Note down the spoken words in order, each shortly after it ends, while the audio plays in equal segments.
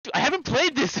I haven't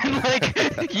played this in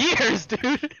like years,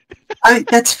 dude.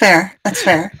 That's fair. That's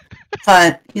fair.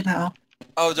 But, you know.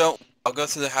 Oh, don't. I'll go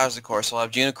through the hazard course. I'll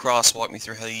have Gina Cross walk me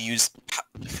through how you use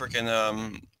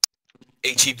freaking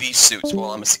HEV suits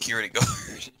while I'm a security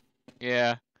guard.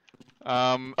 Yeah.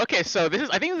 Okay, so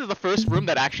I think this is the first room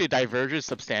that actually diverges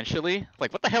substantially.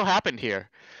 Like, what the hell happened here?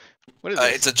 What is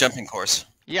this? It's a jumping course.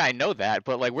 Yeah, I know that,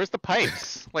 but like, where's the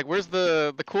pipes? Like, where's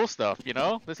the cool stuff? You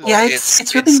know? This is. Yeah,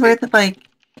 it's really weird that like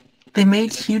they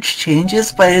made huge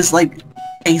changes, but it's like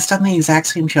based on the exact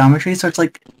same geometry, so it's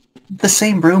like the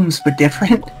same rooms but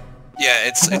different. Yeah,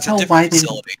 it's a know different why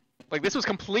facility. Like, this was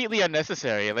completely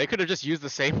unnecessary. They could have just used the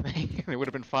same thing, and it would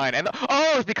have been fine. And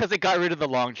oh, it's because they got rid of the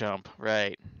long jump,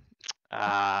 right?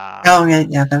 Oh yeah,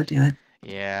 that would do it.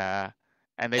 Yeah.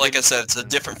 And they Like I said, it's a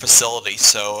different facility,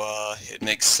 so it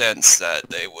makes sense that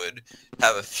they would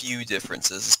have a few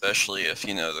differences, especially if,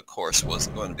 you know, the course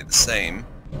wasn't going to be the same.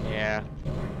 Yeah.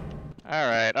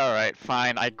 Alright,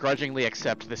 fine. I grudgingly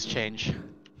accept this change.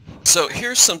 So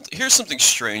here's something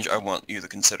strange I want you to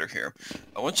consider here.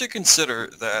 I want you to consider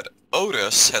that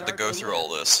Otis had to go through all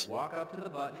this. Walk up to the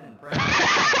button and press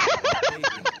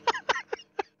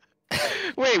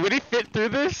Wait, would he fit through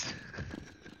this?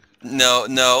 No,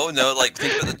 like,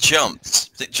 think about the jumps.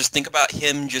 Just think about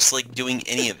him just, like, doing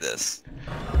any of this.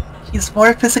 He's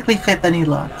more physically fit than he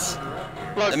looks.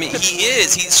 Look, I mean, he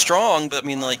is, he's strong, but I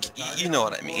mean, like, you know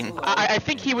what I mean. I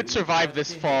think he would survive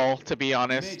this fall, to be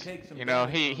honest. You know,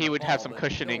 he would have some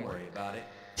cushioning.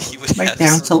 He would Right have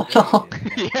down a little.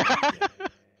 Yeah.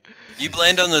 You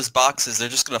land on those boxes, they're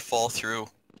just gonna fall through.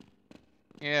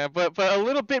 Yeah, but a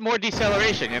little bit more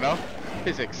deceleration, you know?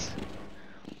 Physics.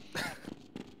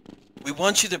 We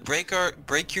want you to break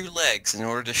your legs in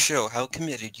order to show how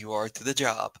committed you are to the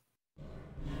job.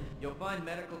 You'll find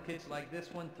medical kits like this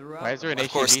one throughout. Why is there an Of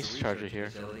course. HEV charger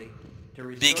here?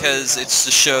 Because it's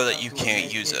to show that you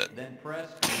can't use it. Then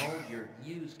press and hold your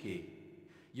use key.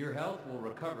 Your health will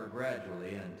recover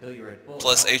gradually until you're at full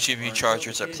Plus, health, HEV or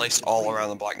chargers are until it is placed all depleted. around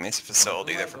the Black Mesa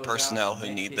facility. They're for personnel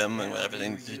who need them and whenever they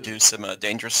need to do some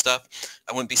dangerous stuff.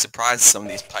 I wouldn't be surprised if some of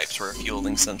these pipes were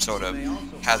fueling some sort of You may also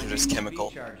find hazardous HEV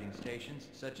chemical. charging stations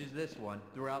such as this one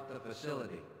throughout the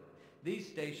facility. These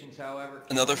stations, however,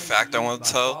 can Another only be fact I used want by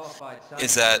to tell qualified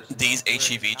is site that personnel these who are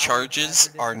HEV out charges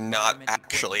of are this not environment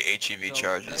actually HEV so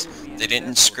charges. they would be They didn't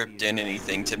inaccessible to script you in during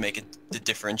anything to safety. make it to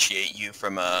differentiate you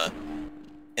from an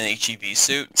HEV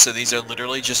suit. So these are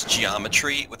literally just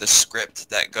geometry with a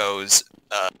script that goes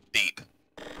beep.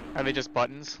 Are they just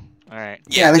buttons? Alright.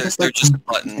 Yeah, they're they're like just I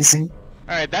buttons. think.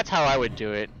 Alright, that's how I would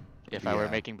do it if I were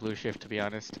Yeah. making Blue Shift, to be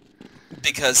honest.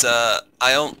 Because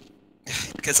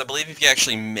because I believe if you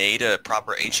actually made a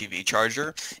proper HEV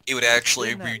charger, it would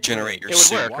actually regenerate your It would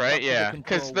suit. work, Walk up right? to the Yeah.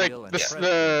 control Because wheel and press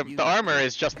the armor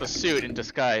is just the suit in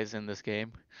disguise in this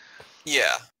game.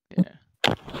 Yeah. Yeah.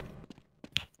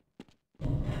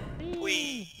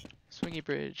 Whee! Swingy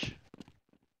bridge.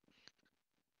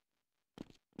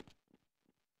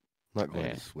 Not going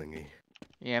Yeah. swingy.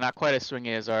 Yeah, not quite as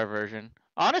swingy as our version.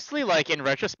 Honestly, like, in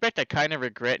retrospect, I kind of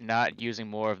regret not using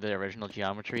more of the original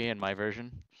geometry in my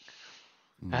version.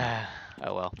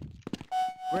 Oh well.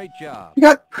 Great job. We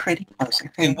got pretty close, I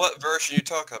In think. what version you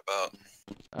talking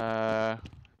about?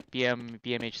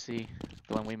 BMHC,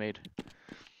 the one we made.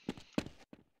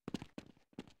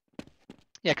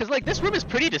 Yeah, cause like this room is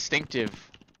pretty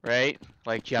distinctive, right?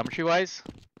 Like geometry-wise,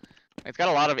 it's got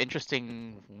a lot of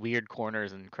interesting, weird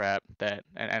corners and crap that,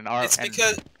 and our It's and-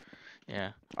 because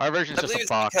yeah, our version's I just believe a it's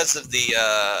box. because of the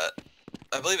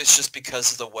I believe it's just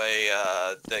because of the way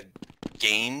the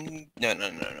game. No,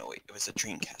 wait, it was a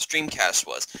Dreamcast. Dreamcast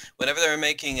was whenever they were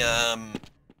making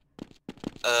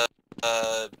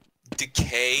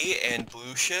Decay and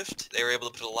Blue Shift, they were able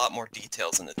to put a lot more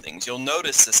details into things. You'll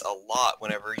notice this a lot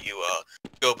whenever you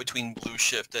go between Blue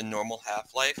Shift and normal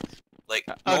Half-Life. Like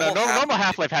Oh no, normal Half-Life-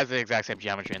 Half-Life has the exact same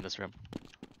geometry in this room.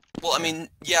 Well, I mean,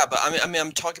 yeah, but I mean,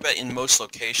 I'm talking about in most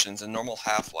locations in normal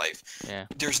Half-Life. Yeah.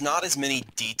 There's not as many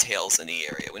details in the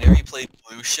area. Whenever you play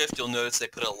Blue Shift, you'll notice they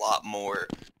put a lot more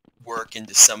work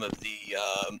into some of the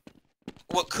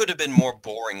what could have been more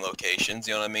boring locations.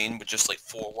 You know what I mean? With just like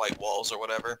 4 white walls or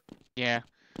whatever. Yeah.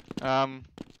 I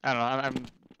don't know.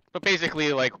 But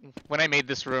basically, like, when I made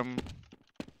this room,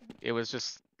 it was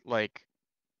just like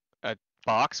a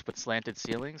box with slanted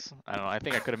ceilings. I don't know. I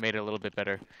think I could have made it a little bit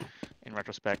better in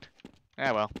retrospect.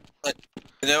 Yeah, well. I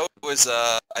know it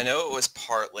was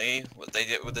partly what they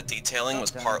did with the detailing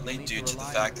was partly due to the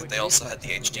fact that they also had the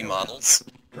HD models.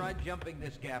 Try jumping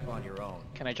this gap on your own.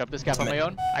 Can I jump this gap on my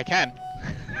own? I can.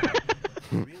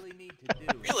 You really need to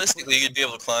do. Realistically, you'd be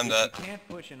able to climb that. You can't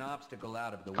push an obstacle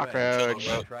out of the Cockroach.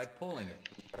 way. Try pulling it.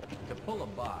 To pull a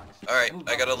box. Alright, move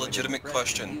I got a up to legitimate press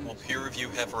question. the Will use peer key. review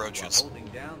have While roaches? holding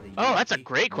down the Oh, use that's a key,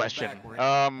 great move question. backwards,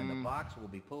 and the box will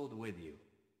be pulled with you.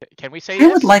 Can we say I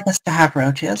would yes? like us to have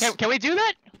roaches. Can we do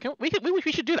that? We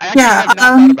should do that. I Yeah, actually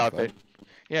have not thought about it.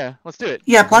 Yeah, let's do it.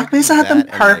 Yeah, We're gonna Black Mesa do had them that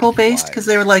and, like, particle based because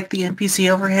they were flies. like the NPC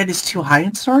overhead is too high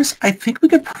in stores. I think we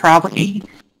could probably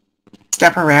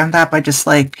step around that by just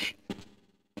like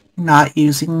not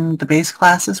using the base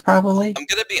classes probably. I'm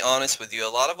gonna be honest with you, a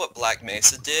lot of what Black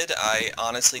Mesa did, I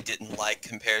honestly didn't like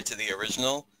compared to the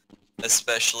original.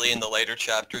 Especially in the later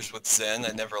chapters with Zen. I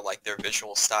never liked their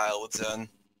visual style with Zen.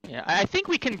 Yeah, I think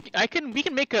we can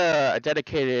make a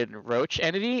dedicated roach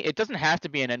entity. It doesn't have to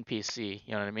be an NPC.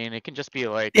 You know what I mean? It can just be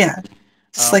like Yeah.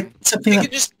 It's like something It that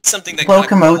could just something that kinda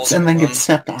locomotes calls and then for gets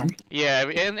stepped on. yeah.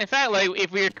 And in fact, like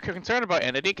if we're concerned about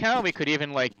entity count, we could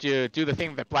even like do the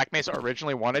thing that Black Mesa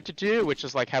originally wanted to do, which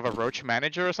is like have a roach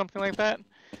manager or something like that.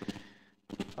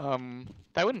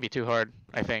 That wouldn't be too hard,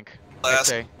 I think. I'd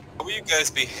say. How will you guys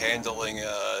be handling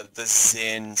the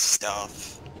Zen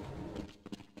stuff?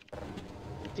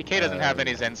 DK doesn't have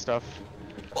any Zen stuff.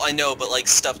 Well, I know, but like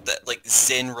stuff that like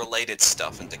Zen-related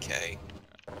stuff in Decay.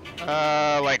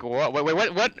 Like what? Wait,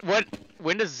 what?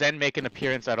 When does Zen make an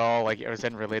appearance at all? Like, or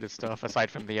Zen-related stuff aside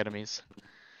from the enemies?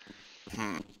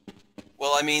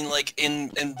 Well, I mean, like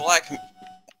in Black. How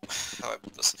do I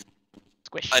put this?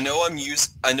 Squish. I know I'm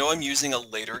using a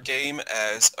later game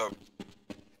as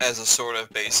a sort of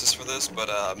basis for this, but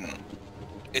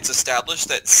it's established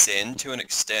that Zen, to an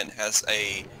extent,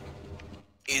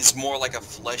 is more like a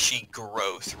fleshy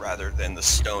growth rather than the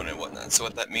stone and whatnot. So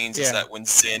what that means is that when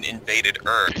Zen invaded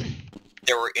Earth,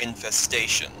 there were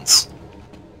infestations.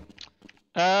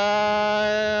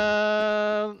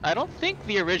 I don't think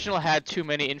the original had too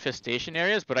many infestation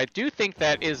areas, but I do think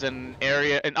that is an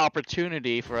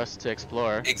opportunity for us to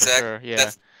explore. Exactly. Sure. Yeah.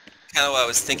 That's kind of what I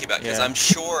was thinking about, because Yeah.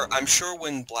 I'm sure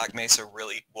when Black Mesa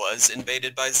really was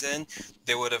invaded by Zen,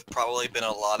 there would have probably been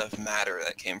a lot of matter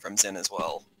that came from Zen as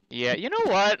well. Yeah, you know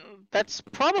what? That's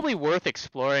probably worth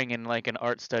exploring in like an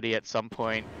art study at some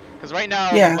point. Because right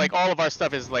now, like all of our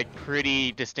stuff is like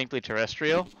pretty distinctly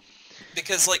terrestrial.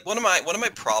 Because like one of my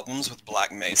problems with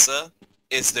Black Mesa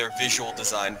is their visual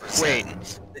design for Zen.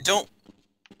 They don't.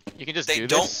 You can just they do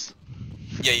don't, this.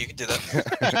 Yeah, you can do that.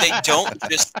 They don't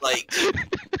just like.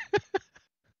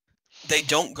 They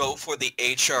don't go for the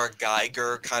H.R.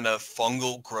 Geiger kind of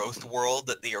fungal growth world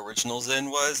that the original Zen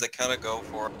was. They kind of go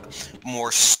for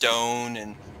more stone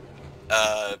and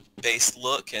based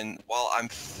look. And while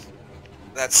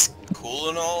that's cool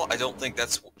and all, I don't think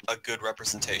that's a good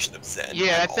representation of Zen.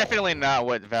 Yeah, that's definitely not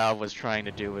what Valve was trying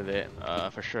to do with it,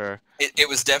 for sure. It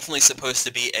was definitely supposed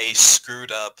to be a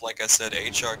screwed up, like I said,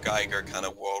 H.R. Geiger kind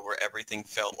of world where everything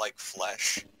felt like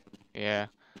flesh. Yeah.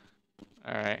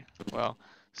 Alright, well,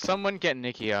 someone get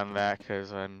Nikki on that,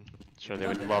 because I'm sure they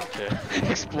would love to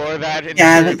explore that in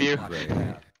the review.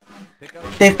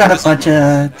 They've got a bunch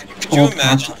of Could you old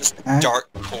imagine concepts. just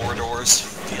dark corridors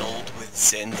filled with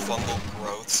Zen fungal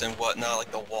growths and whatnot,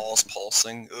 like the walls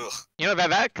pulsing? Ugh. You know,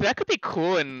 that could be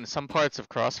cool in some parts of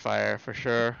Crossfire, for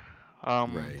sure.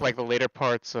 Like the later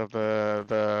parts of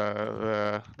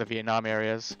the Vietnam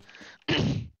areas.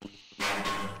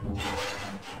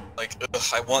 Like, ugh,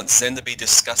 I want Zen to be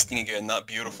disgusting again, not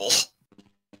beautiful.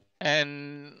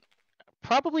 And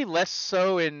probably less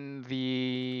so in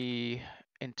the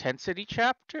intensity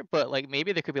chapter, but like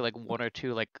maybe there could be like one or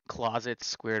two like closets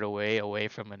squared away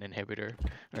from an inhibitor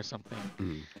or something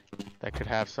that could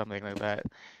have something like that.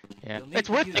 Yeah, it's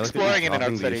worth exploring in an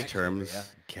art study. These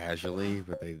terms casually,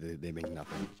 but they mean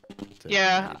nothing to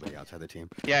anybody outside the team.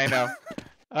 Yeah, I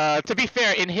know. To be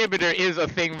fair, inhibitor is a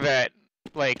thing that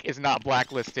like is not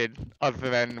blacklisted other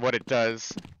than what it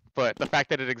does, but the fact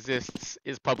that it exists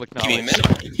is public knowledge.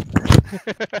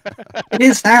 It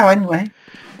is now, anyway.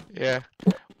 Yeah.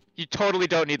 You totally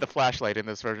don't need the flashlight in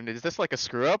this version. Is this like a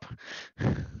screw up?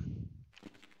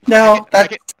 No,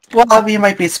 well, I mean, it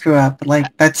might be a screw up, but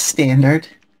like that's standard.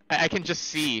 I can just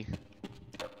see.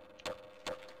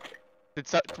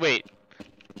 Wait.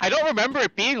 I don't remember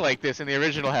it being like this in the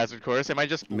original Hazard Course. Am I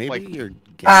just maybe like... you're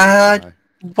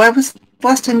When was the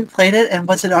last time you played it, and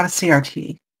was it on a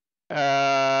CRT?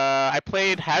 I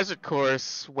played Hazard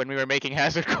Course when we were making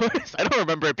Hazard Course. I don't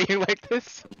remember it being like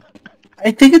this.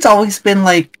 I think it's always been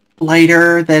like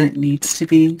lighter than it needs to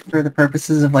be for the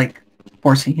purposes of like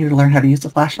forcing you to learn how to use the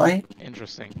flashlight.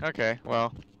 Interesting. Okay,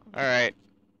 well, alright.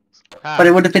 But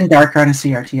it would have been darker on a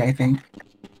CRT, I think.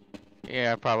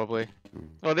 Yeah, probably.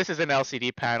 Well, this is an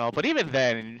LCD panel, but even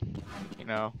then, you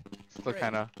know, still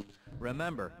kind of...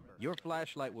 Remember, Your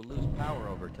flashlight will lose power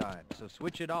over time, so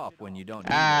switch it off when you don't need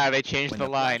Ah, it. they changed When the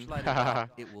line. flashlight is off,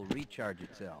 it will recharge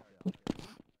itself.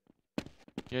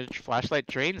 Your flashlight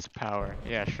drains power.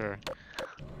 Yeah, sure.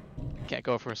 Can't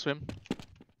go for a swim.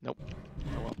 Nope.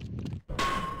 Oh well.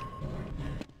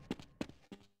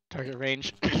 Target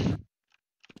range.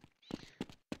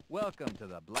 Welcome to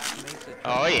the Black Mesa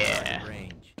Oh, Training yeah. Target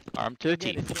Range. Arm to the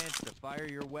Get a teeth. chance to fire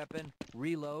your weapon,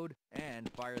 reload, and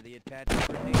fire the attached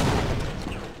grenade.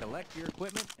 Collect your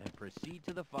equipment and proceed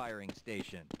to the firing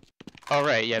station. Oh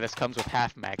right, yeah, this comes with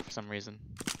half mag for some reason.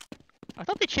 I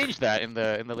thought they changed that in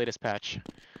the latest patch.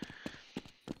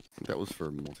 That was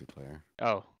for multiplayer.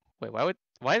 Oh, wait,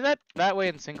 why is that way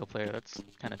in single player? That's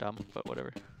kind of dumb, but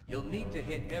whatever. You'll need to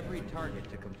hit every target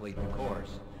to complete the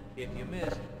course. If you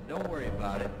miss, don't worry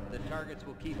about it. The targets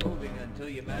will keep moving until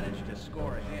you manage to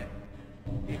score a hit.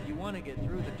 If you want to get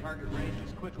through the target range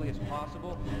as quickly as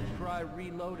possible, try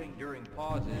reloading during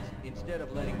pauses instead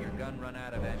of letting your gun run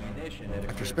out of ammunition at a After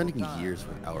critical spending time. years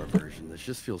with our version, this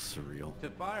just feels surreal. To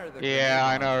fire the Yeah,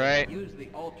 I grenade know, launcher, right? Use the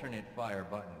alternate fire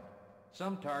button.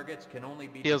 Some targets can only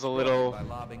be Feels a destroyed little- by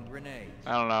lobbing grenades.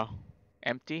 I don't know.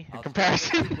 Empty in I'll start the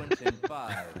comparison? sequence in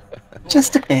 5,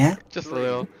 Just a 4, bit. Just a 3,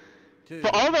 little. 2,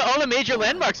 But all the major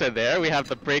landmarks are there. We have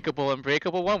the breakable and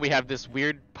breakable one. We have this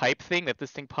weird pipe thing that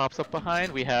this thing pops up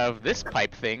behind. We have this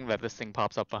pipe thing that this thing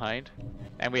pops up behind.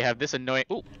 And we have this annoying...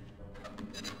 Ooh,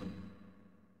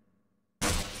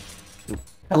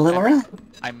 A little rat.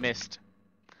 I missed.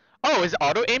 Oh, is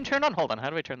auto aim turned on? Hold on, how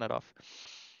do I turn that off?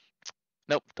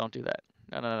 Nope, don't do that.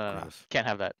 No. Gross. Can't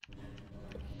have that.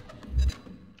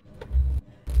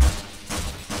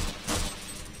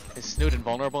 Is Snoot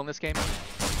invulnerable in this game?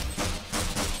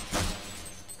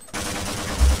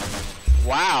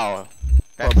 Wow.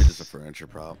 Probably just a furniture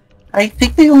prop. I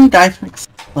think they only die from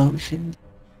explosion.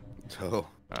 Oh,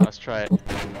 Alright, let's try it.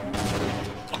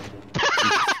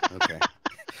 okay.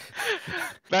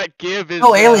 That Gib is...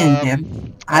 Oh, alien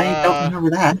Gib. I don't uh, remember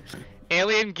that.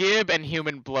 Alien Gib and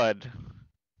human blood.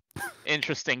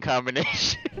 Interesting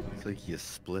combination. It's like you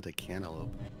split a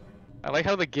cantaloupe. I like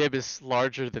how the Gib is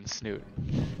larger than Snoot.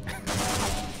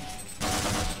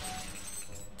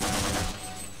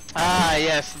 Ah,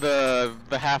 yes, the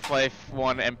Half-Life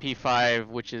 1 MP5,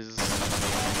 which is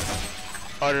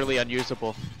utterly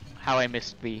unusable. How I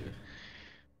missed thee.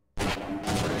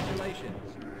 Congratulations.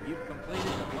 You've completed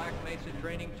the Black Mesa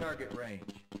Training Target Range.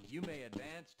 You may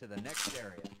advance to the next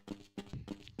area.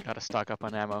 Gotta stock up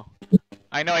on ammo.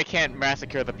 I know I can't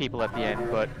massacre the people at the end,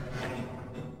 but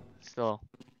still,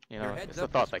 you know, Your it's the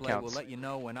heads-up thought that display will counts. let you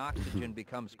know when oxygen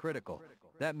becomes critical.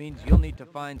 That means you'll need to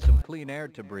find some clean air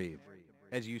to breathe.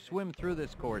 As you swim through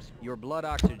this course, your blood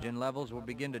oxygen levels will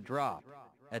begin to drop.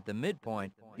 At the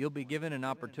midpoint, you'll be given an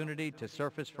opportunity to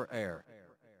surface for air.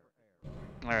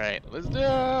 Alright, let's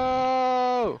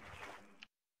go!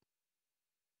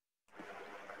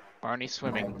 Barney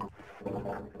swimming.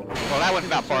 Well, that one's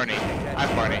not Barney.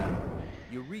 I'm Barney.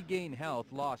 You regain health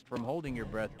lost from holding your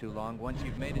breath too long once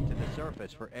you've made it to the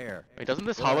surface for air. Wait, doesn't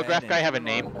this Go ahead holograph and guy have a swim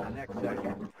on name? to the next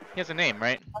section. He has a name,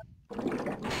 right? I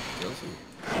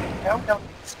don't think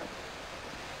so.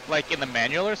 Like in the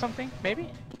manual or something, maybe?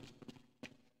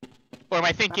 Or am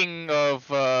I thinking of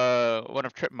one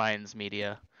of Tripmine's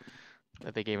media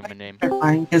that they gave him a name?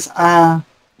 Fine, because I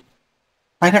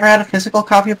never had a physical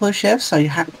copy of Blue Shift, so you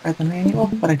haven't read the manual,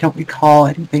 but I don't recall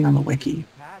anything on the wiki.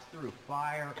 Pass through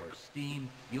fire or steam,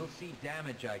 you'll see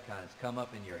damage icons come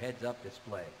up in your heads-up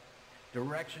display.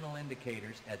 Directional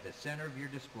indicators at the center of your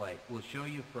display will show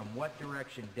you from what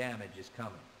direction damage is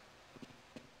coming.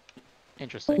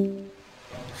 Interesting.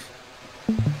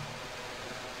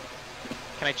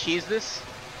 Can I cheese this?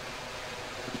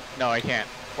 No, I can't.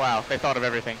 Wow, they thought of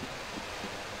everything.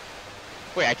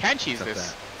 Wait, I can cheese Except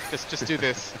this. that. Just do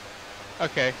this.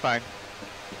 Okay, fine.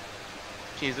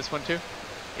 Cheese this one too?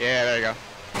 Yeah, there you go.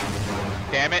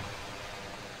 Damn it.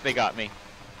 They got me.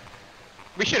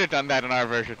 We should have done that in our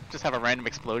version. Just have a random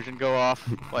explosion go off,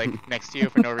 like, next to you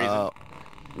for no reason.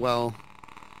 Well,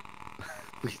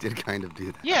 we did kind of do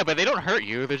that. Yeah, but they don't hurt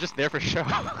you. They're just there for show.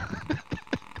 How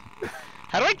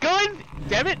do I go in?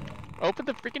 Damn it! Open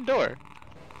the freaking door.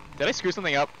 Did I screw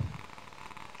something up?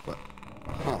 What?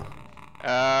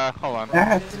 Huh. Hold on.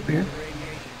 That's weird.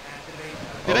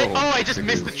 Did I? Oh, Oh, I just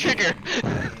missed the trigger.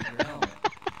 trigger.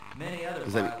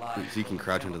 Is that so you can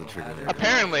crouch into the trigger there?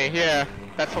 Apparently, yeah.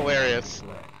 That's hilarious.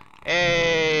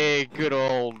 Hey, good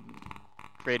old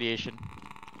radiation.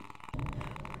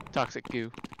 Toxic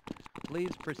goo.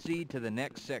 Please proceed to the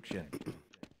next section.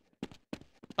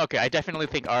 Okay, I definitely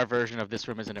think our version of this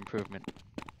room is an improvement.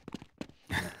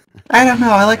 I don't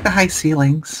know, I like the high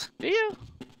ceilings. Do you?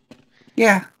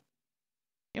 Yeah.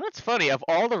 You know what's funny. Of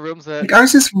all the rooms that Like,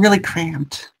 ours is really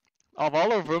cramped. of all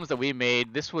the rooms that we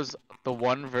made, this was the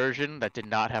one version that did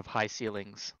not have high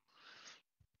ceilings.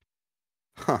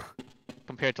 Huh.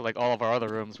 Compared to like all of our other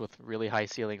rooms with really high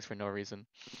ceilings for no reason.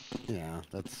 Yeah,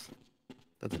 that's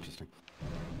interesting.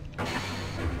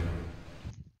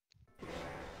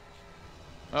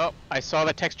 Oh, I saw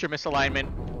the texture misalignment.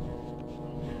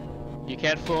 You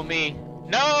can't fool me.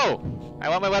 No! I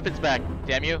want my weapons back,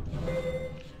 damn you.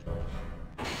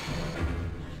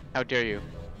 How dare you?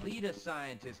 Lead a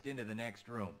scientist into the next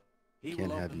room. He Can't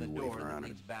will have open the you door wave that around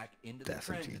leads back into the the SMG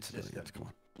transit and system. civilians. Come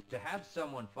on. To have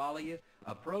someone follow you,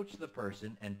 approach the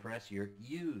person and press your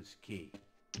use key.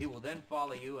 He will then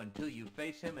follow you until you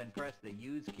face him and press the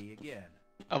use key again.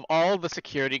 Of all the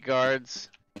security guards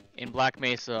in Black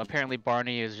Mesa, apparently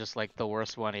Barney is just like the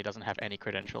worst one. He doesn't have any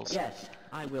credentials. Yes,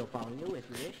 I will follow you if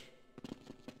you wish.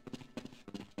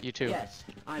 You too. Yes,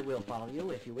 I will follow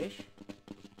you if you wish.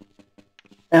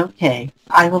 Okay,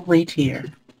 I will wait here.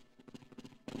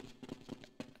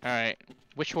 Alright.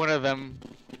 Which one of them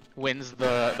wins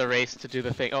the race to do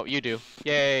the thing? Oh, you do.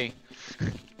 Yay!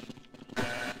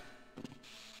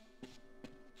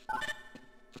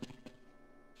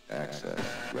 Access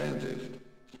granted.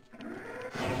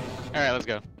 Alright, let's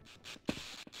go.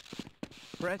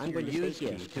 Press I'm your going to stay use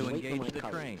here key to and wait for engage my the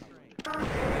colleagues.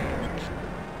 train.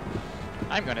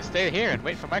 I'm gonna stay here and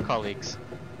wait for my colleagues.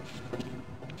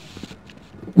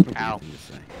 Ow. Nothing to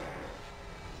say.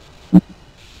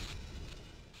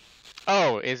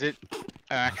 Oh, is it an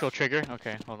actual trigger?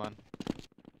 Okay, hold on.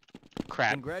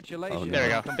 Crap. Congratulations. Oh, no. There we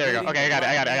go, on there we go. completing Okay, I got it,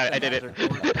 the I did it. Hazard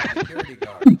course as security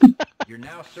guard. You're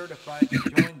now certified to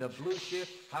join the Blue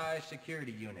Shift High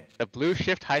Security Unit. The Blue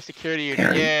Shift High Security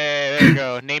Unit. Yeah, there we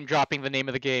go. Name dropping the name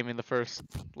of the game in the first,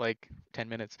 like, 10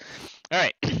 minutes.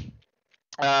 Alright.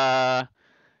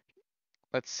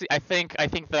 Let's see. I think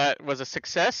that was a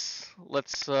success.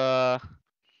 Let's, Oh,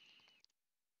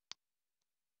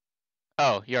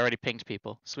 you already pinged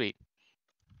people. Sweet.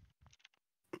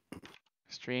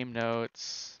 Stream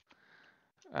notes.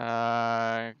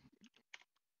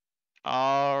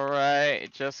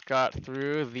 Alright, just got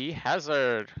through the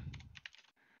hazard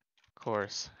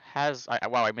course.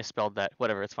 Wow, I misspelled that.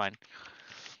 Whatever, it's fine.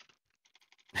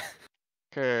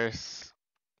 Curse.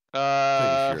 Pretty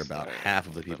sure about sorry, half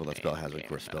of the people that spell game, hazard game,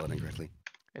 course spell it no. incorrectly.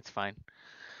 It's fine.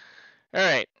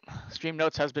 Alright, stream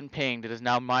notes has been pinged. It is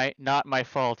now not my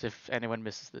fault if anyone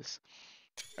misses this.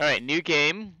 Alright, new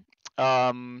game.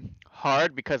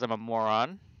 Hard because I'm a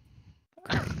moron.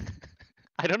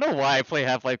 I don't know why I play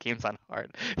Half-Life games on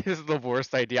hard. This is the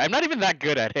worst idea. I'm not even that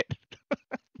good at it.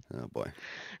 Oh boy.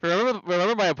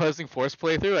 Remember my opposing Force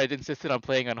playthrough? I insisted on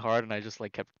playing on hard and I just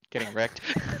like kept getting wrecked.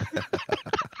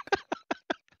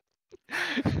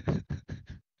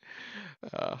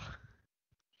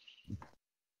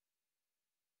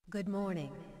 Good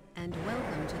morning, and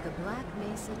welcome to the Black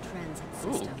Mesa Transit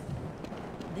System.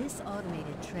 This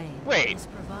automated train Wait. is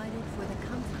provided for the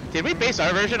comfort Did we base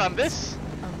our version on this?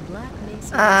 of Black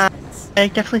Mesa residents. I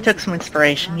definitely took some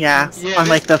inspiration, yeah, Yeah, on this-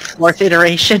 like the 4th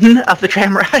iteration of the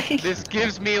tram ride. This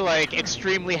gives me like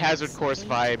extremely Hazard Course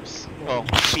vibes. Well,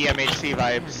 CMHC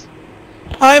vibes.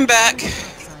 I'm back.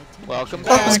 Welcome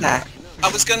Welcome back. back. I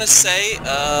was gonna say,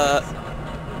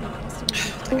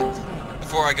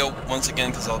 before I go once again,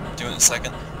 because I'll do it in a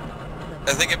second,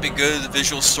 I think it'd be good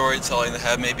visual storytelling to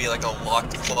have maybe like a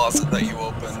locked closet that you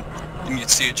open, and you'd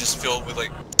see it just filled with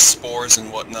like spores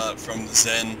and whatnot from the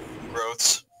Zen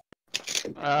growths.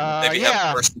 Maybe have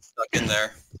Yeah. a person stuck in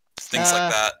there. Things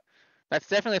like that. That's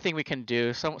definitely a thing we can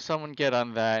do. Someone get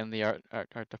on that in the art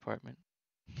department.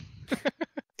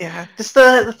 Yeah, just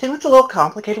the thing that's a little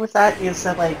complicated with that is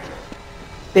that, like,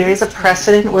 there is a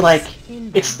precedent where, like,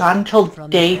 it's not until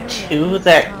day 2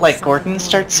 that, like, Gordon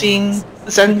starts seeing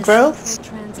Zen growths,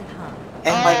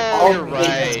 and, like, all you're takes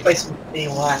right. place in day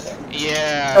 1.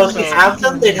 Yeah. So if you have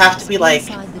them, they'd have to be, like,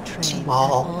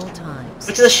 small.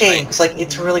 Which is a shame, because, like,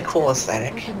 it's a really cool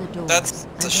aesthetic. That's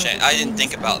a shame. I didn't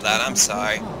think about that. I'm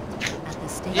sorry.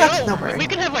 Yeah, no worries. We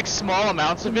can have like small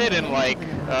amounts of it in like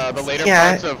the later Yeah.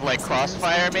 parts of like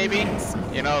Crossfire, maybe.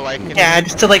 You know, like. Yeah,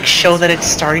 just to, like, show that it's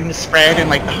starting to spread and,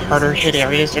 like, the harder hit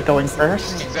areas are going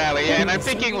first. Exactly. Yeah, and I'm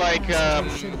thinking like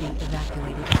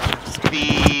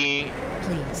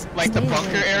the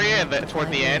bunker area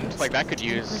toward the end, like that could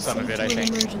use some of it, I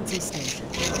think.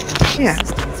 Yeah.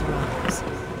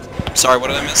 Sorry, what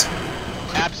did I miss?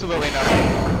 Absolutely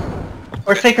nothing.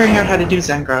 We're figuring out how to do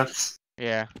Zen growths.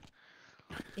 Yeah.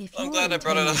 I'm glad I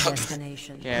brought it up.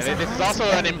 Yeah, this is also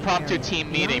an impromptu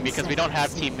team meeting because we don't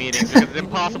have team meetings because it's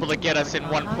impossible to get us in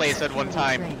one place at one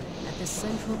time.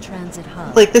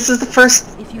 Like, this is the first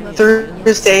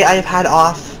Thursday I've had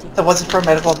off that wasn't for a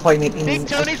medical appointment in, Big I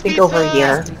Tony's think, over a Pizza!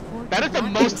 year. That is the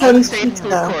Black most Mesa Tony's unsafe food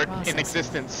Pizza. court in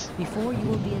existence. Before you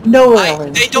will be No admitted-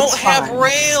 railings. They don't it's have fine.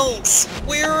 rails!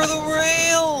 Where are the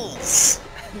rails?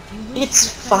 If you wish It's to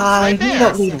fine. Right You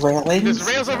don't there. need railings. There's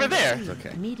rails over there. It's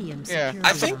okay. Medium Yeah. security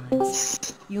I think-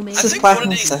 lines. You may I This is think Black one of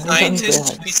these Mesa, we don't need scientists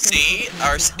railings. we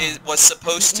see was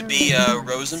supposed to be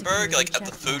Rosenberg, like at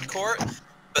the food court,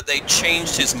 but they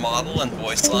changed his model and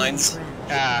voice lines.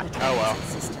 Ah, oh well.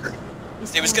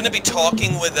 He was going to be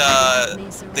talking with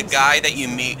the guy that you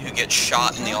meet who gets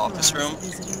shot in the office room.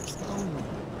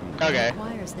 Okay.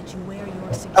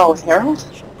 Oh, Harold?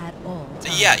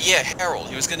 Yeah, Harold.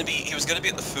 He was gonna be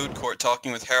at the food court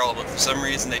talking with Harold, but for some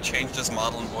reason they changed his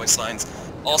model and voice lines.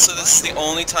 Also, this is the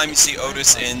only time you see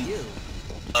Otis in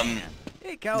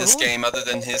this game, other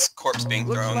than his corpse being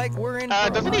Looks thrown. like we're in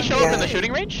Doesn't he show up in the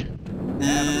shooting range?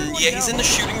 Yeah, he's in the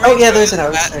shooting range. Oh yeah, but there's an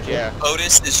Otis that there too. Yeah.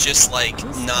 Otis is just like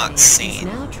not seen.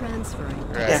 Now transferring to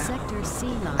Right. Yeah. Sector C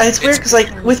line. And it's weird because,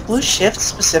 like, with Blue Shift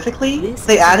specifically,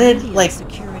 they added, like,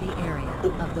 security area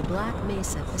of the Black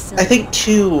Mesa I facility.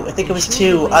 think it was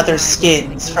two other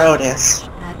skins for Otis, There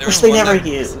which was they one never that-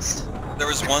 used. There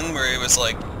was one where he was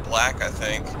like black, I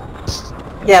think.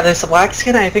 Yeah, there's the black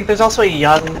skin, and I think there's also a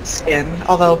young skin,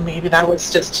 although maybe that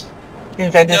was just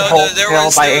invented No, wholesale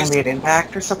by there was- Ambient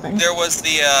Impact or something. There was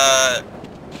the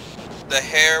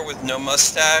hair with no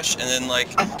mustache, and then like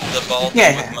the bald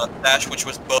Yeah. with mustache, which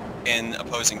was both in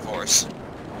Opposing Force.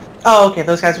 Oh, okay,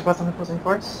 those guys are both on the opposing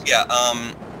force? Yeah,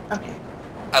 Okay.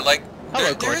 I like.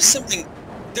 Hello, There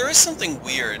is something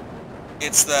weird.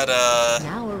 It's that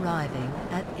Now arriving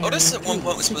at Otis Area at one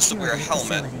point was 3 supposed to wear a security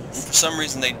helmet, and facilities. for some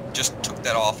reason they just took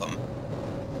that off him.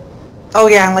 Oh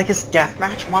yeah, and like his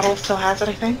deathmatch model still has it,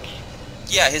 I think?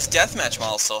 Yeah, his deathmatch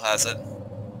model still has it.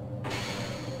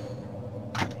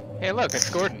 Hey, look, it's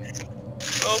Gordon.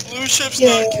 Oh, Blue Ship's Yay.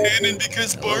 not canon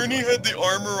because Barney had the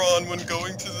armor on when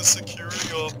going to the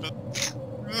security office.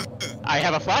 I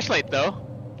have a flashlight though.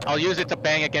 I'll use it to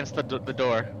bang against the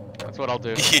door. That's what I'll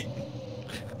do.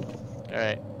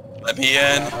 Alright. Let me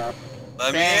in.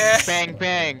 Let me Bang, in. bang,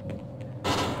 bang.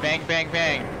 Bang, bang,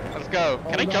 bang. Let's go.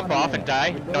 Can I jump off and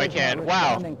die? No, I can't.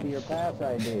 Wow. To your pass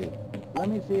ID. Let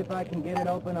me see if I can get it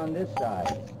open on this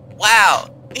side. Wow,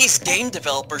 these game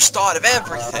developers thought of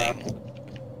everything.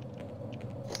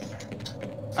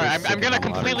 Alright, I'm gonna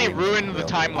completely ruin the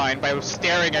timeline by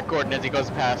staring at Gordon as he goes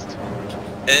past.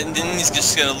 And then he's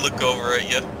just gonna look over at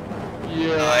you.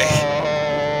 Yo.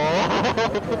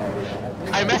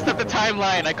 I messed up the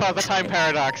timeline. I caused a time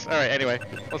paradox. Alright, anyway,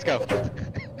 let's go.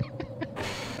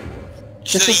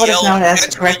 This Should've is what is yelled, known as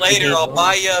 "Catch me correct later, behavior." I'll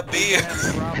buy you a beer.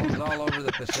 Having problems all over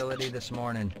the facility this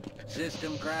morning.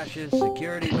 System crashes,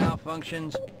 security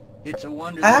malfunctions. It's a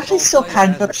wonder. I'm this actually whole still place kind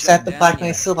of hasn't upset shut that down Black yet.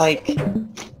 Mesa, like,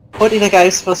 put in a guy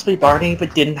who's supposed to be Barney,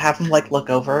 but didn't have him, like, look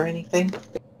over or anything.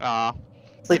 Aw.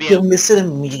 It's like, Did he you'll miss it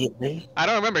immediately. I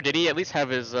don't remember. Did he at least have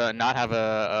his, not have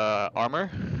a, armor?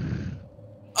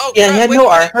 Oh, Yeah, crap, he had wait no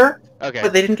a minute. armor, Okay.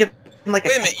 but they didn't give him, like,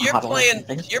 Wait a a minute, custom model or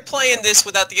anything. you're playing this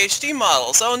without the HD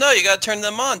models. Oh no, you gotta turn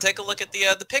them on. Take a look at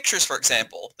the pictures, for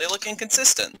example. They look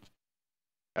inconsistent.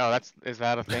 Oh, is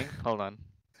that a thing? Hold on.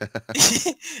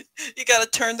 You gotta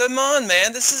turn them on,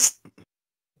 man. This is,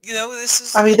 this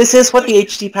is. I mean, this is what the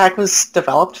HD pack was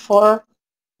developed for.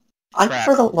 I Crap.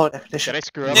 prefer the low Did definition. I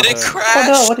screw up? Did it the- crash?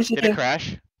 Oh no, what did you Did it do?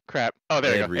 crash? Crap. Oh,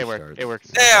 there you go. It It worked. restarted. It works.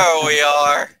 There we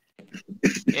are.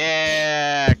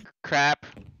 Yeah, crap.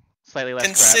 Slightly less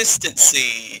crap.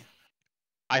 Consistency.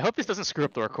 I hope this doesn't screw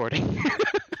up the recording.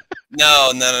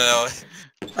 No.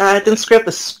 I didn't script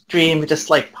the stream, just,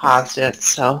 like, paused it,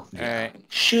 so Alright.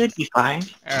 should be fine.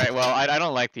 Alright, well, I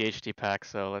don't like the HD pack,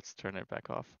 so let's turn it back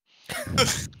off.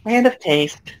 Hand of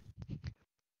taste.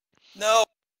 No,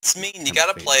 it's mean. You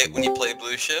gotta play it when you play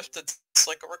Blue Shift. It's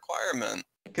like a requirement.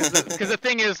 Because the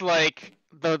thing is, like,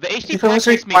 the HD If it pack was a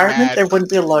makes me requirement, mad. there wouldn't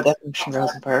be a low definition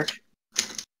Rosenberg.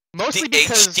 Mostly The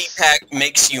because... HD pack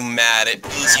makes you mad. It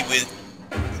fills you with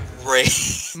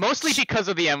rage. Mostly because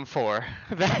of the M4.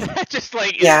 That just,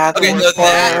 like, is Yeah, the Okay, worst no,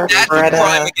 part. that's a Beretta.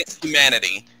 crime against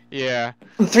humanity. Yeah.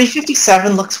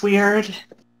 357 looks weird.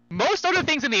 Most other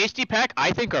things in the HD pack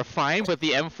I think are fine, but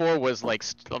the M4 was like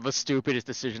the stupidest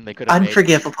decision they could have made.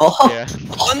 Unforgivable. Yeah.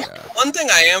 One thing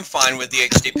I am fine with the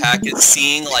HD pack is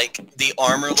seeing like the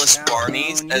armorless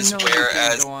Barneys as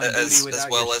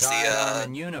well as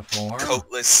the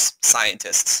coatless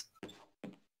scientists.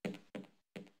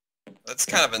 That's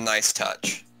kind of a nice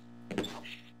touch.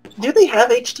 Do they have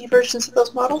HD versions of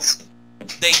those models?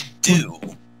 They do.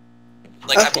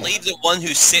 Like, I Okay. believe the one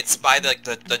who sits by the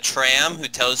tram who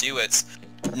tells you it's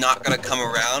not gonna come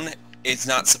around is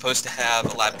not supposed to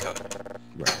have a lab coat.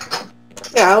 Right.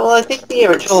 Yeah, well, I think the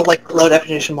original, like,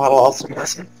 low-definition model also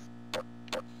doesn't.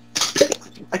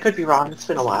 I could be wrong, it's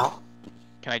been a while.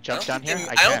 Can I jump down here?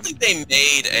 I don't think they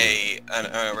made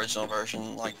an original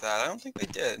version like that. I don't think they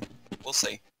did. We'll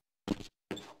see.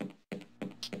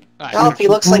 Alright, Well, if he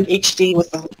looks like HD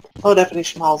with the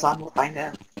low-definition models on, we'll find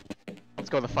out. let's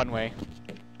go the fun way.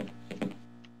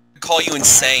 Call you You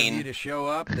insane. to show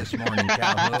up this morning,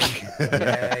 Calhoun.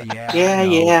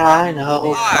 Yeah, I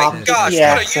know. My gosh, The what are you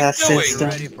access doing? You're system.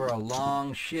 ready for a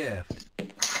long shift.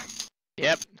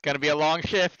 Yep, gonna be a long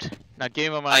shift. Now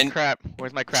give me my crap.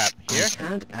 Where's my crap? Here? I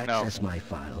can't No. access my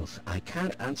files. I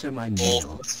can't answer my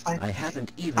mail. It's fine. I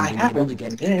haven't even I been able to haven't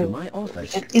get into been my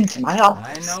office. Get into my I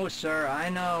office. know, sir, I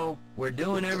know. We're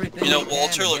doing everything You know, we can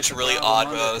Walter to looks get the really problem odd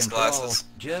under without his control. glasses.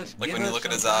 Just Like give when you us look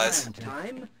at some his eyes.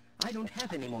 Time? I don't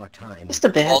have any more time. Just a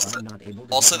bit. Also- I'm not able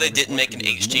to Also, get they my didn't make an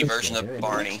report to the HD version of administrator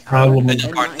Barney. and Probably.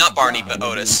 my Not Barney, but job will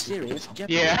be in Otis. serious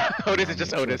jeopardy. Yeah, Otis is I'll just make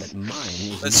sure Otis. that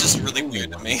mine is That's just not really the only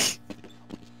weird to one. me.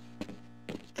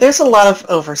 There's a lot of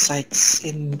oversights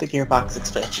in the Gearbox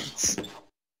expansions.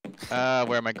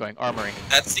 Where am I going? Armory.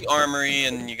 That's the armory,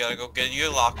 and you gotta go get your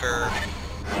locker.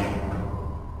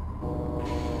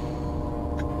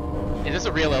 Is this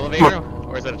a real elevator,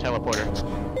 or is it a teleporter?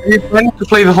 Are you planning to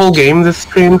play the whole game this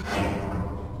stream?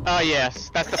 Yes,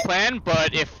 that's the plan,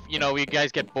 but if, you know, you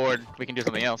guys get bored, we can do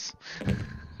something else.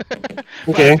 But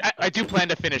Okay. I do plan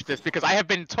to finish this, because I have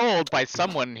been told by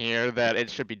someone here that it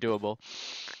should be doable.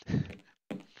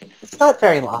 It's not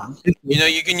very long. You know,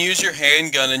 you can use your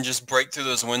handgun and just break through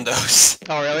those windows.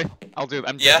 Oh, really?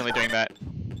 I'm Yeah. definitely doing that.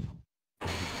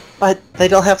 But they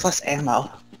don't have less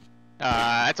ammo.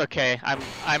 That's okay.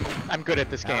 I'm good at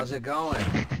this game. How's it going?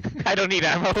 I don't need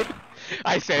ammo.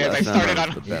 I say it. I That's not started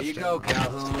always on. the Here best you thing. go,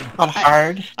 Calhoun. On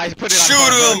hard. I put it Shoot on.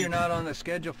 him! I know you're not on the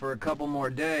schedule for a couple more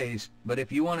days, but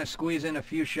if you want to squeeze in a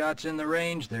few shots in the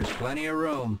range, there's plenty of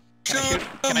room. Can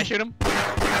I shoot him?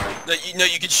 No,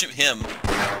 you can shoot him.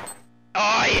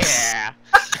 Oh yeah!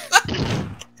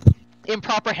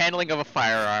 Improper handling of a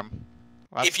firearm.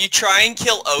 Well, If you try and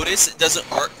kill Otis, it doesn't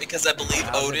work because I believe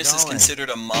How's it Otis is going? considered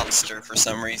a monster for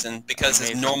some reason because his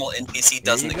Amazing. normal NPC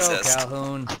doesn't Here you go, exist.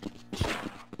 Calhoun.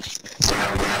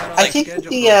 I think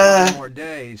the, more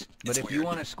days, but It's if you weird.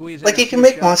 want to squeeze in like, a you can few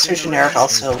make shots monster in the generic range,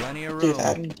 also there's plenty of do room.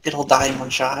 that, and it'll die in one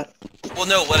shot. Well,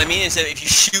 no, what I mean is that if you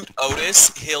shoot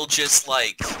Otis, he'll just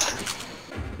like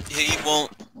he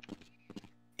won't.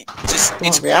 Just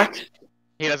Won't react?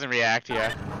 he doesn't react.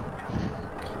 Yeah.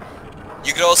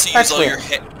 You could also use That's all your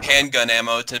weird. handgun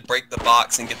ammo to break the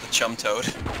box and get the chum toad.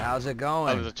 How's it Oh,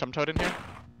 going? there's a chum toad in here.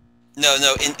 No,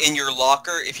 in your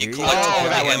locker, if you Here you collect go. all Oh, the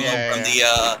that one, ammo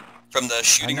yeah, from the I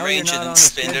shooting know you're range not on and the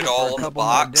spend it schedule for all a in the couple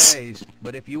more box, days,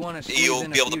 but if you want to squeeze you'll in a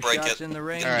be able to few break shots it. in the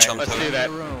range, All right, chum let's toad. do plenty that.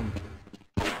 of room.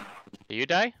 Do you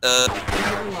die?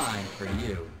 In line for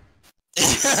you.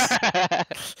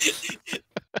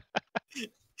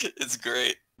 It's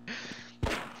great. In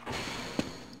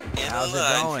How's it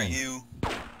line going? for you.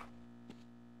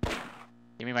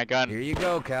 Give me my gun. Here you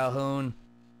go, Calhoun.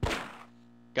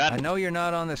 Gun. I know you're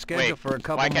not on the schedule Wait, for a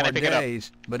couple why can't I more pick it up?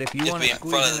 days, but if you You want have to to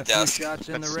be in squeeze front in a of few the desk. shots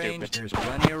in the That's range, stupid. there's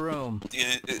plenty of room.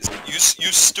 You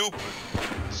stupid.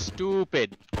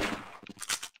 Stupid.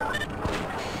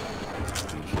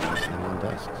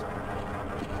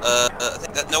 I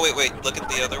think that, no, wait, look at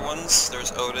the other ones.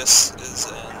 There's Otis,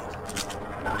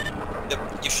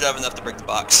 Yep, you should have enough to break the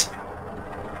box.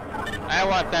 I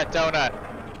want that donut.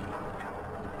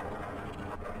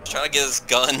 He's trying to get his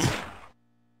gun.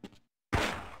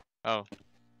 Oh.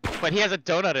 But he has a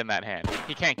donut in that hand.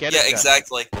 He can't get it. Yeah,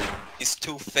 exactly. He's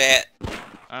too fat.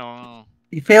 I don't know.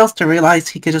 He fails to realize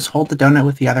he could just hold the donut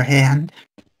with the other hand.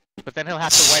 But then he'll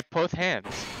have to wipe both hands.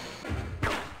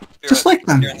 Just like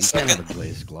them. Here in a You can't have second. a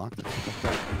glazed Glock.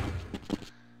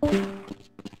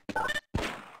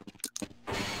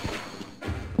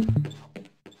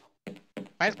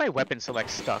 Why is my weapon select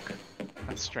stuck?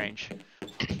 That's strange.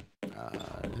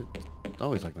 It's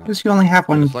always like that. Because you only have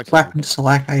one Select weapon to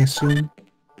select, I assume.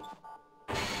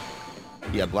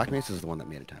 Yeah, Black Mesa is the one that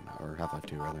made a timeout, or Half-Life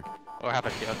 2 rather. Or how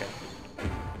about you? Okay.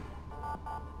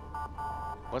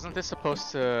 Wasn't this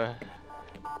supposed to...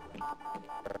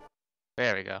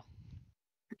 There we go.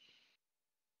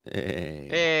 Hey.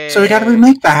 Hey. So we gotta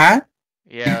remake that.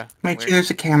 Yeah. Make sure we're- there's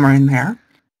a camera in there.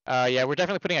 Yeah, we're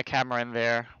definitely putting a camera in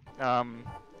there.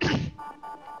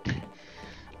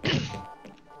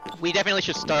 We definitely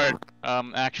should start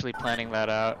actually planning that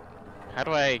out. How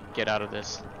do I get out of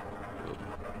this? Oop.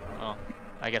 Oh,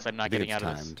 I guess I'm not I think getting out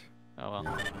it's of this. timed. Oh well.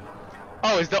 Yeah.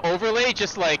 Oh, is the overlay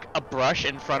just like a brush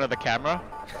in front of the camera?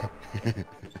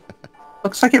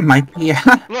 Looks like it might be, yeah.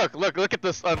 Look at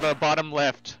this on the bottom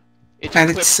left. It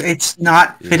And just it's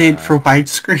not fitted for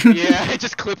widescreen. Yeah, it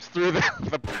just clips through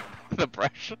the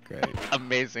brush. Great.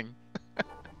 Amazing.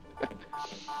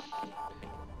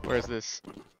 Where's this?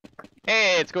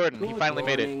 Hey, it's Gordon. He finally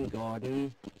made it.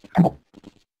 Gordon.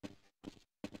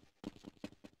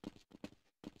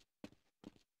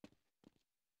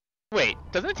 Wait,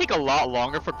 doesn't it take a lot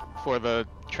longer for the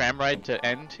tram ride to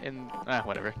end in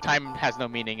whatever. Time has no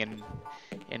meaning in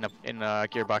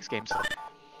Gearbox games.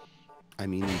 I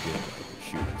mean, you did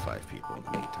shoot 5 people in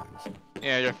the meantime. So.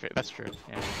 Yeah, that's true.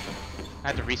 Yeah. I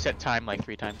had to reset time like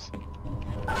 3 times.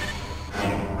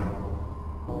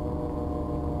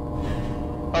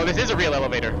 Oh, this is a real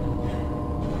elevator.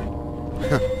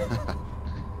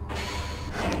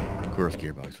 Of course,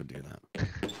 Gearbox would do that.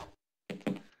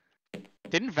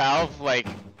 Didn't Valve like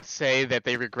say that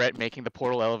they regret making the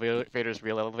portal elevators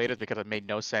real elevators because it made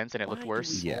no sense and it looked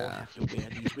worse? Yeah.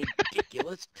 These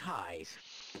ridiculous ties.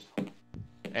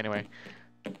 Anyway.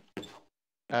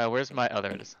 Where's my... Oh,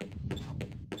 there it is.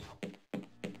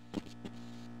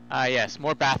 Ah, yes.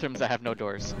 More bathrooms that have no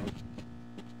doors.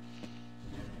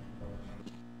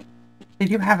 They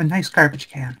do have a nice garbage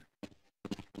can.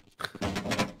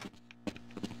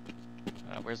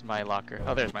 Where's my locker?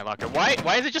 Oh, there's my locker. Why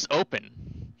is it just open?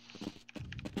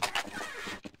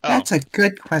 Oh. That's a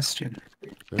good question.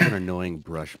 There's an annoying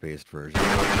brush-based version.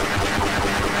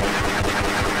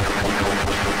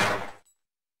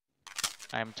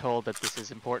 I am told that this is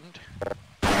important.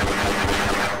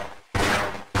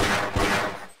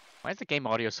 Why is the game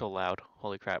audio so loud?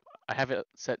 Holy crap. I have it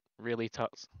set really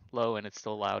low and it's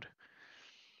still loud.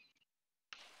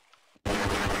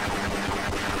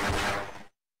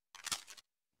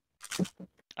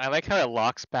 I like how it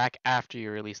locks back after you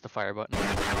release the fire button.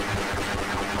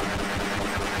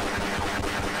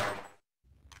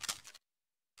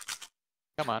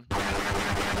 Come on.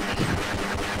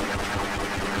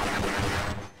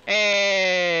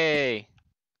 Hey!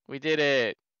 We did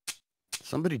it!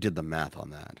 Somebody did the math on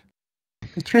that.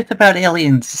 The truth about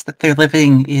aliens is that they're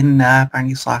living in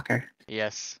Barney's locker.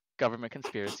 Yes, government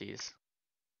conspiracies.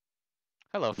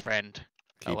 Hello, friend.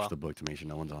 Keeps Oh well. the book to make sure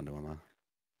no one's onto him, huh?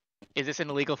 Is this an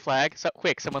illegal flag? So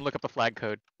quick, someone look up the flag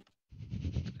code.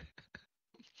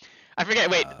 I forget.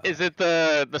 Wait, is it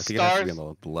the I think it has to stars? be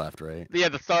on the left, right? Yeah,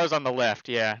 the stars on the left.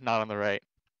 Yeah, not on the right.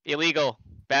 Illegal.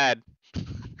 Bad.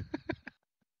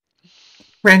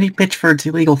 Randy Pitchford's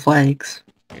illegal flags.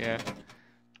 Yeah.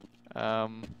 Out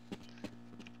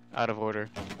of order.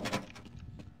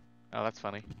 Oh, that's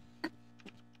funny.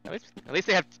 At least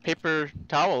they have paper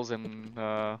towels and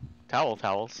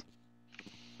towels.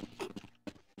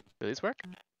 Do these work?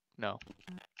 No.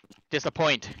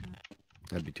 Disappoint.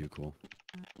 That'd be too cool.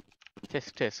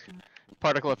 Tisk tisk.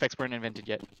 Particle effects weren't invented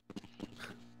yet.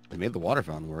 They made the water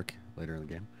fountain work later in the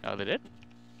game. Oh, they did?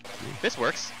 This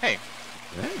works. Hey.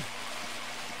 Yeah.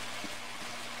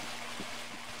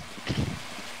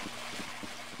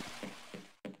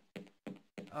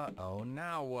 Uh-oh,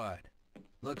 now what?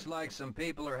 Looks like some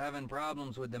people are having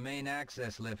problems with the main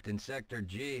access lift in Sector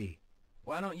G.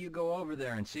 Why don't you go over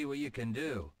there and see what you can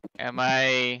do? Am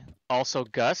I also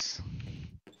Gus?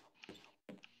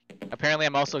 Apparently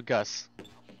I'm also Gus.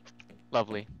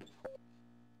 Lovely.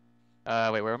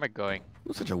 Wait, where am I going? It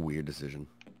was such a weird decision.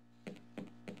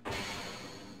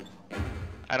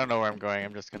 I don't know where I'm going,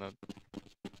 I'm just gonna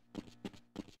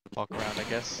walk around, I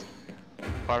guess.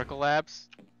 Particle labs?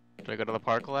 Do I go to the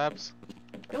particle labs?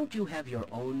 Don't you have your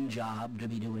own job to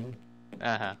be doing?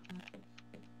 Uh-huh.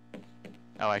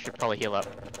 Oh, I should probably heal up.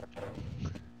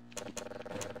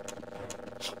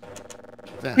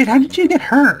 Wait, how did you get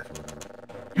hurt?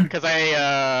 Because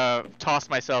I, tossed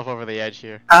myself over the edge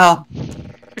here. Oh.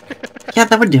 Yeah,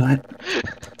 that would do it.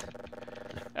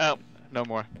 Oh, no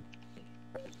more.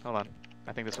 Hold on.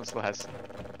 I think this one still has...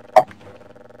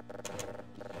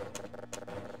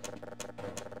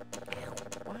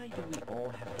 Why do we all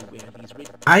have to wear these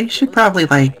I should probably,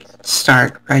 like,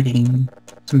 start writing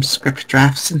some script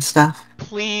drafts and stuff.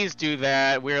 Please do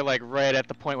that. We're like right at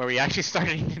the point where we actually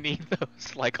starting to need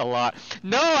those like a lot.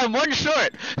 No, I'm one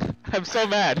short. I'm so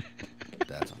mad.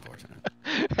 That's unfortunate.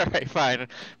 Alright, fine.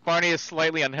 Barney is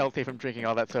slightly unhealthy from drinking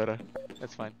all that soda.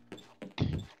 That's fine.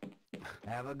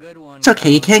 Have a good one. It's okay,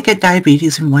 you can't get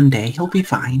diabetes in one day. He'll be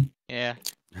fine. Yeah.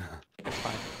 That's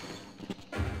fine.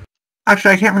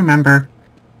 Actually, I can't remember.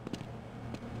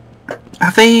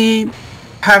 Have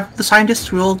the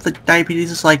scientists ruled that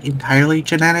diabetes is, like, entirely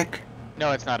genetic?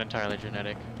 No, it's not entirely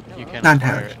genetic. You can Not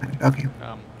acquire entirely it. genetic, okay.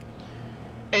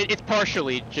 It's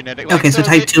partially genetic. Like, Okay, so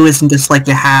type 2 isn't just, like,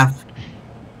 you have...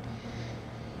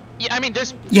 Yeah, I mean,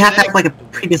 there's... You have, like, a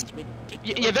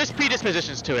Yeah, there's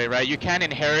predispositions to it, right? You can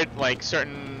inherit, like,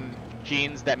 certain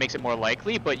genes that makes it more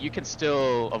likely, but you can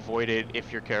still avoid it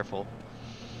if you're careful.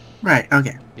 Right,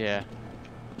 okay. Yeah.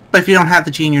 But if you don't have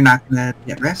the gene, you're not gonna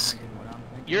be at risk?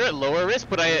 You're at lower risk,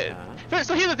 but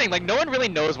so here's the thing, like, no one really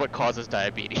knows what causes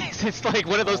diabetes. It's like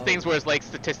one of those things where it's like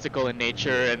statistical in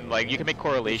nature, and like you can make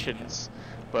correlations,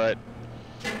 but...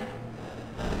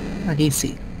 Let me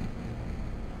see.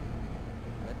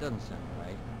 That doesn't sound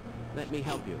right. Let me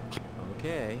help you.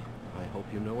 Okay. I hope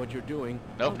you know what you're doing.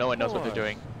 Nope, no one knows what they're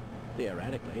doing.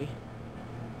 Theoretically.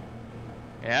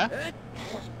 Yeah?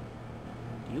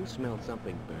 Do you smell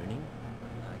something burning?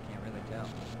 I can't really tell.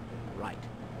 Right.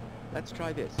 Let's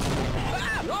try this.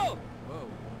 Ah! Whoa!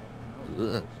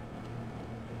 Whoa.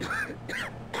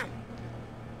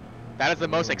 That is the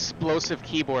most explosive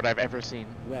keyboard I've ever seen.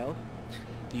 Well,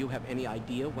 do you have any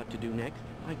idea what to do next?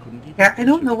 I couldn't even... Yeah, I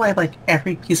don't know why, like,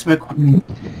 every piece of equipment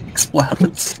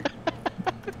explodes.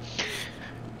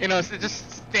 You know, it's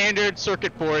just standard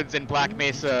circuit boards in Black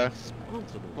Mesa,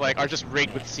 like, are just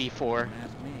rigged with C4.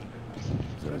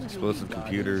 So explosive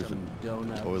computers and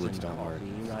toilets don't work.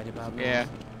 Yeah.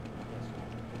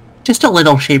 Just a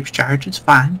little shaped charge, it's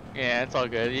fine. Yeah, it's all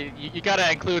good. You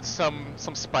gotta include some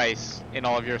spice in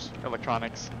all of your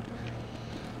electronics.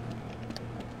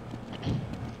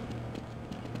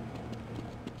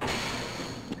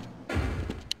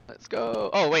 Let's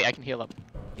go. Oh wait, I can heal up.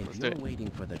 If you're waiting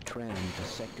for the tram to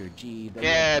Sector G, then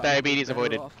yeah, diabetes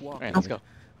avoided. Alright, let's go.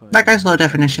 That guy's low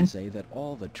definition. Say that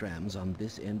all the trams on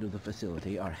this end of the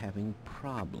facility are having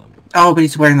problems. Oh, but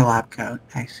he's wearing the lab coat.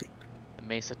 I see. The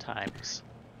Mesa Times.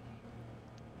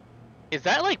 Is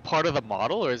that like part of the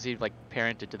model, or is he like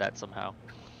parented to that somehow?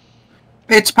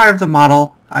 It's part of the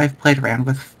model. I've played around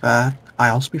with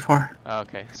files before. Oh,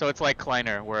 okay, so it's like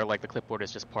Kleiner, where like the clipboard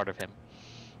is just part of him.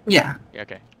 Yeah. Yeah,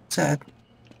 okay.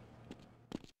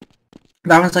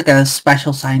 That was like a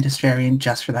special scientist variant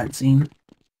just for that scene.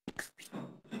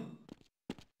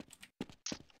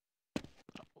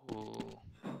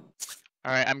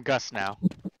 Alright, I'm Gus now.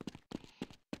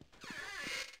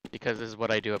 Because this is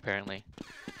what I do, apparently.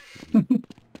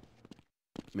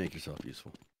 Make yourself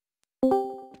useful.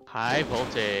 High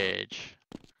voltage.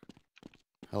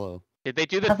 Hello. Did they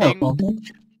do the thing?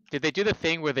 Voltage? Did they do the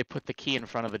thing where they put the key in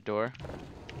front of the door?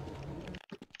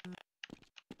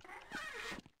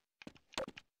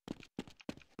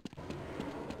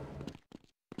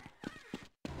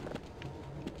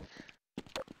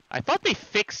 I thought they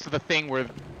fixed the thing where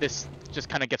this just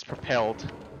kind of gets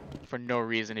propelled for no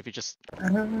reason if you just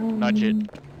nudge it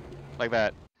like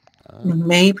that.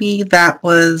 Maybe that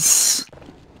was...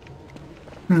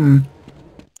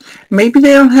 Maybe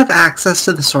they don't have access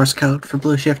to the source code for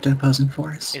Blue Shift and Opposing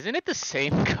Force. Isn't it the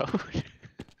same code?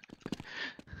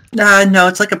 No,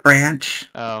 it's like a branch.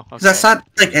 Oh, okay. 'Cause that's not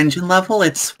like engine level,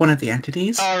 it's one of the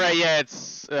entities. Oh, right, yeah,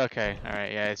 it's... Okay,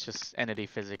 alright, yeah, it's just entity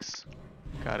physics.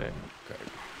 Got it.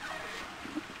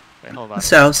 Wait, hold on.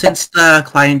 So, since the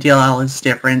client DLL is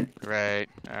different... Right.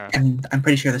 And I'm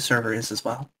pretty sure the server is as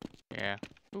well. Yeah.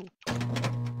 Ooh.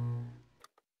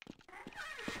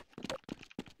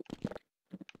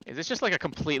 Is this just like a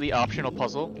completely optional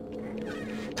puzzle?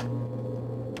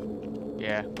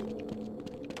 Yeah.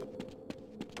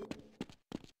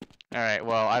 Alright,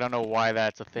 well, I don't know why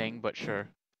that's a thing, but sure.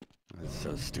 That's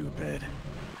so stupid.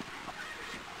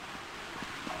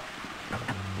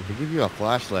 They give you a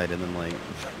flashlight and then like...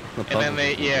 And then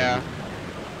they, yeah.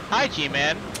 Hi,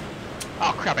 G-Man.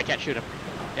 Oh crap, I can't shoot him.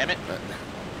 Damn it.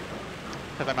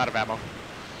 Because I'm out of ammo.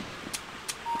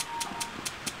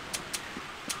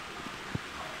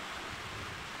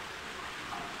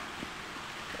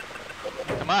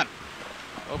 Come on.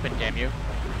 Open, damn you.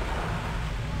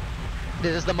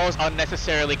 This is the most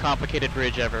unnecessarily complicated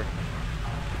bridge ever.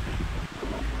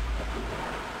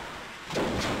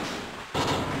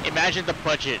 Imagine the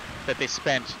budget that they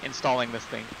spent installing this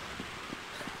thing.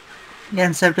 Yeah,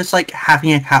 instead of just like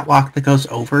having a catwalk that goes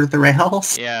over the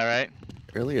rails. Yeah, right?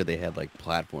 Earlier they had like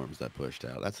platforms that pushed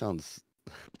out. That sounds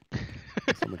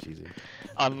so much easier.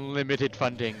 Unlimited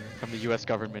funding from the US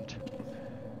government.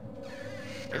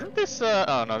 Isn't this,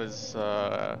 oh no, this,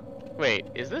 wait,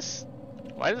 is this,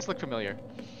 why does this look familiar?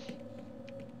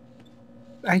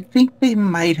 I think they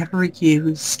might have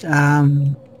reused,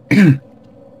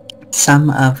 some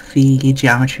of the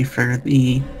geometry for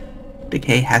the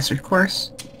Decay Hazard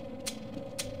course.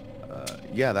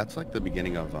 Yeah, that's like the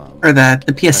beginning of, or the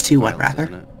PS2 one,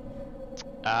 rather.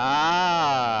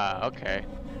 Ah, okay.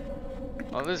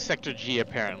 Well, this is Sector G,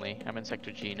 apparently. I'm in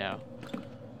Sector G now.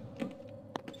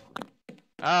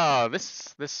 Oh,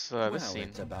 this scene.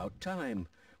 It's about time.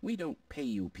 We don't pay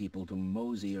you people to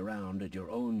mosey around at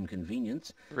your own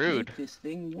convenience. Rude. Make this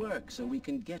thing work so we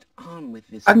can get on with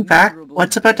this Fun fact, miserable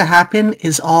what's about to day. happen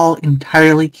is all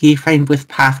entirely keyframed with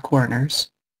path corners.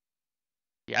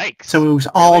 Yikes. So it was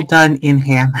all Really? done in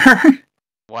Hammer.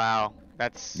 Wow.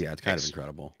 That's Yeah, it's kind of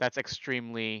incredible. That's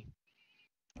extremely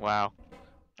wow.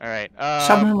 Alright.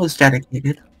 Someone was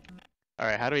dedicated.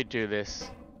 Alright, how do we do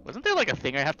this? Wasn't there like a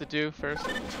thing I have to do first?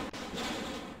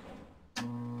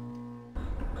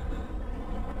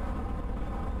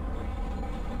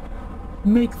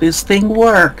 Make this thing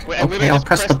work. Wait, I literally Okay, I'll just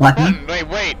press the pressed button.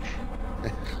 Wait.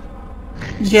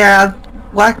 Yeah,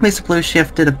 Black Mesa Blue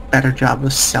Shift did a better job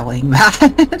of selling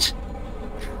that.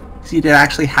 So you did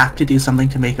actually have to do something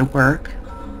to make it work.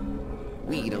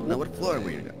 We don't know what floor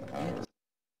we're on.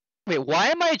 Wait, why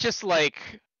am I just like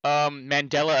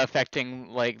Mandela affecting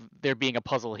like there being a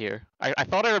puzzle here? I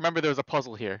thought I remember there was a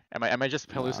puzzle here. Am I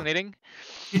just hallucinating?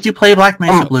 Did you play Black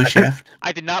Mesa Blue Shift?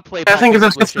 I did not play I think Mesa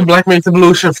it's Blue just the Shift. Black Mesa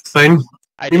Blue Shift thing.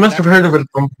 I You did must have not- heard of it.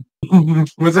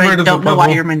 Must have I heard of don't the know why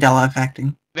puzzle. you're Mandela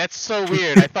affecting. That's so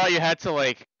weird. I thought you had to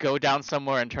like go down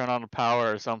somewhere and turn on the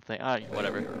power or something. Ah,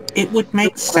 whatever. It would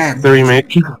make sense. The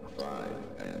remake.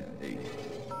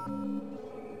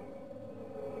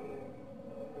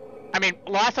 I mean,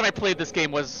 last time I played this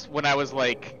game was when I was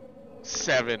like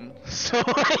 7. So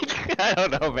like, I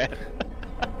don't know, man.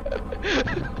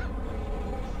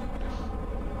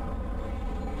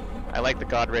 I like the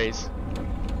God Rays.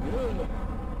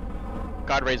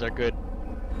 God Rays are good.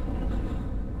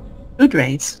 Good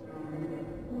race.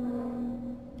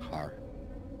 Har.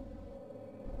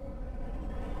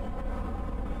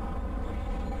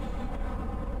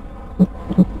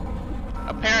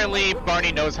 Apparently,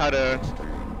 Barney knows how to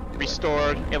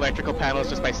restore electrical panels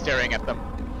just by staring at them.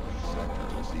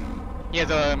 He has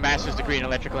a master's degree in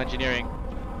electrical engineering.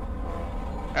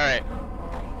 Alright,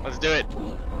 let's do it.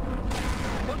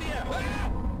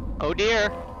 Oh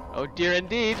dear. Oh dear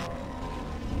indeed.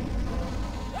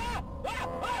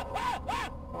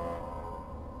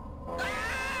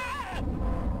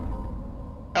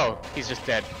 Oh, he's just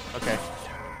dead. Okay.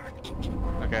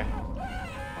 Okay.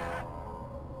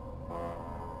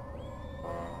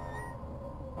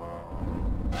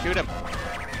 Shoot him.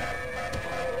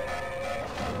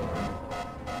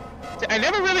 See, I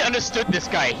never really understood this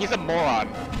guy. He's a moron.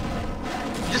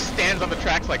 He just stands on the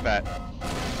tracks like that.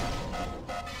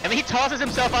 And then he tosses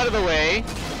himself out of the way.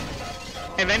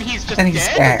 And then he's just And he's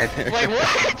dead? dead. Like,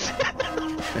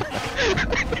 what?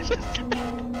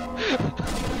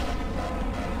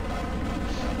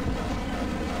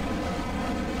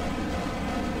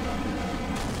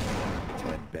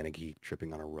 Ted Beneke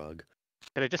tripping on a rug.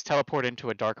 Did I just teleport into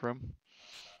a dark room?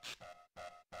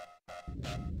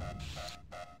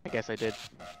 I guess I did.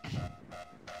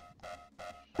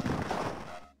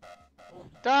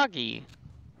 Doggy!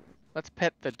 Let's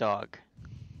pet the dog.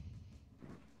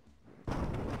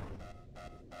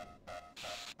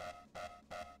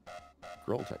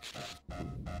 Scroll texture.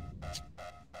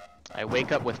 I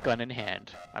wake up with gun in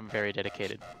hand. I'm very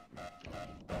dedicated.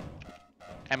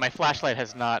 And my flashlight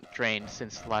has not drained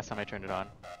since the last time I turned it on.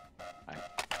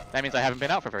 That means I haven't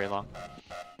been out for very long.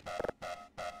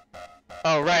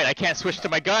 Oh right, I can't switch to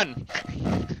my gun!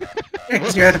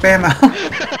 Because you're out of ammo.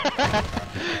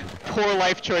 Poor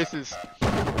life choices.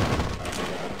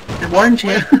 I warned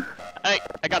you. I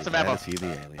got some ammo. See the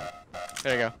alien.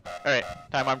 There you go. Alright,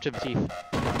 time arm to the teeth.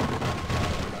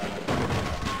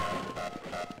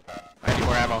 I need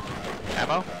more ammo.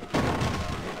 Ammo?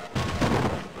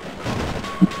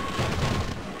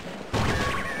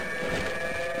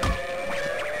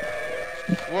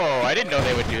 Whoa, I didn't know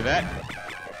they would do that.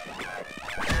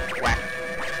 Whack.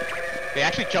 They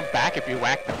actually jump back if you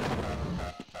whack them.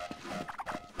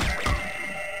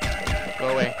 Go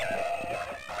away.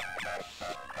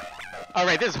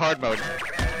 Alright, this is hard mode.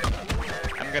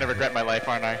 I'm gonna regret my life,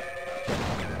 aren't I?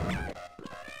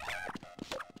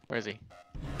 Where is he?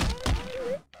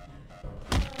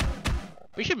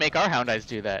 We should make our hound eyes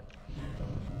do that.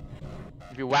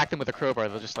 If you whack them with a crowbar,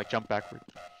 they'll just like jump backward.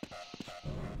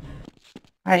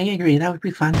 I agree, that would be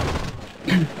fun.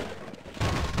 Yeah,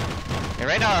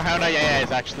 right now our hound eye is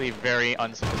actually very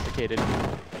unsophisticated.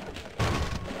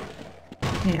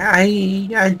 Yeah,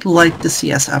 I'd like to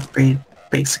see us upgrade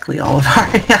basically all of our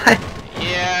AI.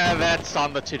 Yeah, that's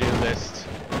on the to-do list.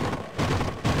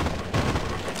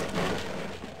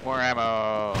 More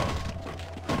ammo.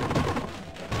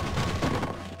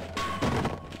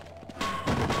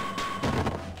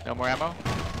 No more ammo?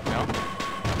 No?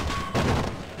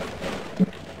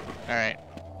 Alright.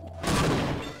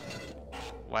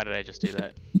 Why did I just do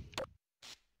that?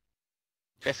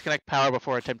 Disconnect power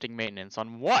before attempting maintenance.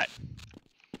 On what?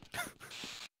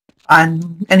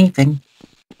 on anything.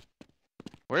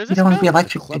 Where is You this don't want to be go?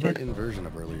 It's a clever electrocuted. inversion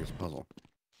of earlier's puzzle.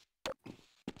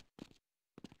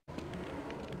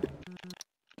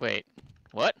 Wait,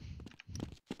 what?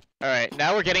 Alright,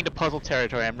 now we're getting to puzzle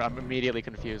territory. I'm immediately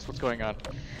confused. What's going on?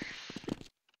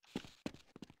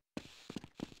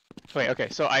 Wait, okay,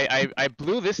 so I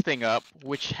blew this thing up,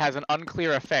 which has an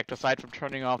unclear effect aside from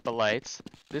turning off the lights.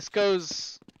 This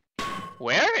goes...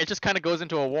 where? It just kind of goes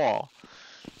into a wall.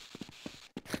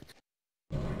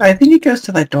 I think it goes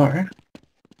to that door.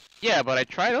 Yeah, but I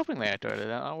tried opening that door. Did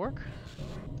that not work?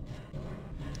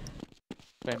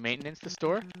 Do I maintenance the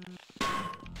store?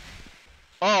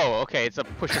 Oh, okay, it's a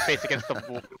push your face against the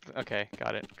wall. Okay,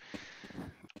 got it.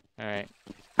 Alright.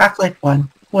 Half-Life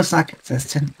 1 was not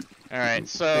consistent. Alright,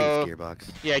 so... Thanks, Gearbox.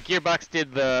 Yeah, Gearbox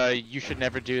did the you should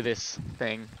never do this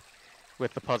thing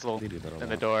with the puzzle They do that a in the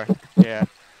lot. door. Yeah.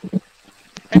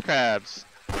 Head crabs.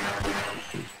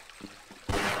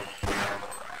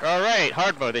 Alright,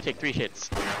 hard mode, they take 3 hits.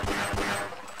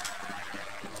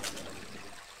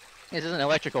 This isn't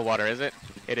electrical water, is it?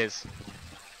 It is.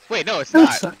 Wait, no, it's No,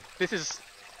 not. it's not. This is...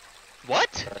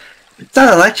 What? It's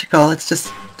not electrical, it's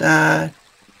just,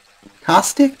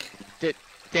 caustic?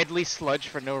 Deadly sludge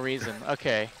for no reason.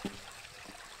 Okay.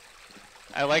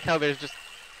 I like how there's just...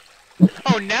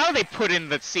 Oh, now they put in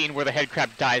the scene where the head crab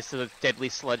dies to the deadly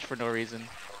sludge for no reason.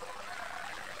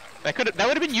 That would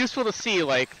have been useful to see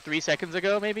like 3 seconds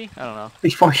ago, maybe? I don't know.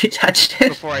 Before you touched it.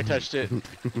 Before I touched it.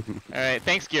 Alright,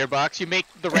 thanks Gearbox. You make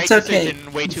the right It's okay.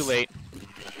 decision way too late.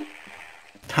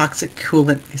 Toxic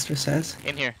coolant, Mister says.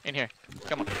 In here, in here.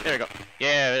 Come on, there we go.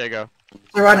 Yeah, there you go.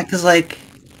 Ironic, because, like,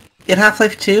 in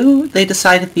Half-Life 2, they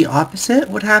decided the opposite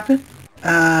would happen.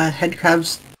 Head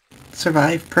crabs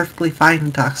survive perfectly fine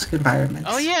in toxic environments.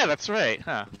 Oh yeah, that's right,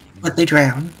 huh. But they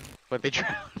drown. But they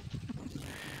drown.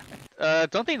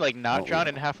 Don't they like not drown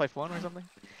in Half-Life 1 or something?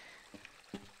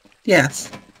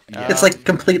 Yes. It's, like,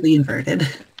 completely inverted.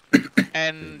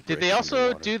 And did they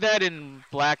also do that in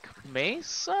Black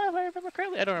Mesa, if I remember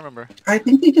correctly? I don't remember. I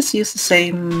think they just use the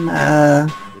same,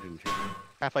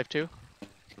 Half-Life 2?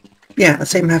 yeah, the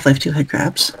same Half-Life 2 head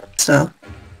crabs. So,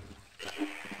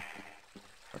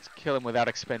 Let's kill him without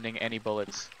expending any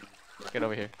bullets. Get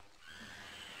over here.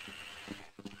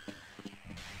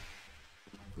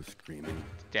 Who's screaming?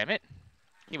 Damn it.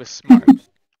 He was smart.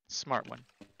 Smart one.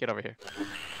 Get over here.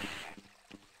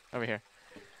 Over here.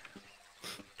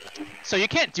 So you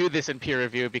can't do this in peer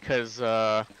review because,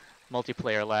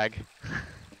 multiplayer lag.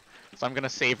 So I'm gonna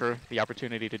savor the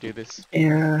opportunity to do this.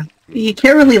 yeah. You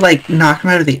can't really, like, knock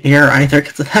them out of the air either,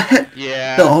 because of that.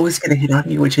 Yeah. They'll always get a hit on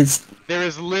you, which is... There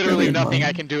is literally really nothing I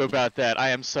annoying. can do about that. I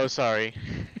am so sorry.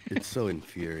 It's so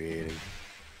infuriating.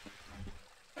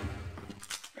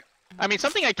 I mean,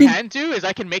 something I can do is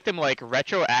I can make them, like,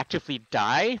 retroactively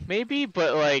die, maybe,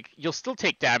 but, like, you'll still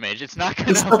take damage. It's not gonna,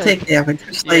 You still like... take damage.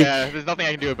 It's like, Yeah, there's nothing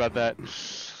I can do about that.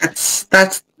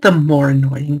 that's the more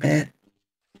annoying bit.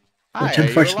 Hi, Which are you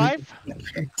unfortunately alive? can't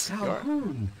fix.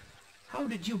 Calhoun, how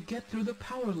did you get through the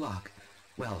power lock?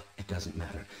 Well, it doesn't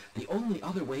matter. The only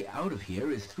other way out of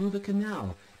here is through the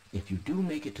canal. If you do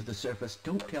make it to the surface,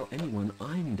 don't tell anyone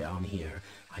I'm down here.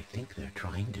 I think they're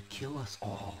trying to kill us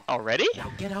all. Already?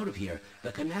 Now get out of here.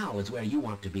 The canal is where you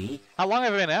want to be. How long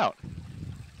have I been out?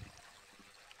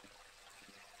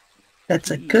 That's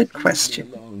a Please good leave me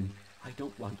question. alone. I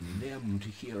don't want them to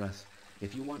hear us.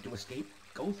 If you want to escape,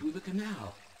 go through the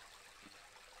canal.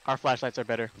 Our flashlights are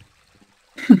better.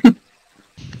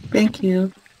 Thank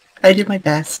you. I did my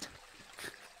best.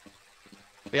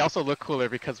 They also look cooler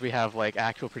because we have, like,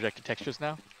 actual projected textures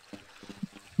now.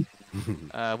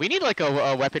 We need, like,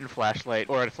 a weapon flashlight,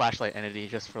 or a flashlight entity,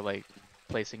 just for, like,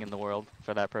 placing in the world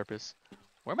for that purpose.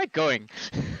 Where am I going?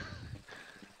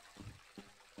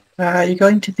 You're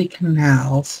going to the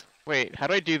canals. Wait, how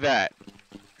do I do that?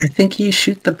 I think you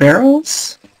shoot the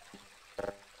barrels?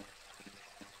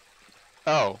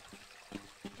 Oh.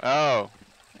 Oh.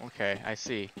 Okay, I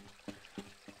see.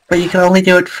 But you can only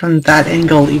do it from that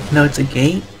angle even though it's a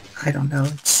gate? I don't know,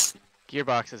 it's...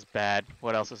 Gearbox is bad.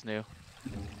 What else is new?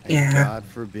 And Yeah. God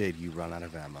forbid you run out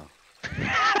of ammo.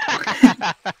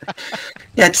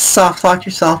 Yeah, just soft lock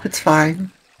yourself, it's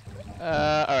fine.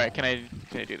 Alright, can I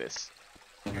do this?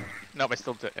 Nope, I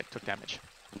still I took damage.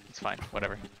 It's fine,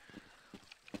 whatever.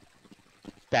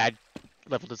 Bad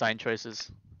level design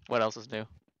choices. What else is new?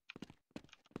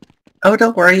 Oh,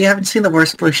 don't worry, you haven't seen the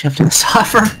worst blue shift in this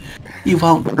offer. You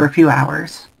won't for a few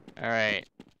hours. Alright.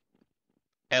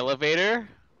 Elevator?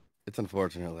 It's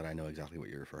unfortunate that I know exactly what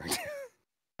you're referring to.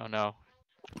 Oh no.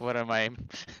 What am I...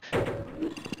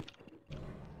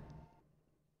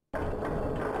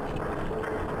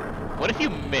 What if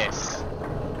you miss?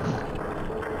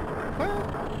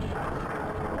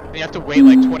 And you have to wait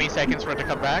like 20 seconds for it to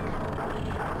come back.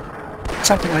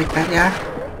 Something like that, yeah.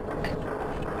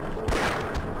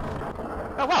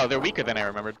 Oh wow, they're weaker than I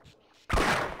remembered.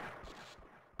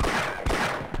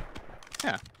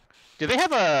 Yeah. Do they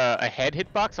have a head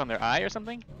hitbox on their eye or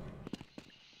something?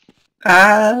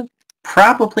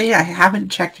 Probably. I haven't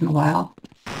checked in a while.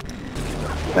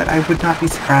 But I would not be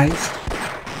surprised.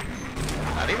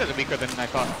 These are weaker than I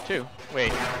thought too.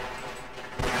 Wait.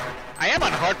 I am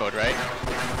on hard mode, right?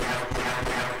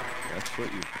 That's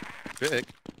what you pick.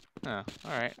 Oh,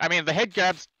 alright. I mean, the head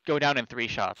grabs go down in 3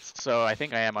 shots, so I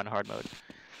think I am on hard mode.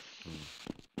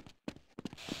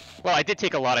 Well, I did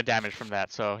take a lot of damage from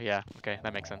that, so yeah, okay,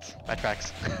 that makes sense. That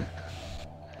tracks.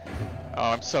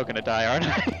 Oh, I'm so gonna die, aren't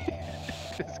I?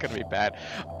 This is gonna be bad.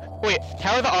 Wait,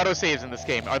 how are the autosaves in this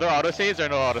game? Are there autosaves or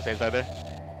no autosaves, are there?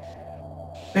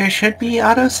 There should be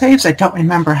autosaves. I don't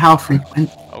remember how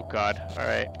frequent. Oh god,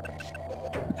 alright.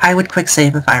 I would quick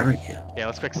save if I were you. Yeah,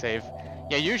 let's quick save.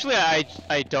 Yeah, usually I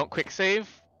don't quick save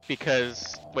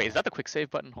because... Wait, is that the quick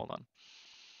save button? Hold on.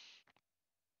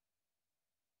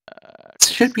 It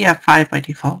should be F5 by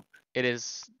default. It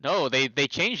is... No, they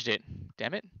changed it.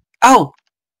 Damn it. Oh!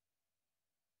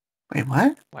 Wait,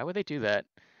 what? Why would they do that?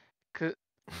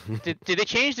 Did they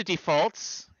change the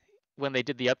defaults when they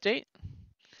did the update?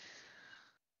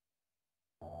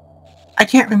 I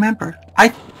can't remember.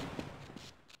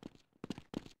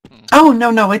 Oh,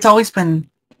 no, it's always been...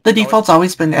 The default's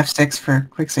always been F6 for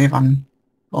quick save on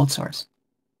old source.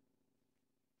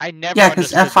 I never Yeah,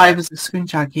 because understood F5 that. is the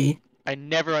screenshot key. I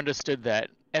never understood that.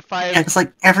 F5... Yeah, because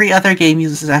like every other game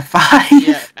uses F5.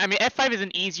 Yeah, I mean F5 is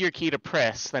an easier key to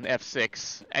press than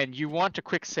F6, and you want to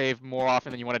quick save more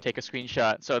often than you want to take a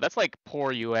screenshot, so that's like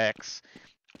poor UX.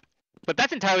 But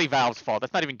that's entirely Valve's fault,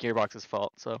 that's not even Gearbox's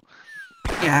fault, so...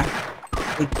 Yeah,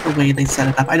 like the way they set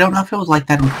it up. I don't know if it was like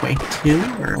that in Quake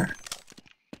 2, or...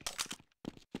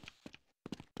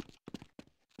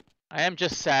 I am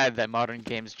just sad that modern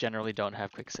games generally don't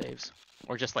have quick saves.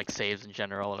 Or just like saves in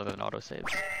general other than autosaves.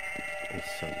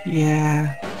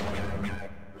 Yeah.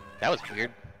 That was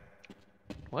weird.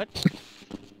 What?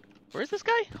 Where's this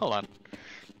guy? Hold on.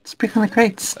 Let's pick on the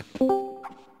crates.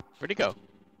 Where'd he go?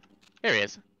 There he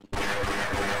is.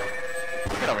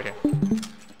 Get over here.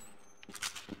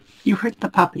 You hurt the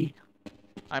puppy.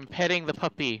 I'm petting the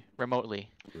puppy remotely.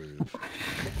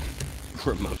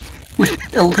 Remote.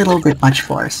 With a little bit much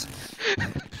force.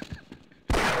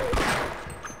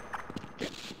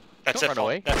 That's it.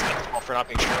 Away. That's its fault for not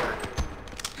being shorter.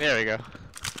 There we go.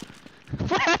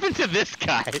 What happened to this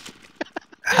guy?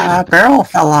 Barrel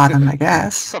fell on him, I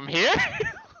guess. From here?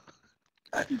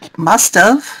 Must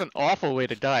have. That's an awful way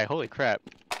to die. Holy crap.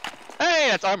 Hey,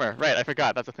 that's armor. Right, I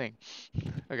forgot. That's a thing.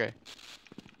 Okay.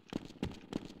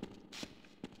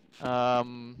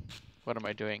 What am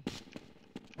I doing?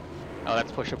 Oh,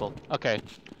 that's pushable. Okay.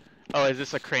 Oh, is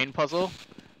this a crane puzzle?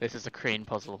 This is a crane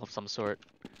puzzle of some sort.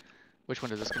 Which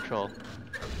one does this control?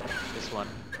 This one.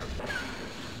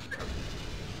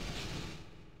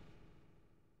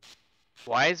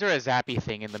 Why is there a zappy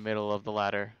thing in the middle of the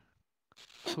ladder?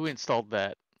 Who installed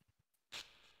that?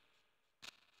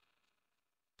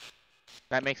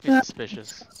 That makes me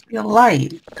suspicious. Be a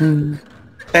light, and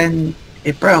then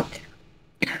it broke.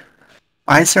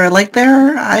 Why is there a light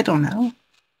there? I don't know.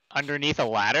 Underneath a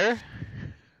ladder?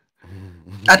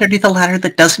 Underneath a ladder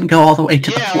that doesn't go all the way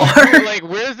to the floor. Like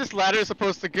where's this ladder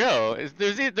supposed to go? There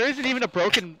isn't even a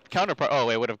broken counterpart. Oh,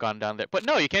 wait, it would have gone down there. But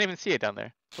no, you can't even see it down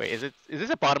there. Wait, is this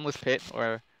a bottomless pit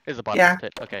or is it a bottomless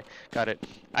pit? Okay, got it.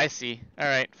 I see. All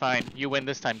right, fine. You win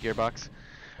this time, Gearbox.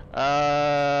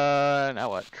 Now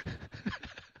what?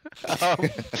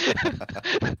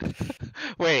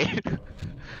 Wait.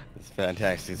 It's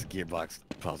fantastic Gearbox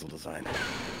puzzle design.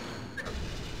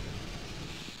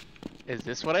 Is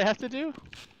this what I have to do?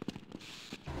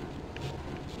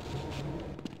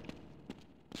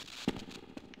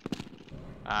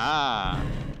 Ah,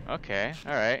 okay,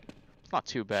 alright. It's not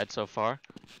too bad so far.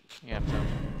 You have to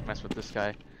mess with this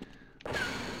guy.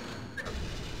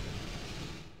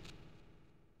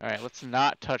 Alright, let's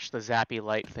not touch the zappy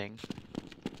light thing.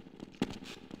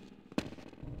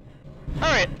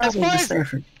 Alright, as far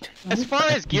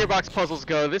as Gearbox puzzles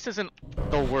go, this isn't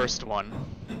the worst one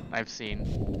I've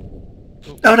seen.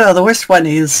 Oh no, the worst one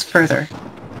is further.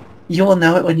 You will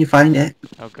know it when you find it.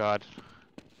 Oh god.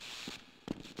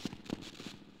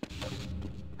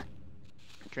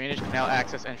 Drainage canal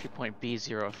access entry point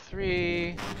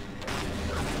B03.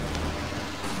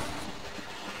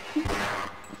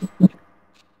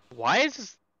 Why is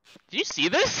this... Do you see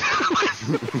this?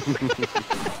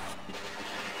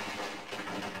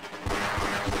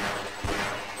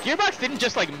 Gearbox didn't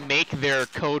just like make their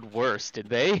code worse, did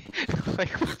they? Like,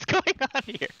 what's going on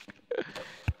here?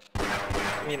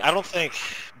 I mean, I don't think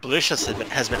Blue Shift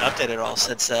has been updated at all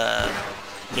since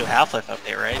new Half-Life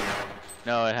update, right?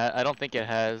 No, I don't think it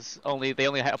has. They only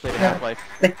updated Half-Life.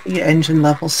 Like the engine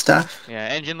level stuff. Yeah,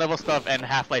 engine level stuff and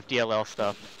Half-Life DLL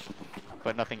stuff,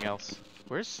 but nothing else.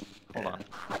 Where's? Hold on.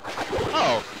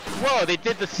 Oh, whoa! They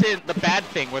did the bad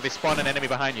thing where they spawn an enemy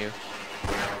behind you.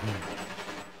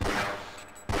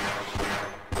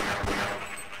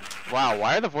 Wow,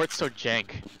 why are the vorts so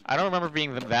jank? I don't remember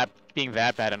being that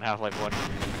bad in Half-Life 1.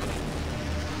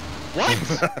 What?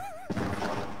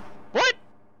 What?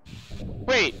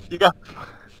 Wait. You got.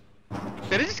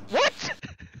 Did it just what?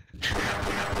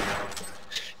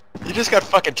 You just got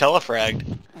fucking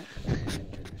telefragged.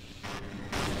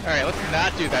 Alright, let's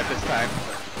not do that this time.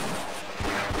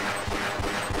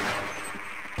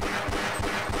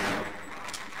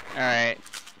 Alright,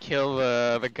 kill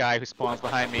the guy who spawns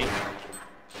behind me.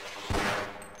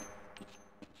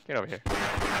 Get over here.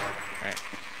 Alright.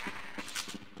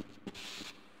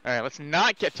 Alright, let's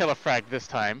not get telefragged this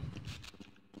time.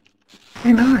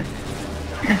 Why not?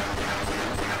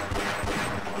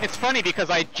 It's funny because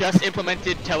I just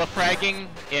implemented telefragging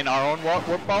in our own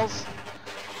warp balls.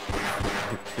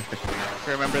 If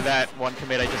you remember that one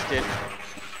commit I just did.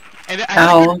 And I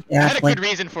had a good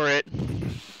reason for it.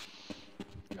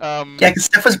 Yeah, because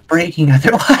stuff was breaking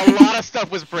otherwise. A lot of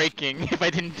stuff was breaking if I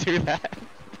didn't do that.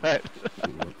 But,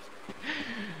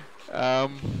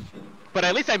 but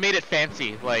at least I made it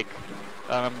fancy. Like,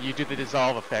 you do the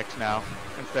dissolve effect now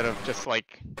instead of just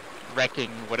like wrecking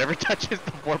whatever touches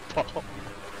the warp ball.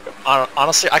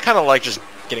 Honestly, I kind of like just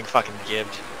getting fucking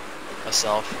gibbed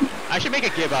myself. I should make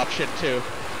a gib option too.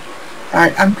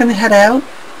 Alright, I'm gonna head out.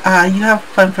 You have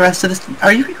fun for the rest of this.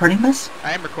 Are you recording this?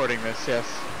 I am recording this, yes.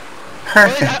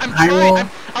 Perfect. Well,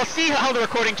 I'll see how the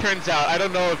recording turns out. I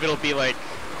don't know if it'll be like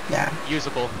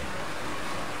usable.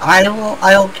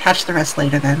 I'll catch the rest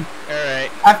later then.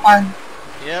 Alright. Have fun.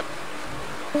 Yep.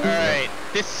 Alright.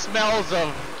 This smells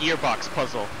of gearbox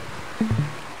puzzle.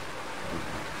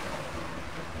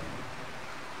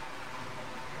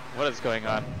 What is going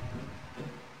on?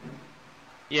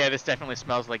 Yeah, this definitely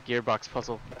smells like gearbox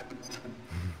puzzle.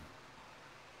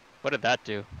 What did that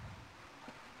do?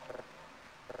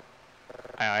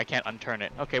 I can't unturn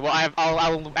it. Okay, well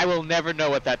I will never know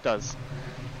what that does.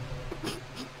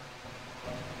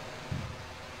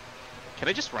 Can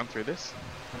I just run through this?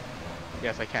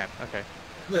 Yes, I can. Okay.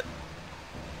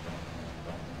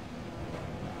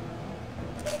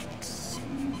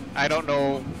 I don't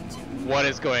know what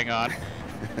is going on.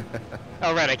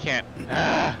 Oh right, I can't.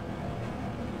 Ah.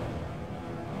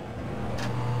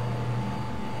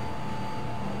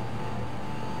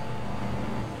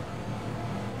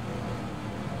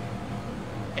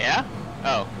 Yeah?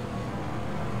 Oh.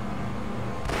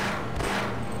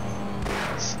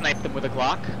 Snipe them with a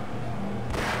Glock.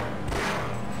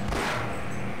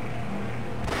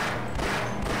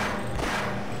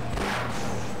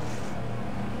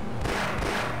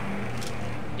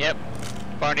 Yep.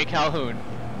 Barney Calhoun.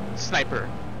 Sniper.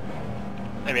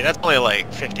 I mean, that's only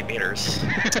like 50 meters.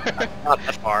 Not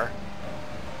that far.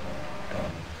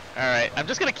 Alright, I'm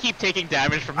just gonna keep taking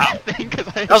damage from that thing because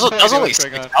I that was only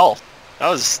 6 health. That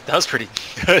was pretty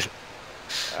good.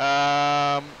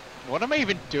 What am I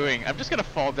even doing? I'm just gonna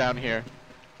fall down here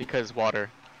because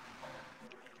water.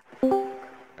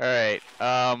 Alright,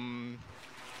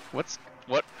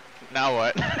 what? Now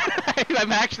what?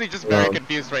 I'm actually just very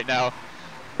confused right now.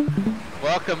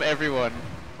 Welcome everyone.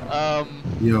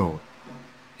 Yo,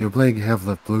 you're playing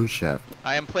Half-Life Blue Shift.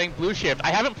 I am playing Blue Shift.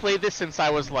 I haven't played this since I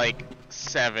was like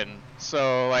 7,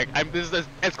 so like this is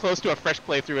as close to a fresh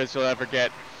playthrough as you'll ever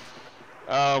get.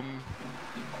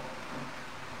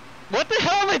 What the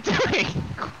hell am I doing?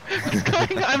 What's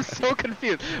going on? I'm so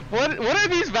confused. What are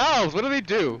these valves? What do they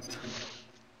do?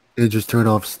 They just turn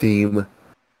off steam.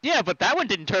 Yeah, but that one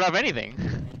didn't turn off anything,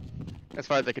 as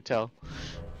far as I could tell.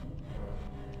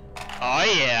 Oh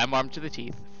yeah, I'm armed to the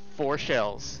teeth. 4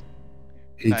 shells.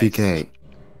 Hey, Nice.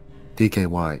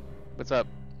 DKY. What's up?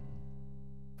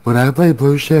 When I play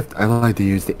Blue Shift, I like to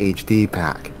use the HD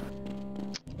pack.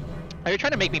 Are you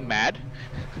trying to make me mad?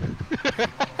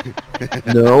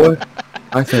 No,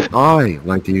 I said I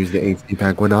like to use the HD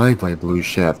pack when I play Blue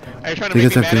Shift. Are you trying to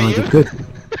make me mad at you? Good.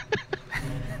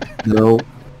 No.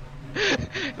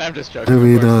 No, I'm just joking.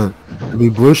 I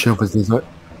mean, Blue Shift was designed.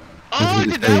 Oh,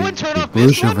 did that one turn off Blue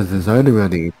this Shift one? was designed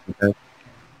around the HD pack.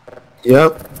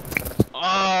 Yep.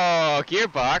 Oh,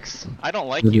 Gearbox. I don't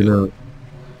like But, you.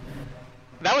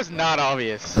 That was not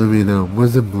obvious.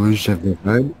 wasn't Blue Shift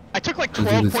designed? I took like I was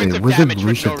 12 gonna points say, of wasn't damage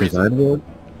Blue for no Shift reason. designed one?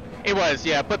 It was,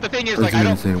 yeah. But the thing is, I was like, I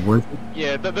gonna don't. say, what?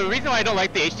 Yeah, the reason why I don't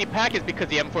like the HD pack is because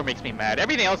the M4 makes me mad.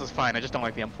 Everything else is fine. I just don't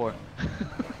like the M4.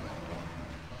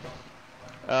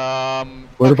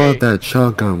 What Okay. about that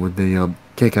shotgun with the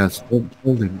kick-ass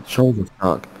shoulder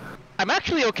stock? I'm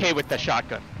actually okay with the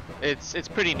shotgun. It's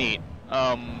pretty neat.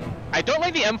 I don't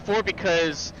like the M4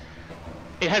 because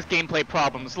it has gameplay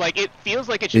problems. Like, it feels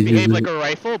like it should It behave uses- like a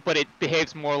rifle, but it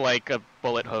behaves more like a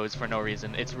bullet hose for no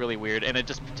reason. It's really weird, and it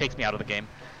just takes me out of the game.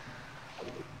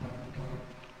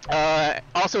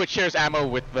 Also, it shares ammo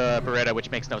with the Beretta, which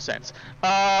makes no sense.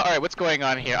 Alright, what's going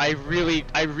on here? I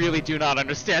really do not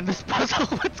understand this puzzle.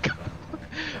 What's going on?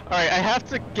 Alright, I have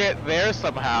to get there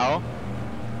somehow.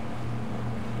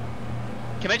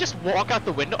 Can I just walk out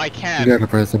the window? I can. You gotta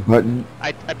press a button.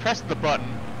 I pressed the button.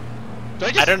 Do I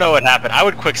I just don't know what happened. I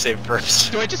would quick save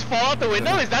first. do I just fall out the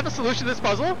window? Is that the solution to this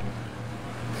puzzle?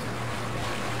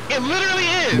 It literally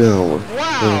is! No, I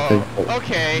Wow! don't think so.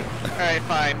 Okay. Alright,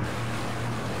 fine.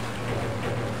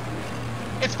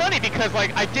 It's funny because,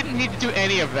 like, I didn't need to do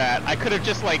any of that. I could have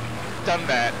just, like, done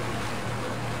that.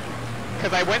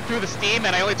 Because I went through the steam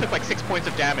and I only took, like, 6 points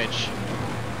of damage.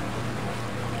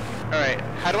 Alright,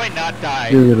 how do I not die?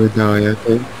 You're gonna die, I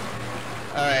think.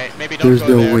 Alright, maybe don't There's go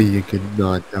no there. way you can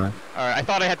not die. Alright, I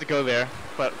thought I had to go there,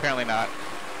 but apparently not.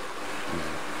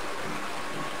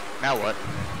 Now what?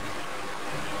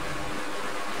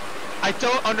 I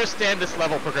don't understand this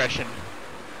level progression.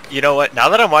 You know what? Now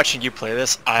that I'm watching you play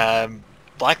this,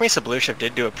 Black Mesa Blue Shift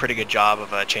did do a pretty good job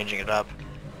of changing it up.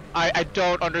 I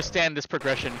don't understand this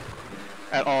progression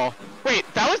at all. Wait,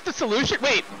 that was the solution?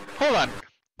 Wait, hold on.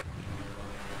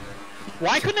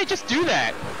 Why couldn't I just do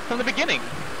that from the beginning?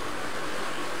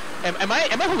 Am I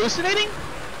hallucinating?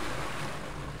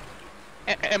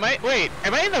 Am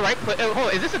I in the right place? Hold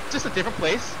on, is this just a different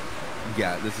place?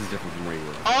 Yeah, this is different from where you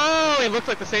were. Oh, it looks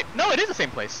like the same. No, it is the same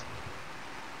place.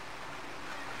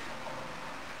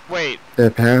 Wait,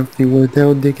 That path you went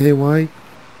down, DKY?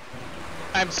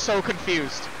 I'm so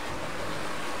confused.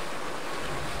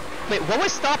 Wait, what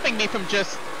was stopping me from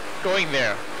just going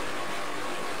there?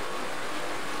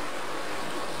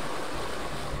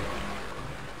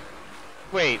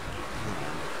 Wait,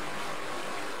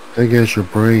 I guess your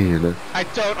brain. I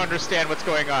don't understand what's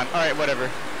going on. Alright, whatever.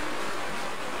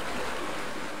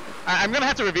 I'm gonna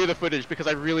have to review the footage because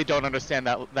I really don't understand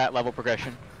that level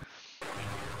progression.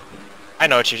 I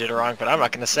know what you did wrong, but I'm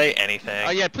not going to say anything. Oh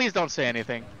yeah, please don't say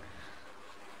anything.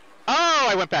 Oh,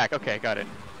 I went back. Okay, got it.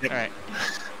 Yep. Alright.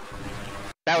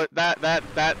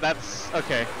 That's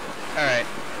okay. Alright.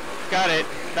 Got it.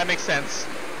 That makes sense.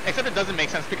 Except it doesn't make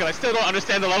sense because I still don't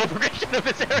understand the level progression of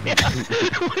this area.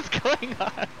 What's going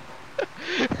on?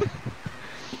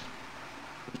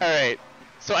 Alright.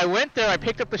 So I went there, I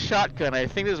picked up the shotgun. I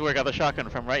think this is where I got the shotgun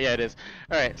from, right? Yeah, it is.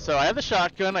 Alright, so I have the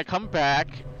shotgun, I come back.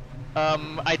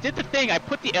 I did the thing, I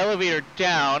put the elevator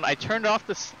down, I turned off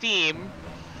the steam.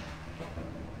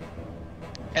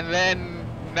 And then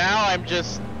now I'm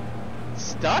just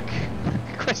stuck?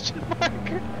 Question mark?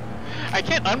 I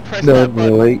can't unpress Not that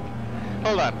button. really.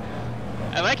 Hold on.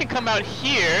 And I can come out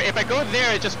here. If I go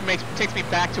there, it just takes me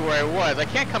back to where I was. I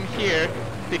can't come here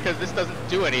because this doesn't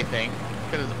do anything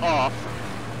because it's off.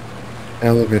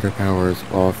 Elevator power is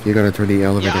off. You gotta turn the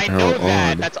elevator Yeah, I power know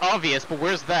that. on. That's obvious, but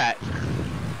where's that?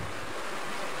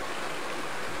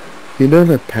 You know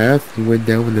the path you went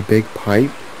down with the big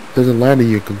pipe? There's a ladder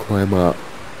you can climb up.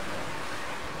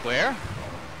 Where?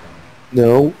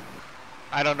 No,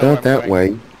 I don't know. not that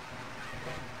way.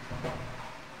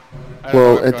 I don't know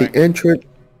Well, where I'm at the going. entrance...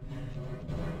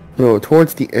 No,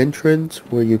 towards the entrance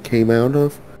where you came out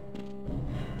of.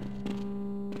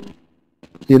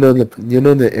 You know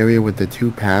the area with the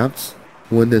two paths?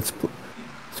 One that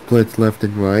splits left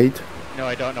and right? No,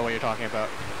 I don't know what you're talking about.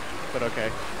 But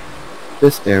okay.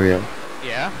 This area.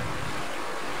 Yeah?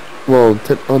 Well,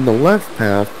 on the left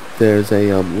path, there's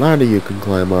a ladder you can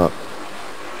climb up.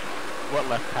 What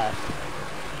left path?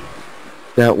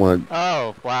 That one.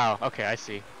 Oh, wow. Okay, I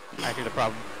see. I see the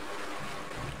problem.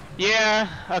 Yeah,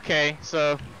 okay,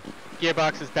 so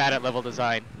Gearbox is bad at level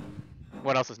design.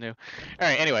 What else is new?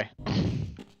 Alright, anyway.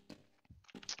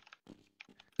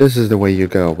 This is the way you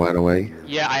go, by the way.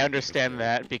 Yeah, I understand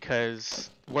that because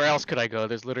where else could I go?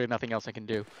 There's literally nothing else I can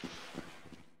do.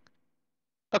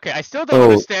 Okay, I still don't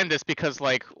understand this because,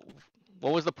 like,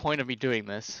 what was the point of me doing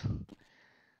this?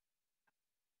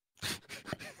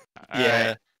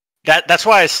 Yeah. That's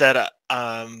why I said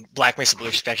Black Mesa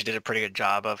Blue Shift actually did a pretty good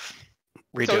job of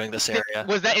redoing this area.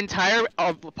 Was that entire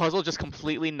puzzle just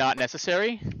completely not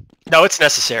necessary? No, it's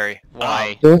necessary.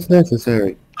 Why? That's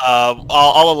necessary.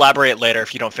 I'll elaborate later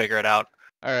if you don't figure it out.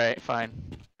 Alright, fine.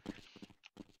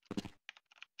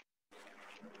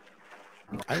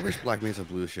 I wish Black Mesa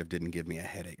Blue Shift didn't give me a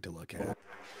headache to look at.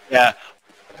 Yeah.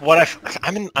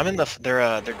 I'm in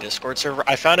their Discord server.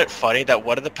 I found it funny that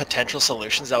one of the potential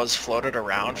solutions that was floated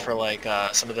around for like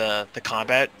some of the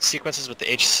combat sequences with the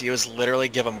HC was literally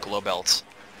give them glow belts.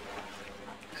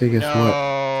 Hey, guess what?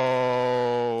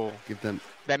 No. Give them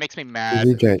That makes me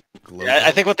mad. glow Yeah, I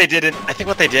belt? think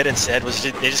what they did instead was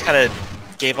they just kind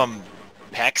of gave them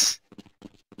pecs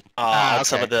on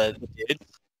some okay. of the dudes,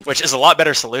 which is a lot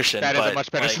better solution. That is but, a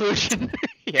much better like, solution.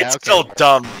 Yeah, it's okay. still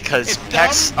dumb because It's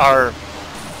pecs dumb? are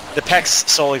the pecs'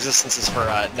 sole existence is for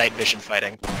night vision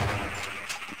fighting.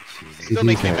 Still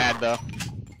makes me mad though,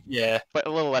 Yeah. but a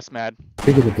little less mad.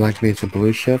 Speaking of the Black Mesa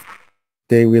Blue Shift,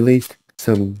 they released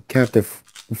some captive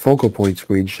focal point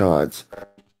screenshots.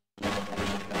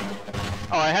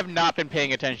 Oh, I have not been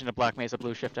paying attention to Black Mesa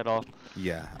Blue Shift at all.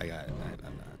 Yeah, I got it.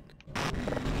 I'm not.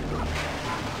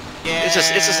 Yeah, It's just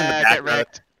in the get background.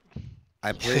 wrecked.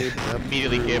 I played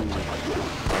Immediately gift.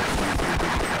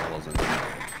 That wasn't.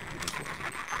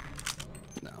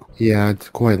 No. Yeah, it's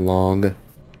quite long.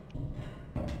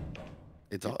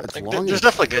 It's Like, long. there's and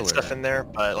definitely good filler. stuff in there,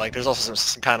 but like there's also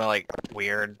some kind of like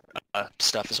weird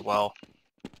stuff as well.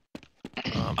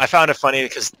 I found it funny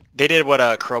because they did what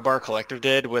Crowbar Collective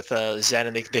did with Zen,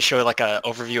 and they showed like a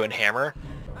overview in Hammer,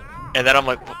 and then I'm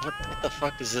like, what the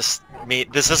fuck does this mean?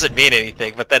 This doesn't mean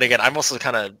anything. But then again, I'm also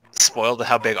kind of spoiled to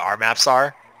how big our maps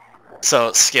are,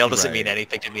 so scale doesn't mean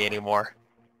anything to me anymore.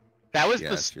 That was Yeah,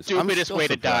 the it's just- stupidest way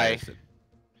to die.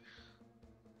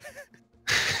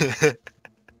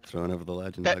 Thrown over the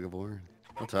ledge in That- Tug of War.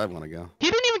 That's how I want to go. He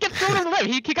didn't even get thrown over the ledge.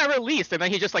 He got released, and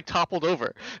then he just like toppled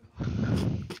over.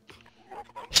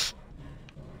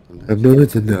 I've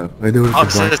noticed in the Honestly,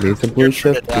 Black Mesa Blue you're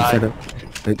Shift gonna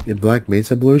in Black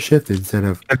Mesa Blue Shift instead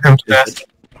of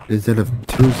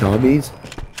two zombies,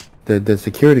 the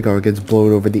security guard gets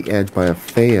blown over the edge by a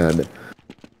fan. Well,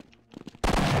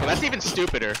 that's even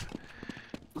stupider.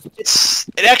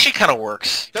 It actually kind of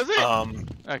works. Does it?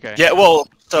 Okay. Yeah, well,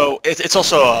 so it's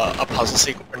also a puzzle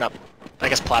sequence, or not, I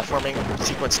guess platforming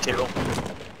sequence too,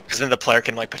 because then the player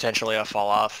can like potentially fall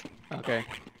off. Okay.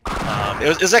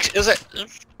 It was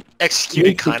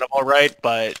executed kind of alright,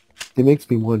 but It makes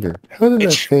me wonder, how did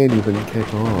that fan even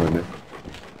kick on?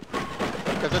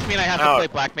 Does this mean I have to play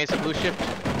Black Mesa Blue Shift?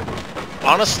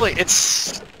 honestly,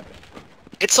 it's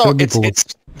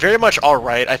very much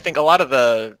alright. I think a lot of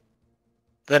the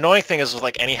annoying thing is with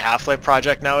like any Half-Life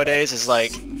project nowadays is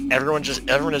like everyone is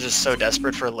just so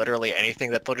desperate for literally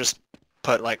anything that they'll just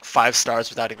put like 5 stars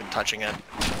without even touching it.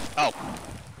 Oh,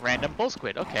 random bull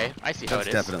squid. Okay, I see how That's it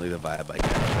is. definitely the vibe I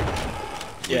get.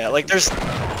 Yeah, like there's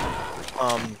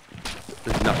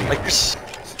nothing. like there's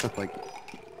like,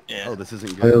 yeah. oh, this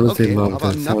isn't I good. honestly Okay, how love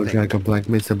about that nothing? soundtrack of Black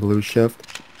Mesa Blue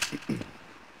Shift.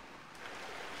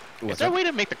 Is there a way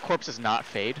to make the corpses not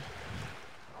fade?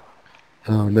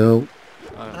 Oh no.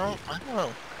 I don't know.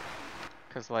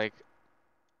 Cause like,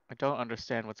 I don't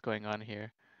understand what's going on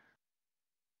here.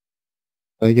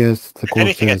 I guess the If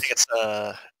anything, I corpses. think it's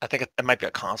I think it might be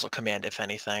a console command, if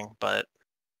anything, but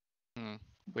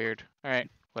Weird. All right,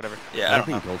 whatever. yeah, I don't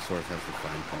know. think Gold Source has the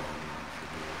fine point.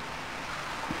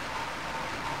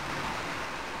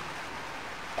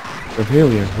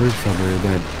 Apparently I heard somewhere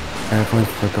that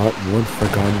Half-Life's once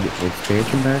forgotten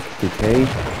expansion pack, DK,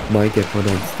 might get put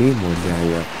on Steam one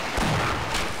day.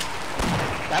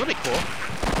 That'll be cool.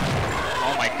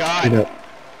 Oh my god. You know,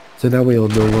 so that way it'll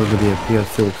no longer be a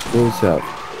PS2 exclusive.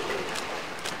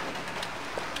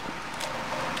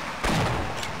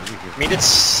 I mean,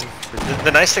 it's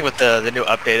the nice thing with the new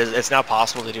update is it's now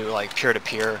possible to do like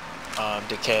peer-to-peer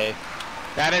decay.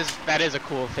 That is a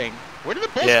cool thing. Where did the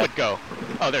bull Yeah. squid go?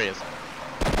 Oh, there he is.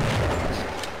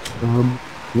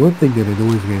 One thing that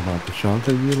annoys me about the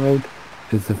shotgun reload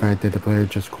is the fact that the player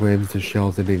just crams the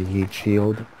shells in a heat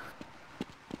shield.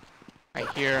 I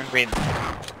hear. I mean,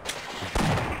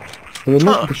 But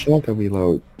look at the shotgun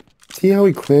reload. See how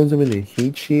he crams them in a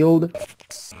heat shield?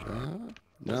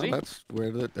 No, that's where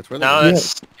the no,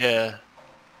 that's yeah.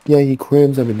 Yeah, he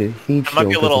crams them in a heat It might shield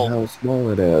be a because little- of how small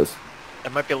it is.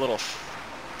 It might be a little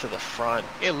to the front.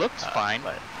 It looks fine.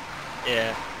 But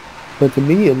yeah. But to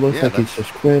me, it looks Yeah, like he's just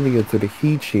cramming it through the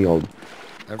heat shield.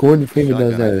 Gordon Freeman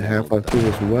does that in Half-Life 2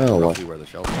 as well. Roughly where the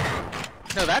shells are.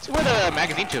 No, that's where the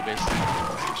magazine tube is.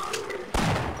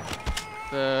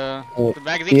 The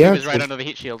magazine the tube is right actual- under the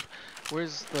heat shield.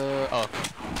 Where's the? Oh,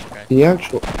 okay. The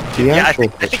actual, Yeah, I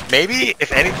think maybe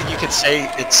if anything you could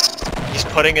say he's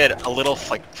putting it a little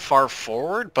like far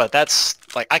forward, but that's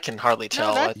like I can hardly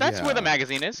tell. No, that's where the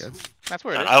magazine is. That's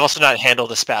where it is. I've also not handled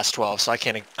the SPAS 12, so I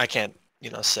can't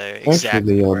say exactly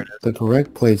Actually, where it is. the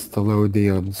correct place to load the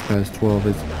SPAS 12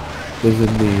 is is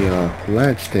in the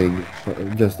latch thing,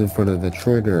 just in front of the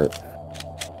trigger.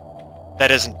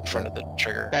 That is in front of the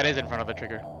trigger. That is in front of the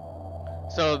trigger.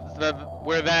 So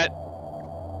where that.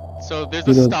 So there's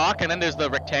You the know- stock, and then there's the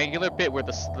rectangular bit where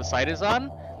the sight is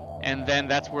on, and then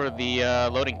that's where the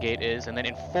loading gate is, and then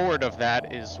in forward of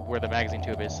that is where the magazine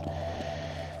tube is.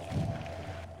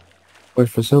 But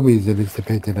for some reason, it's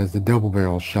depicted as the double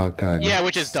barrel shotgun. Yeah,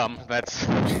 which is dumb. That's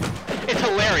it's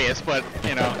hilarious, but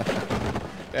you know.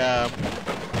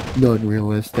 Not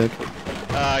realistic.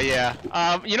 Yeah.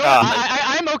 You know what?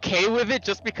 I'm okay with it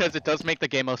just because it does make the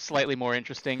game slightly more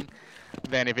interesting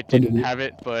than if it didn't have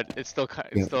it, but it's still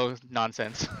still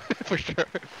nonsense for sure.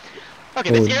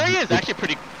 Okay, this area is actually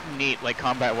pretty neat, like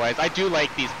combat-wise. I do like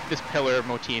this pillar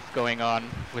motif going on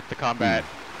with the combat.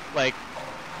 Like,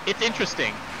 it's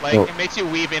interesting. Like, it makes you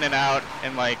weave in and out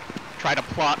and like try to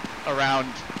plot around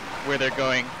where they're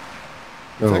going.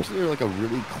 It's actually like a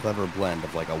really clever blend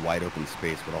of like a wide open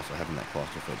space, but also having that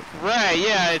claustrophobic. Right?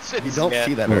 Yeah. It's you don't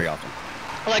see that very often.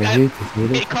 Like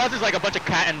it causes like a bunch of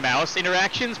cat and mouse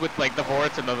interactions with like the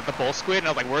Vorts and the bull squid, and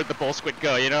I was like, where'd the bull squid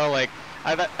go? You know, like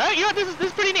I thought, oh, you know, this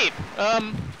is pretty neat.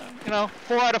 You know,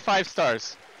 4 out of 5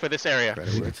 stars for this area.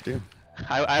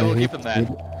 I will give them that.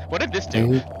 What did this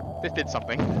do? This did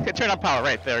something. It turned on power.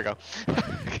 Right, there we go.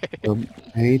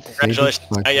 Congratulations,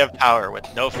 now you have power with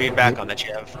no feedback on that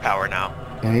you have power now.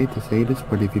 I hate to say this,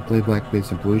 but if you play Black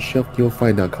Mesa Blue Shift, you'll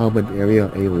find the common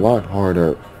area a lot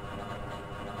harder.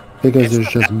 Because there's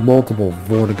just multiple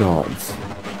Vortigons.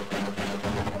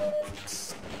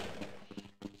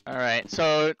 Alright,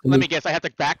 so let me guess, I have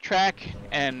to backtrack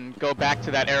and go back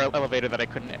to that elevator that I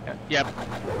couldn't... Yep.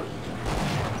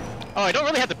 Oh, I don't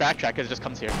really have to backtrack because it just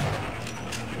comes here.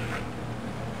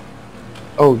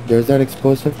 Oh, there's that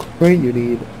explosive crate you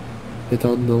need. It's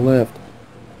on the left.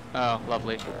 Oh,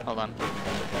 lovely. Hold on.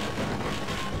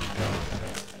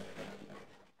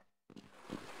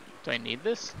 Do I need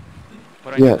this?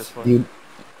 What do I need this Yes, for? you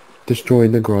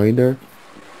destroying the grinder.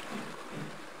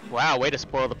 Wow, way to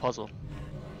spoil the puzzle.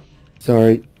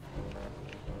 Sorry.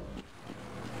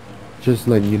 Just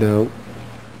letting you know.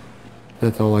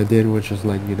 That's all I did was just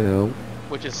letting you know.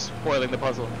 Which is spoiling the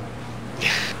puzzle.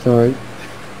 Sorry.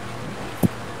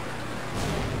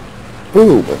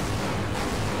 Boom!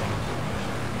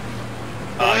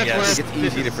 Yes. It's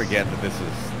easy to forget that this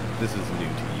is new to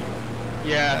you.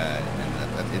 Yeah.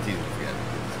 And it's easy to forget.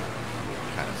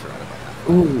 It's kind of surrounded by that.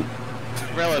 Ooh.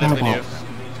 Relatively new.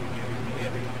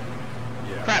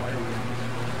 Crap.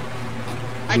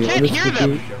 I Yeah, can't hear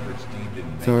them!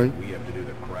 Sorry. We have to do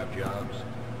the crap jobs.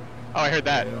 Oh, I heard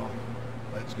that.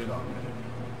 Let's get on with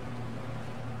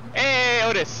it. Hey,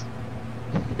 Otis!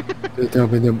 They're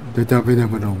dumping them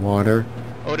in the water.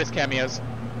 Otis cameos.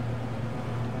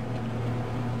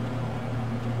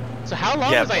 So how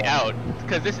long was I out?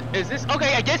 Because this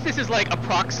okay, I guess this is like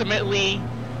approximately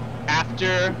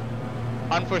after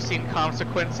unforeseen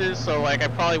consequences, so like I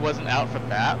probably wasn't out for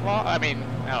that long. I mean,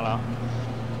 I don't know.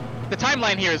 The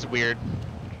timeline here is weird.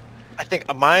 I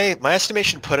think my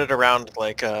estimation put it around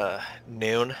like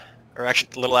noon, or actually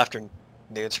a little after noon.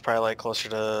 It's probably like closer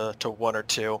to 1 or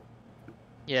 2.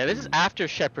 Yeah, this is after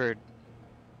Shepard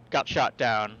got shot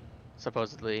down,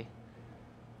 supposedly.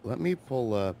 Let me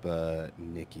pull up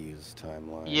Nikki's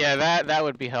timeline. Yeah, that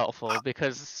would be helpful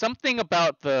because something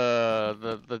about the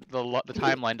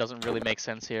timeline doesn't really make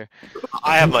sense here.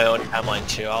 I have my own timeline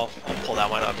too. I'll pull that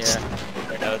one up. Yeah.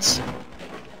 My notes.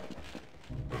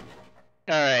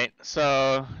 All right,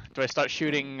 so do I start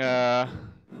shooting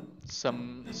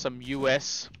some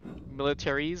U.S.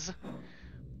 militaries?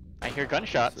 I hear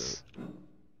gunshots.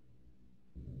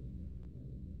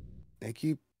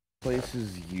 Nikki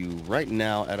places you right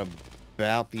now at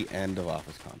about the end of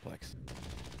Office Complex.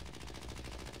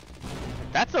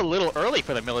 That's a little early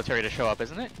for the military to show up,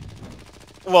 isn't it?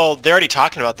 Well, they're already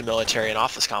talking about the military and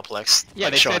office complex. Yeah,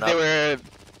 like, they showing said they up. were.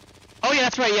 Oh yeah,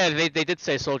 that's right. Yeah, they did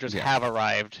say soldiers have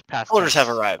arrived. Past Soldiers tense.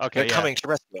 have arrived. Okay, They're yeah. coming to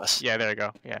rescue us. Yeah, there you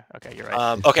go. Yeah, okay, you're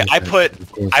right. Okay, I put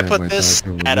this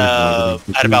at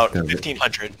about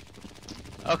 1500.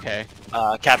 Okay.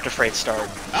 Captive freight start.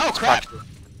 Oh crap!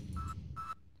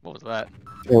 What was that?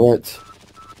 Alright.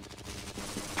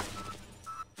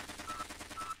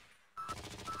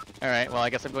 Alright, well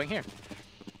I guess I'm going here.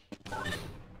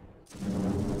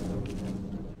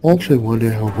 I actually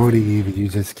wonder how Woody even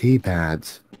uses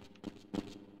keypads.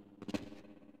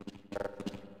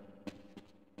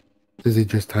 Does he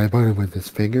just type on it with his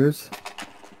fingers?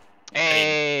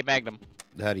 Hey, Magnum.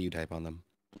 How do you type on them?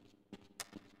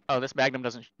 Oh, this Magnum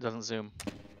doesn't zoom.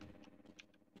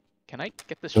 Can I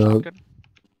get this shotgun?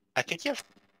 I think you have...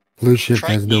 Blue Shift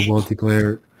Try has no E.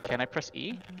 multiplayer. Can I press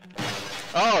E?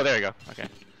 Oh, there you go. Okay.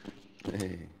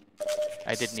 Hey.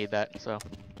 I did need that, so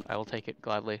I will take it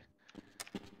gladly.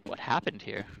 What happened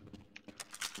here?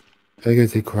 I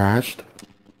guess it crashed.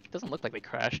 Doesn't look like they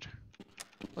crashed.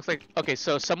 Looks like, okay,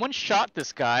 so someone shot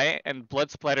this guy and blood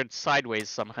splattered sideways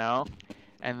somehow,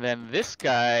 and then this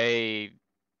guy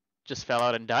just fell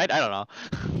out and died. I don't know.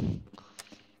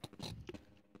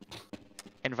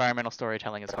 Environmental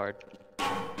storytelling is hard.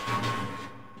 I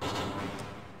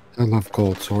love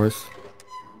Gold Source.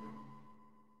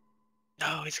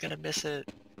 No, he's gonna miss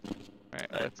it.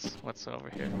 Alright, what's over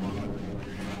here?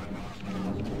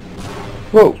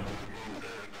 Whoa!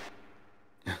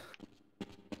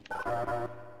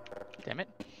 Damn it.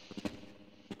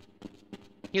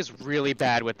 He is really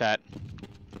bad with that.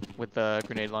 With the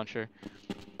grenade launcher.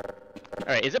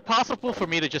 Alright, is it possible for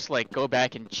me to just like go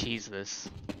back and cheese this?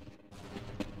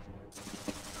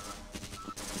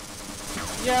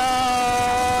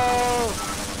 Yo!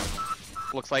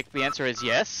 Looks like the answer is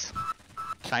yes.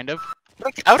 Kind of.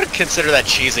 I would consider that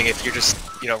cheesing if you're just,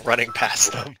 you know, running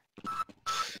past them.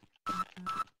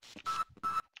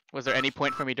 Was there any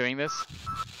point for me doing this?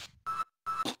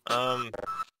 Getting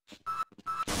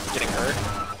hurt.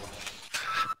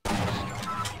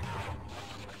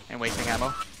 And wasting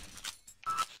ammo?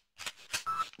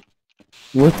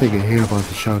 One thing I hate about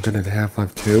the shotgun in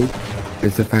Half-Life 2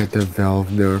 is the fact that Valve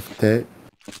nerfed it.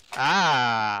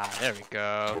 Ah, there we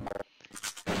go.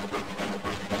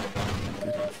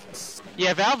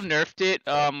 Yeah, Valve nerfed it,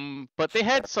 but they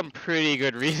had some pretty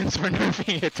good reasons for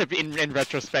nerfing it to be in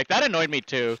retrospect. That annoyed me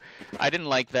too. I didn't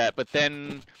like that, but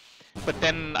then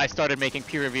I started making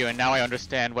peer review and now I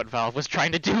understand what Valve was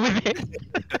trying to do with it.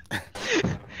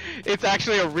 It's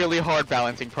actually a really hard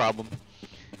balancing problem.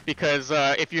 Because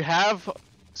if you have...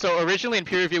 So originally in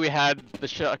peer review we had the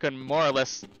shotgun more or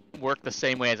less work the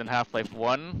same way as in Half-Life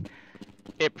 1.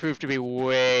 It proved to be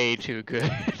way too good.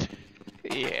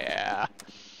 Yeah.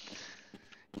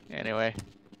 Anyway.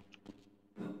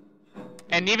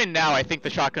 And even now I think the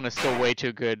shotgun is still way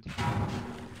too good.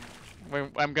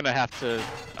 I'm gonna have to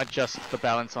adjust the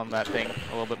balance on that thing a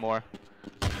little bit more.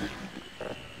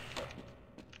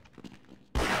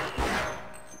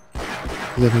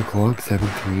 11 o'clock,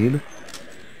 17.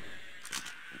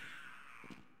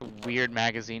 Weird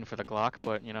magazine for the Glock,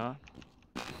 but you know,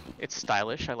 it's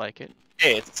stylish. I like it.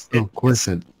 Hey, it's Of course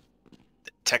it.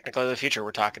 technically the future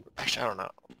we're talking. Actually, I don't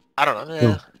know.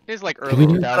 No. It's like early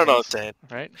 2000s, I don't know what I'm saying.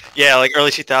 right? Yeah, like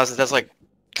early 2000s. That's like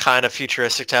kind of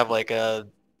futuristic to have like a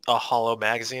hollow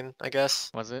magazine, I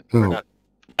guess. Was it? Oh. Not,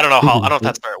 I don't know how. I don't know if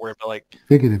that's the right word, but like.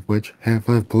 Speaking of which,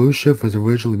 Half-Life Blue Shift was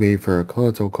originally made for a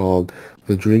console called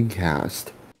the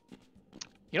Dreamcast.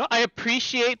 You know, I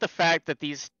appreciate the fact that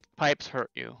these pipes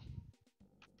hurt you.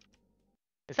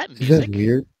 Is that Is music? that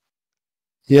weird?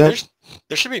 Yeah.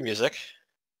 There should be music.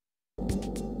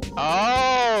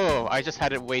 Oh, I just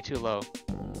had it way too low.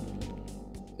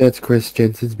 That's Chris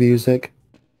Jensen's music.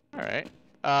 All right.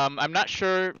 I'm not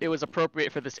sure it was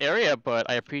appropriate for this area, but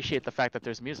I appreciate the fact that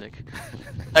there's music.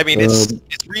 I mean, it's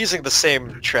reusing the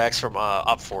same tracks from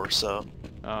Op 4, so.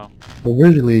 Oh.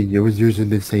 Originally, it was using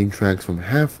the same tracks from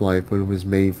Half-Life when it was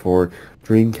made for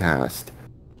Dreamcast.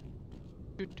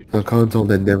 A console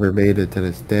that never made it to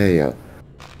this day.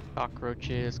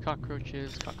 Cockroaches,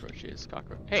 cockroaches, cockroaches,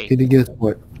 cockroaches. Hey. Can you guess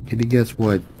what? Can you guess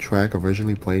what track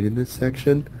originally played in this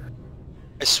section?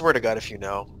 I swear to God, if you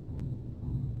know.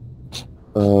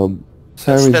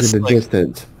 Sirens in the like...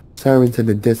 Distance. Sirens in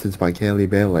the Distance by Kelly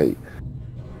Bailey.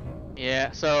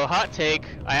 Yeah, so hot take,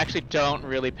 I actually don't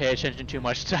really pay attention too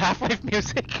much to Half-Life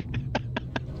music.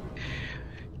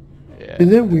 Yeah.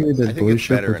 Is it weird that I think Blue it's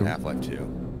Shift better was in a- Half-Life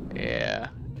 2. Yeah.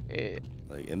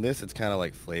 Like in this, it's kind of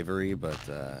like flavory, but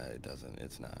it doesn't.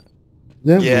 It's not. Is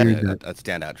that Yeah. weird that A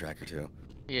standout track or two.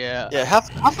 Yeah. Yeah,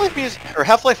 Half-Life music or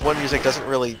Half-Life 1 music doesn't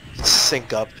really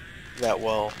sync up that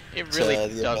well. It really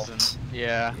to the doesn't. events.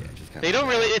 Yeah. Yeah, just kinda They don't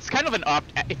like really, it's kind of an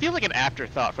it feels like an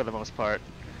afterthought for the most part.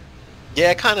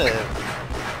 Yeah, kind of.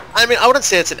 I mean, I wouldn't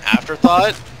say it's an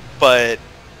afterthought, but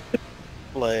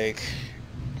like,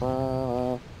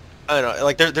 I don't know.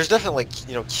 Like, there's definitely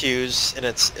like cues, and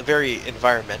it's very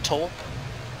environmental,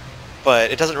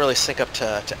 but it doesn't really sync up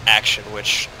to action,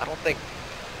 which I don't think.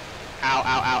 Ow! Ow!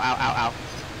 Ow! Ow! Ow! Ow!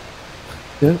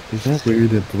 Yeah, is that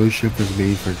weird that Blue Shift was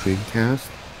made for Dreamcast?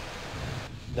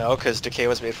 No, because Decay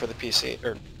was made for the PC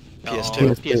or Oh,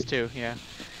 PS2. PS2, yeah.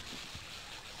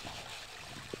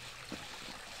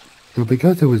 So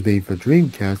because it was made for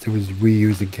Dreamcast, it was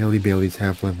reusing Kelly Bailey's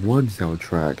Half-Life 1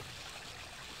 soundtrack.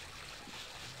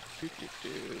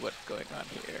 What's going on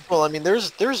here? Well, I mean,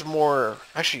 there's more.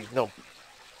 Actually, no.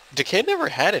 Decay never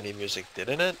had any music,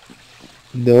 didn't it?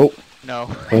 Nope. No,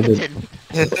 Oh, it the- didn't.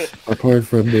 Apart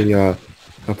from the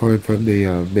apart from the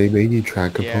main menu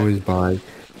track composed by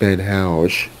Ben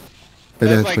Hausch. But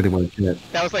That was that's like- pretty much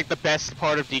it. That was like the best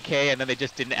part of DK, and then they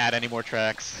just didn't add any more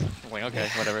tracks. I'm like, okay,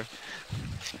 whatever.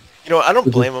 You know, I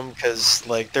don't blame them because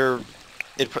like the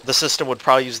system would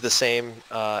probably use the same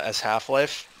as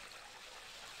Half-Life,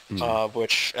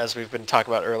 which, as we've been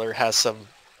talking about earlier, has some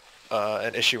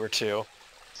an issue or two.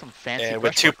 Some fancy And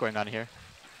with brushwork going on here.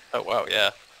 Oh wow,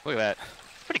 yeah. Look at that.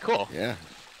 It's pretty cool. Yeah.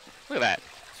 Look at that.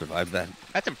 Survived that.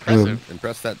 That's impressive.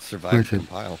 Impressed that survived Question.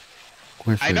 compile.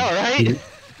 Question. I know, right?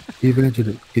 Can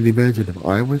you imagine if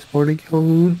I was born in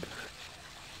Calhoun?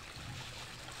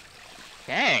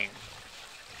 Dang.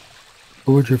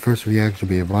 What would your first reaction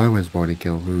be if I was born in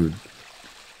Calhoun?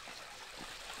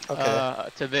 Okay.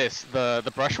 To this,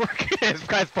 the brushwork. This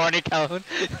guy's Barney Calhoun.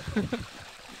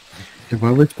 If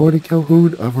I was born in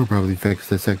Calhoun, I would probably fix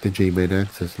the Sector G main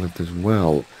access lift as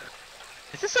well.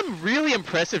 This is some really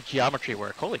impressive geometry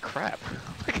work. Holy crap.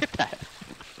 Look at that.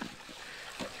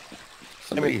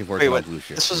 Somebody worked wait, on what? Blue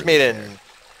Shift. This was made in...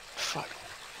 Fuck.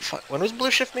 When was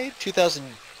Blue Shift made?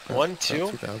 2001,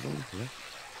 2? 2000,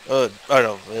 yeah. I don't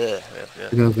know. Yeah.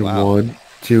 2001,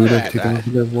 June Look of at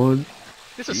 2001.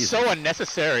 This is so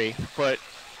unnecessary, but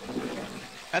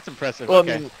that's impressive. Well,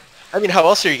 okay. I mean, how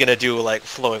else are you gonna do like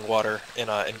flowing water in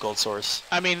Gold Source?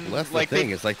 I mean, Well, that's like the thing.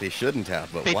 It's like they shouldn't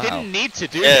have, but they wow. didn't need to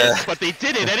do Yeah. this, but they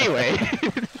did it anyway.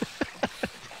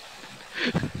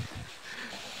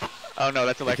 Oh no,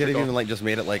 that's They could have electrical. even like just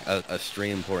made it like a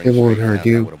stream pouring It won't straight hurt down,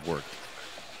 you. That would have worked.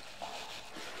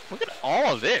 Look at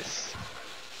all of this.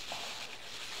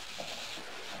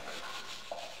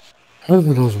 How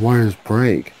do those wires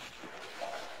break?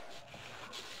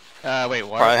 Wait,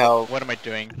 Probably how- what am I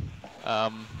doing?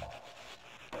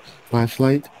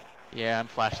 Flashlight? Yeah, I'm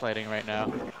flashlighting right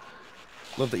now.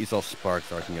 Love that you saw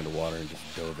sparks arcing into water and just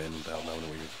dove in without knowing what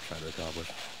you were trying to accomplish.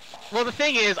 Well, the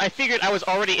thing is, I figured I was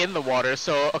already in the water,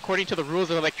 so according to the rules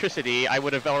of electricity, I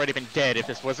would have already been dead if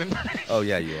this wasn't. Oh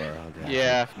yeah, you are. Okay.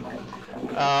 Yeah.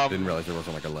 Didn't realize there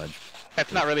wasn't like a ledge.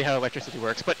 That's not really how electricity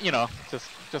works, but you know,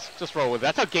 just roll with it.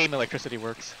 That's how game electricity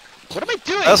works. What am I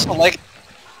doing?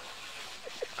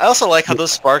 I also like how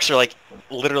those sparks are like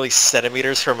literally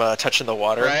centimeters from touching the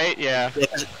water. Right? Yeah.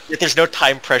 Yet there's no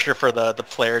time pressure for the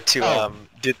player to Oh.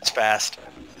 do this fast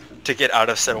to get out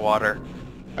of said water.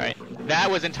 Alright. That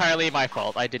was entirely my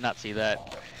fault. I did not see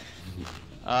that.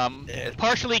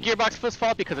 Partially Gearbox's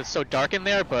fault because it's so dark in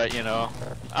there, but you know,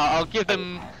 I'll give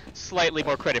them slightly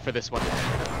more credit for this one.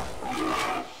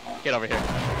 Get over here.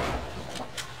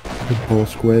 The bull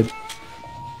squid.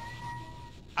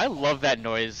 I love that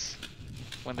noise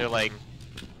when they're like,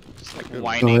 just like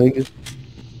whining. Dying.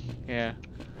 Yeah.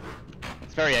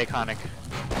 It's very iconic.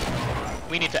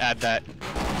 We need to add that.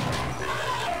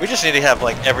 We just need to have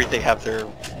like everything have their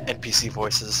NPC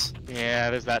voices. Yeah,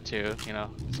 there's that too, you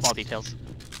know, small details.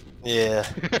 Yeah.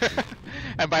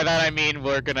 And by that I mean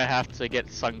we're gonna have to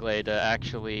get Sunglade to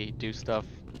actually do stuff.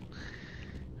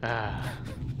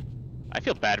 I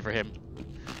feel bad for him.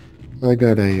 I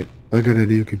got a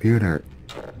new computer.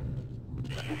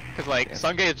 Cause like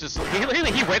Sunglade is just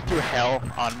he went through hell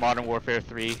on Modern Warfare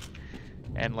 3,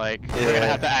 and like we're gonna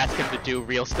have to ask him to do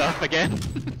real stuff again.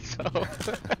 So.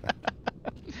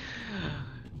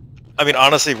 I mean,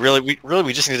 honestly,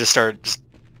 we just need to start just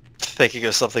thinking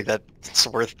of something that's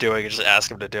worth doing and just ask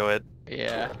him to do it.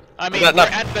 Yeah. I mean, Not- we're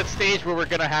at that stage where we're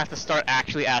gonna have to start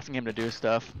actually asking him to do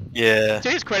stuff. Yeah. To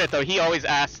his credit, though, he always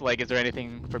asks, like, is there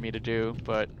anything for me to do?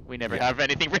 But we never have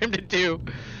anything for him to do.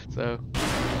 So...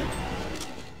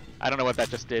 I don't know what that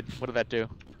just did. What did that do?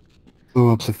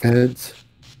 Blow up the fence.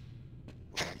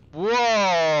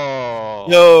 Whoa!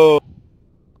 No.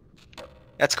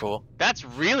 That's cool. That's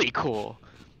really cool.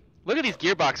 Look at these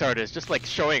Gearbox artists just like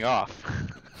showing off.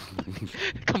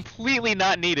 Completely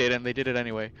not needed, and they did it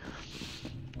anyway.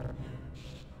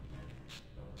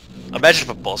 Imagine if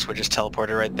a bull squid just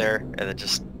teleported right there and then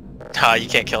just... you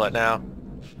can't kill it now.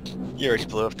 You already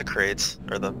blew up the crates,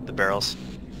 or the barrels.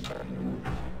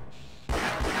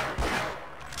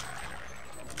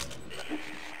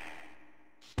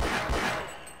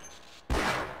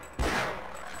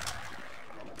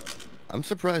 I'm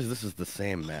surprised this is the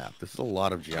same map. This is a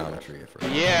lot of geometry at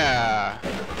first. Yeah,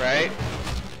 right?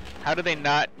 How do they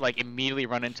not, like, immediately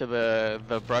run into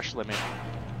the brush limit?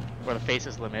 Or the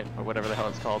faces limit, or whatever the hell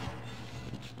it's called.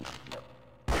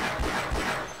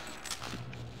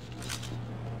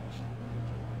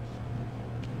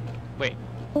 Wait.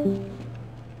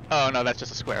 Oh, no, that's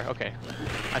just a square. Okay.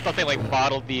 I thought they, like,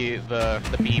 modeled the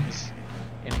beams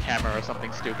in camera or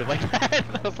something stupid like that.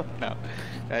 I was like, no.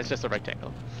 That's just a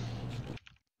rectangle.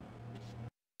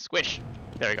 Squish.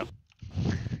 There we go.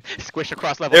 Squish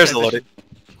across level. There's the transition.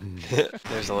 loading.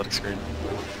 There's a loading screen.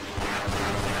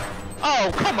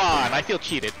 Oh, come on! I feel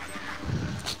cheated.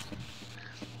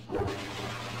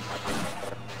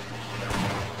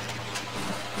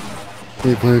 Are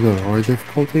you playing on hard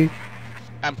difficulty?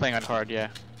 I'm playing on hard, yeah.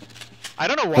 I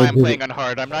don't know why I'm playing on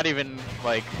hard. I'm not even,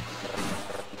 like...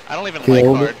 I don't even like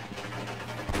hard.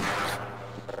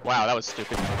 Wow, that was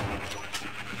stupid.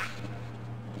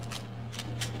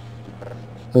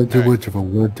 Not too much of a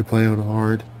word to play on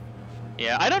hard.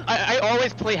 Yeah, I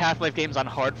always play Half-Life games on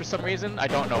hard for some reason. I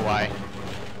don't know why.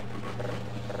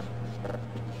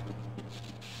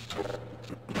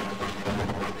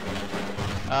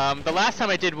 The last time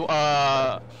I did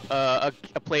a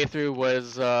playthrough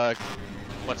was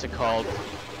what's it called?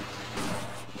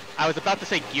 I was about to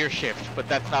say Gear Shift, but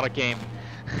that's not a game.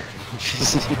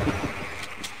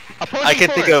 I can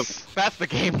think of that's the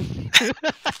game.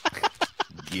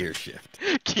 Gear Shift.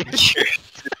 Gear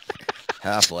Shift.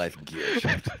 Half-Life Gear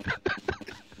Shift.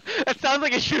 That sounds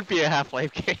like it should be a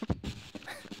Half-Life game.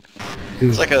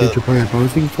 It's like did you play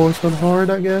Opposing Force on hard,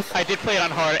 I guess? I did play it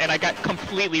on hard, and I got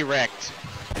completely wrecked.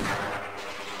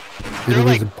 It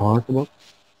was impossible?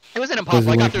 It wasn't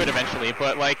impossible, I got through it eventually,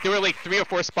 but like there were like 3 or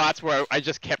 4 spots where I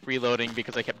just kept reloading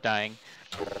because I kept dying.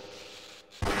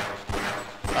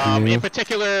 In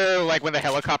particular, like when the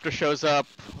helicopter shows up,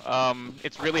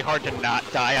 it's really hard to not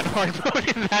die on hard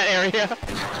mode in that area.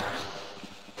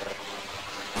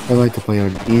 I like to play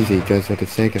on easy just for the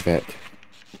sake of it.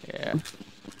 Yeah.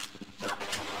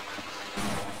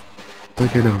 I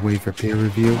cannot wait for peer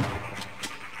review.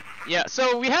 Yeah,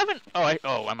 so we haven't...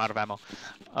 Oh, I'm out of ammo.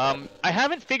 I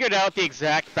haven't figured out the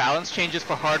exact balance changes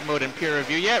for hard mode and peer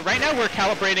review yet. Right now we're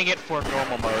calibrating it for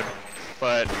normal mode.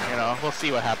 But, you know, we'll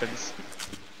see what happens.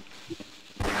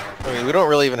 I mean, we don't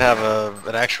really even have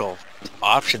an actual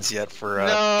options yet for...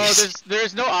 No,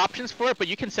 there's no options for it, but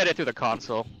you can set it through the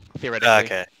console, theoretically.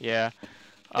 Okay. Yeah.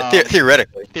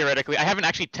 Theoretically. Theoretically. I haven't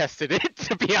actually tested it,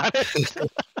 to be honest.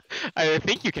 I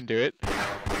think you can do it.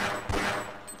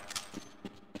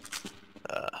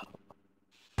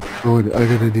 Oh, I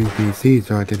got a new PC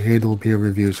so I can handle peer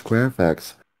review square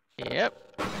effects. Yep.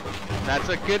 That's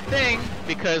a good thing,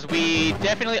 because we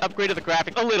definitely upgraded the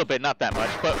graphics a little bit, not that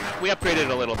much, but we upgraded it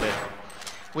a little bit.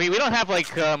 We don't have like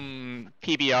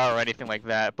PBR or anything like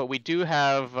that, but we do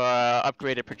have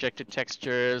upgraded projected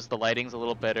textures, the lighting's a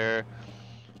little better,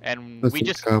 and we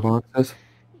just... Skyboxes?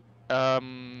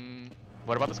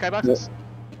 What about the skyboxes?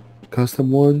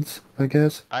 Custom ones, I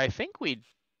guess? I think we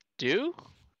do,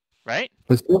 right?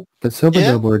 But some of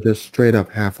them were just straight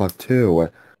up Half-Life 2.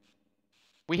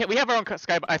 We have our own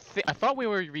skybox. I thought we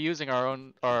were reusing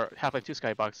our Half-Life 2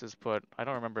 skyboxes, but I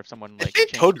don't remember if someone like. I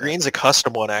think Code Green's a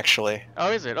custom one actually.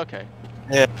 Oh, is it? Okay.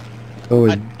 Yeah. Oh,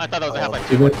 I thought that was a Half-Life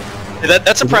 2 one.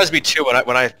 That surprised me too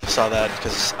when I saw that,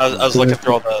 because I was looking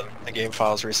through all the game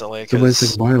files recently.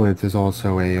 Domestic Violence is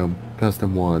also a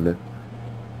custom one.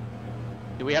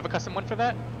 Do we have a custom one for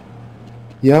that?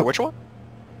 Yeah. Which one?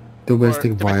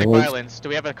 Domestic Violence. Do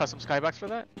we have a custom skybox for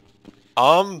that?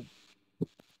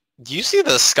 Do you see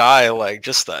the sky, like,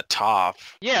 just the top?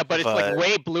 Yeah, but it's like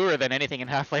way bluer than anything in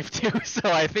Half-Life 2,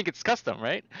 so I think it's custom,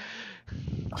 right?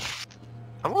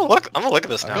 I'm gonna look at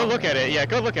this now. Go look at it, yeah,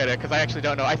 go look at it, because I actually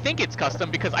don't know. I think it's custom,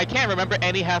 because I can't remember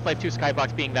any Half-Life 2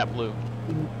 skybox being that blue.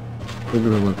 We're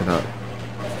gonna look it up.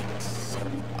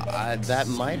 That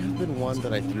might have been one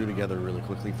that I threw together really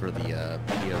quickly for the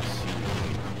POC.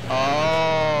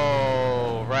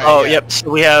 Oh, right. Oh, yeah. Yep, so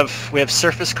we have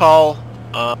Surface Call,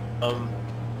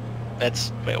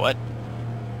 That's... Wait, what?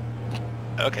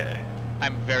 Okay.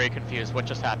 I'm very confused. What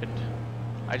just happened?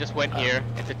 I just went here.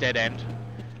 It's a dead end.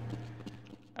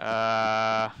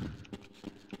 Okay,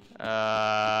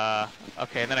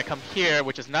 and then I come here,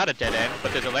 which is not a dead end,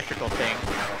 but there's an electrical thing.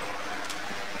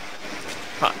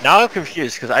 Huh, now I'm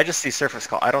confused, because I just see Surface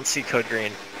Call. I don't see Code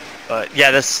Green. But, yeah,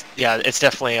 it's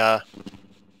definitely a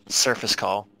Surface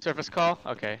Call. Surface Call?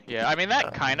 Okay, yeah. I mean,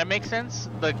 that kind of makes sense.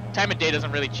 The time of day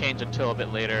doesn't really change until a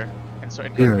bit later in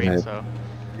certain Code Green, so...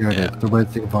 Yeah,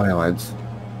 Domestic Violence.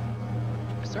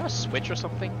 Is there a switch or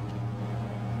something?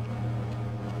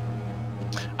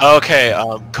 Okay,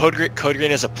 Code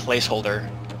Green is a placeholder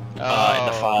in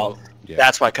the file. Yeah.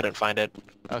 That's why I couldn't find it.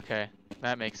 Okay,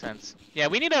 that makes sense. Yeah,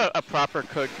 we need a proper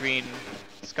Code Green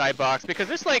skybox, because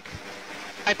there's like...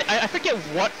 I forget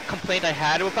what complaint I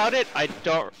had about it. I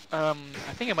don't... I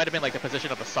think it might have been like the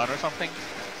position of the sun or something.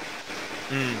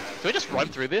 Do we just run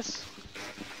through this?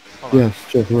 Hold on. Yes,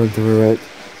 just run through it.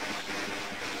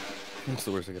 That's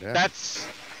the worst that could happen. That's...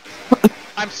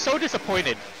 I'm so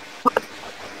disappointed.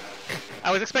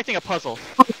 I was expecting a puzzle.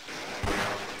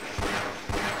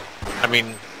 I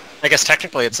mean, I guess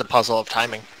technically it's a puzzle of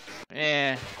timing. Yeah,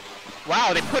 Eh.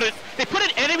 Wow, they put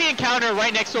an enemy encounter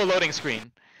right next to a loading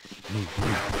screen.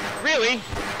 Really?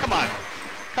 Come on.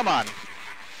 Come on.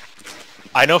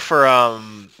 I know for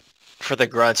the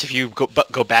grunts, if you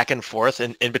go back and forth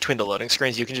in between the loading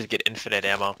screens, you can just get infinite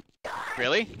ammo.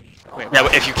 Really? Wait, Yeah,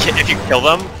 but if you kill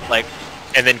them, like,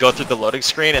 and then go through the loading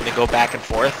screen and then go back and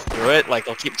forth through it, like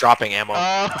they'll keep dropping ammo.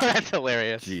 Oh, that's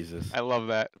hilarious. Jesus. I love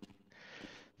that.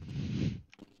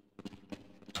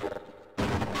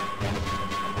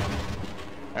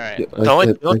 Alright. Yeah,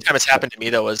 The only time it's happened to me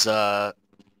though was at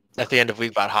the end of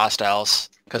week about hostiles,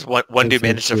 because one dude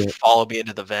managed to follow me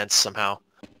into the vents somehow.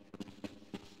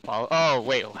 Oh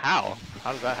wait, how?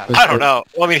 How does that happen? I don't know.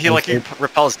 Well, I mean, he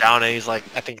repels down and he's like,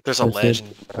 I think there's a ledge,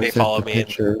 and they follow me.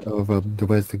 Picture of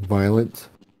domestic violence.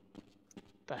 What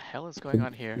the hell is going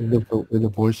on here? In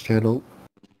the voice channel.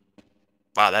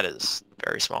 Wow, that is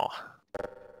very small.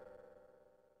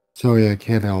 Sorry, I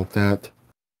can't help that.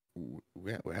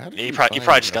 How did You probably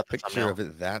just got the picture thumbnail. of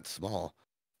it that small.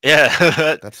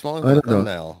 Yeah. That's small as I a don't know.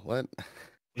 thumbnail. What?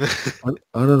 I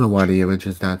don't know why the image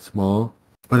is that small,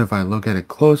 but if I look at it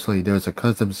closely, there's a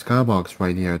custom skybox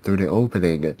right here through the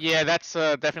opening. Yeah, that's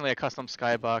definitely a custom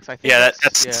skybox. I think. Yeah,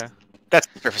 yeah. that's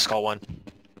Surface Call 1.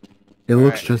 It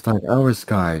looks Alright. just like our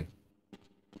sky.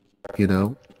 You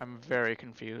know? I'm very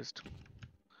confused.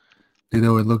 You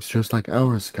know, it looks just like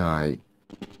our sky.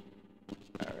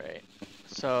 Alright.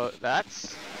 So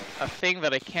that's a thing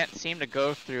that I can't seem to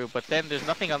go through, but then there's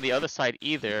nothing on the other side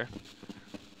either.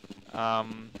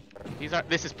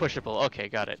 This is pushable. Okay,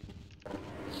 got it.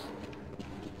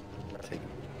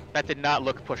 That did not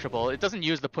look pushable. It doesn't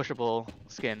use the pushable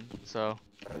skin, so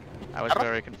I was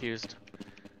very confused.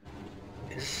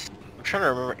 I'm trying to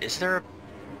remember, is there a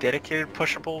dedicated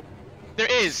pushable? There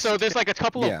is. So there's like a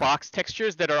couple Yeah. of box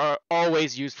textures that are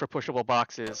always used for pushable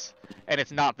boxes, and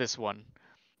it's not this one.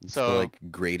 It's So the, like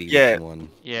Grady Yeah. one.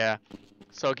 yeah.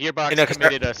 So Gearbox You know, 'cause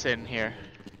committed us in here.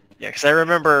 Yeah, because I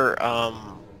remember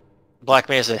Black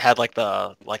Mesa had like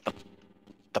the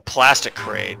plastic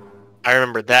crate. I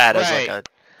remember that as like Right. a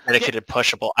dedicated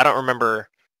pushable. I don't remember.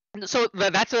 So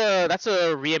that's a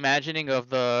reimagining of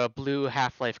the blue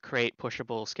Half-Life crate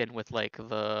pushable skin with like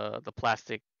the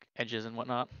plastic edges and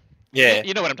whatnot. Yeah.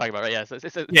 You know what I'm talking about, right? Yes,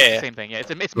 it's the Yeah. same thing. Yeah,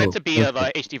 it's meant to be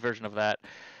the HD version of that.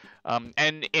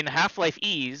 And in Half-Life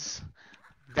Ease,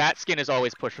 that skin is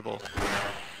always pushable.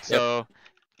 So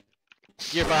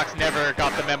Gearbox never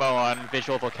got the memo on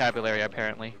visual vocabulary,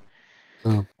 apparently.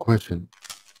 Question.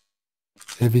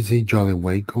 Have you seen Jolly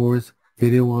Wankor's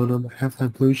video on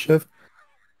Half-Life Blue Shift?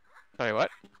 Sorry, what?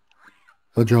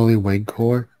 A Jolly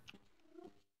Wankor?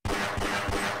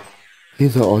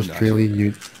 He's an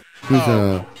Australian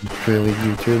Australian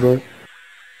YouTuber.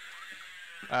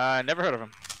 Never heard of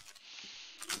him.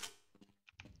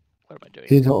 What am I doing?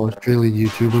 He's an Australian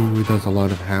YouTuber who does a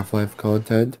lot of Half-Life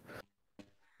content.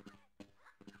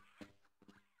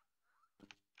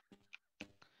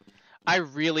 I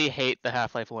really hate the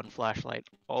Half-Life 1 flashlight.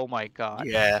 Oh my god.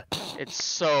 Yeah. It's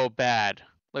so bad.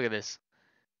 Look at this.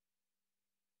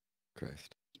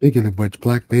 Christ. Speaking of which,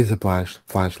 Black Mesa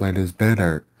flashlight is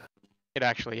better. It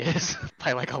actually is.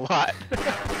 By like a lot.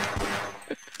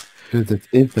 Because it's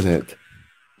infinite.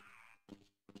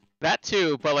 That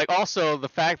too, but like also the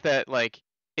fact that like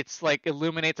it's like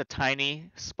illuminates a tiny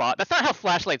spot. That's not how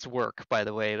flashlights work, by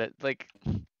the way. That like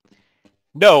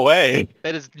No way.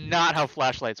 that is not how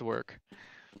flashlights work.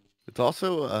 It's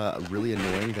also really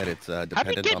annoying that it's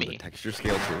dependent on the texture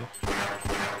scale too.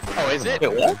 Oh, is it?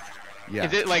 Wait, what? Yeah.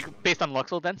 Is it like based on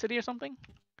luxel density or something?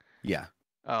 Yeah.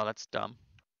 Oh, that's dumb.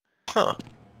 Huh.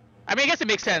 I mean, I guess it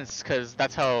makes sense because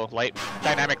that's how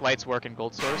dynamic lights work in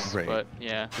Gold Source. Right. But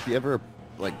yeah. If you ever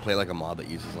like play like a mod that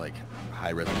uses like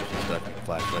high resolution stuff, your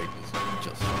flashlight is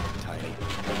just tiny.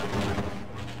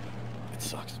 It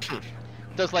sucks.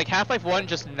 Does like Half-Life 1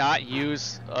 just not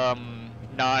use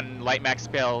non-light max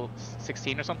scale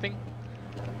 16 or something?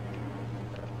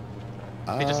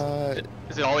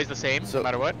 Is it always the same no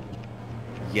matter what?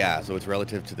 Yeah, so it's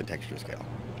relative to the texture scale.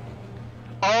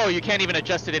 Oh, you can't even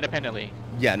adjust it independently.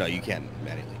 Yeah, no, you can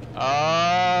manually. Oh,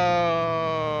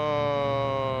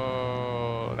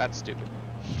 that's stupid.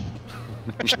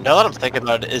 Actually, now that I'm thinking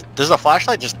about it, does the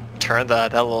flashlight just turn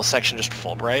that little section just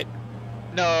full bright?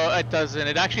 No, it doesn't.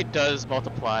 It actually does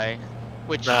multiply,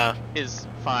 which is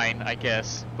fine, I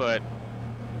guess, but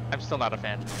I'm still not a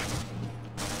fan.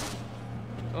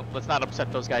 Oh, let's not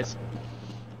upset those guys.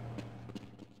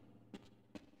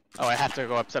 Oh, I have to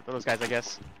go upset those guys, I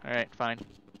guess. Alright, fine.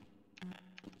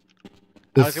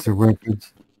 This is a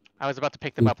reference. I was about to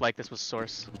pick them up like this was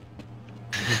Source.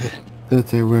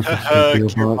 That's a reference to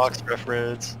Gearbox. Gearbox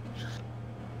reference.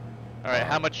 Alright,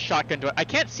 how much shotgun do I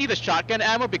can't see the shotgun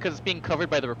ammo because it's being covered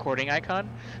by the recording icon.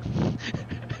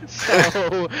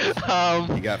 So,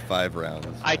 You got 5 rounds.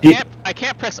 I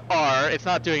can't press R, it's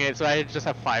not doing it, so I just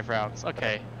have 5 rounds.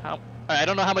 Okay. I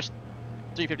don't know how much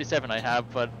 357 I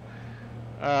have, but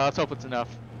let's hope it's enough.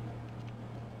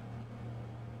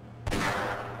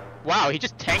 Wow, he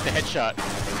just tanked a headshot.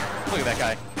 Look at that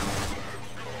guy.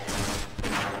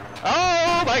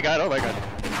 Oh my god, oh my god.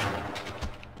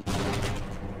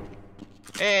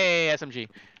 Hey, SMG.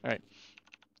 Alright.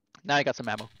 Now I got some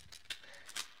ammo.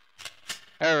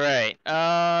 Alright,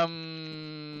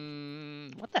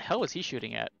 what the hell was he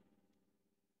shooting at?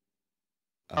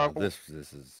 This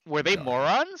is... Were they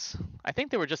morons? I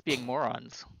think they were just being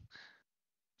morons.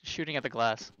 Shooting at the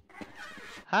glass.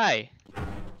 Hi.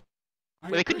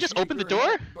 Well, they couldn't just open the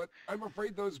door? But I'm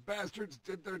afraid those bastards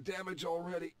did their damage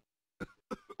already.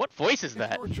 What voice is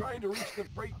that? If you're trying to reach the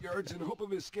freight yards in hope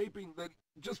of escaping, then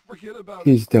just forget about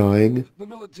He's it. dying. The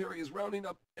military is rounding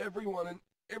up everyone and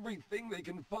everything they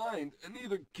can find, and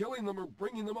either killing them or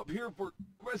bringing them up here for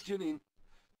questioning.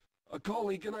 A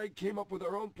colleague and I came up with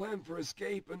our own plan for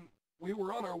escape, and we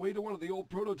were on our way to one of the old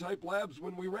prototype labs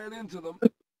when we ran into them.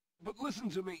 But listen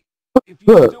to me. If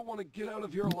you still want to get out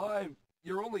of here alive,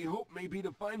 your only hope may be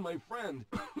to find my friend.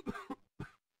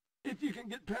 If you can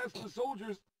get past the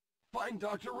soldiers, find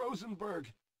Dr.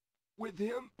 Rosenberg. With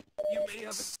him, you may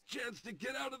have a chance to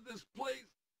get out of this place.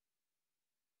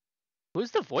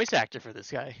 Who's the voice actor for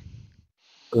this guy?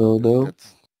 Oh no.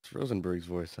 It's Rosenberg's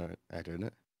voice actor, isn't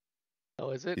it?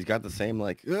 Oh, is it? He's got the same,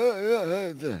 like... Yeah,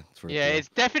 it's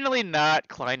definitely not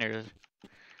Kleiner.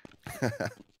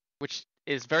 Which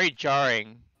is very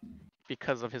jarring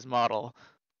because of his model,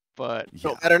 but...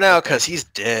 No matter now, because he's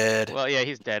dead. Well, yeah,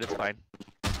 he's dead, it's fine.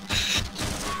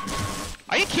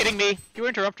 Are you kidding me? You were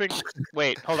interrupting.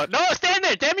 Wait, hold on. No, stand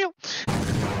there, damn you!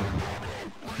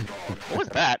 What was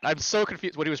that? I'm so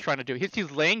confused what he was trying to do.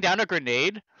 He's laying down a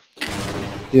grenade?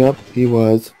 Yep, he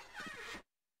was.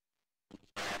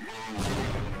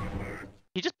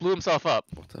 He just blew himself up.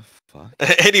 What the fuck?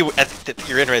 And he,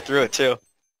 you're in right through it, too.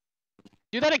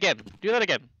 Do that again. Do that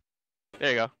again.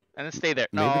 There you go. And then stay there.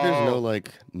 Maybe there's no,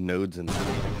 like, nodes in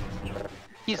there.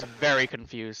 He's very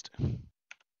confused.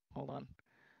 Hold on.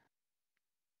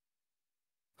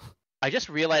 I just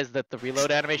realized that the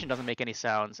reload animation doesn't make any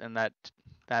sounds, and that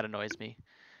annoys me.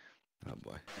 Oh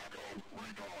boy.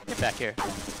 Get back here.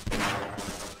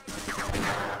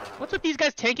 What's with these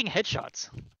guys tanking headshots?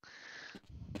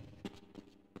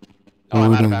 Oh,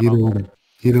 I'm out of ammo.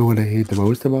 You know what I hate the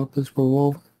most about this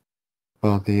revolver?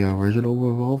 About the original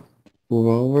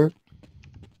revolver?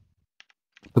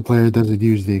 The player doesn't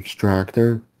use the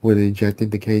extractor when injecting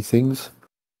the casings.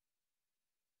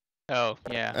 Oh,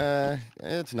 yeah.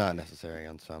 It's not necessary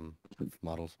on some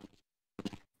models.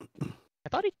 I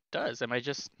thought he does. Am I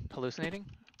just hallucinating?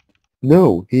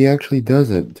 No, he actually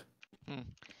doesn't. Hmm.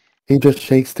 He just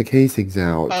shakes the casings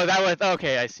out. Oh, that was...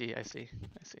 Okay, I see.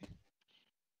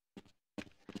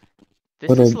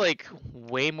 This is, like,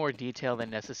 way more detail than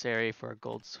necessary for a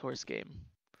Gold Source game.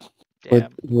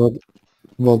 Damn. But,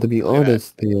 well, to be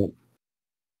honest,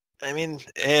 I mean,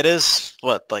 it is,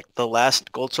 what, like the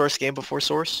last Gold Source game before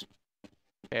Source?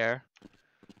 Fair.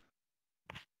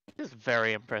 This is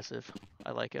very impressive.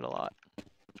 I like it a lot.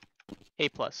 A+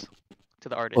 to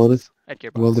the artists at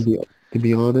Gearbox. Well, to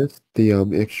be honest, the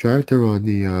extractor on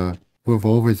the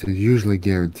revolvers is usually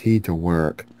guaranteed to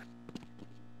work.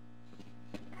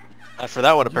 For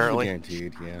that one, apparently.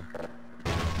 Guaranteed, yeah.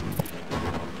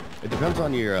 It depends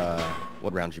on your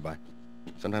what rounds you buy.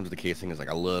 Sometimes the casing is like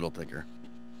a little thicker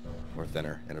or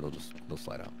thinner, and it'll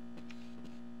slide out.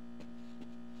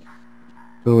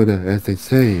 But as they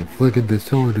say, flicking the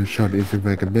cylinder shut isn't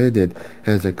recommended,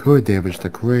 as it could damage the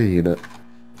crane,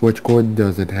 which Gordon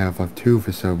doesn't have of 2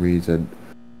 for some reason.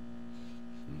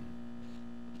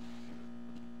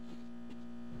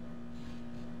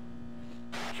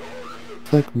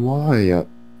 It's like, why?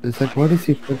 It's like, why does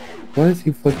he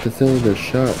flick the cylinder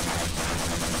shut?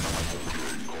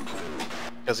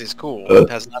 Because he's cool.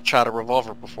 Has not shot a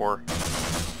revolver before.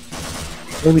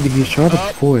 I mean, he shot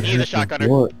it before. He's a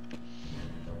shotgunner.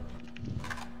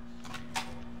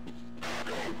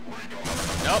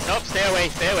 Nope, stay away.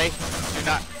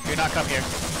 Do not come here.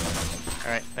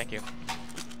 Alright, thank you.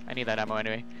 I need that ammo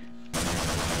anyway.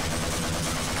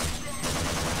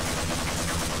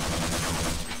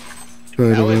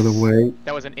 Trying to run away.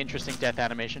 That was an interesting death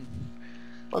animation.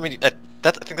 Well, I mean, I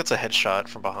think that's a headshot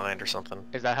from behind or something.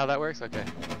 Is that how that works? Okay.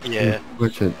 Yeah.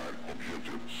 Question.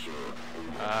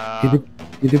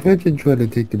 Did the Virgin try to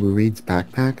take the Marines'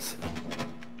 backpacks?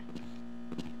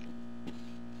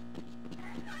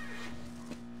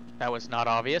 That was not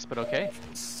obvious, but okay.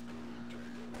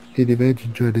 Can you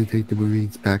imagine trying to take the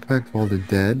Marines' backpacks while they're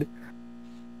dead?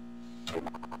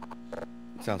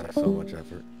 Sounds like so much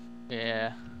effort.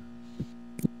 Yeah.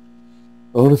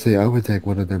 Honestly, I would take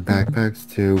one of their backpacks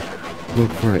to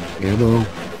look for ammo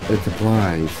and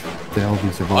supplies to help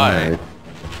me survive.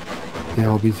 To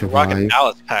help me survive. Rocket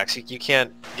ballast packs, you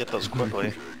can't get those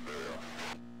quickly.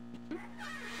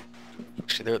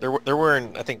 Actually, they're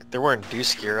wearing, I think they're wearing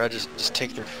deuce gear. I just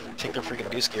take their freaking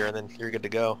deuce gear and then you're good to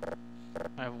go.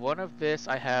 I have one of this.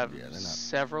 I have Yeah,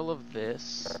 several of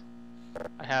this.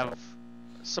 I have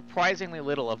surprisingly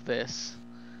little of this.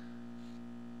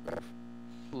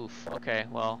 Oof. Okay.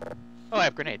 Well. Oh, I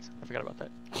have grenades. I forgot about that.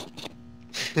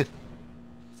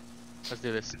 Let's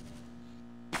do this.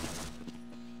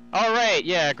 All right.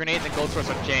 Yeah, grenades and gold source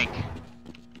are jank.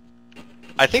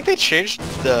 I think they changed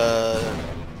the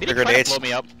Try grenades. to blow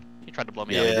me up? He tried to blow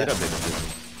me up. Yeah. They did update the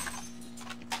system.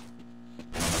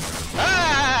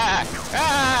 Ah!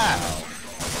 Ah!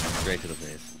 Straight to the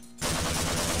face.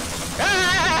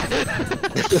 Ah!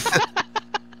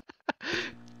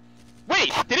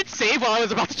 Wait, did it save while I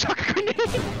was about to chuck a grenade?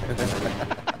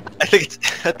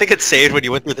 I think it saved when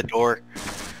you went through the door.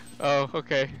 Oh,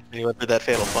 okay. When you went through that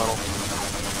fatal funnel.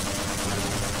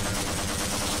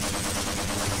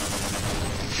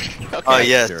 Okay. Oh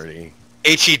yes. Dirty.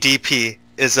 HEDP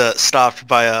is stopped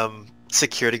by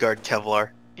security guard Kevlar.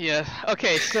 Yeah,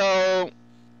 okay, so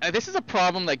this is a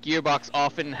problem that Gearbox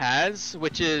often has,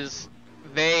 which is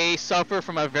they suffer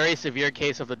from a very severe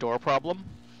case of the door problem.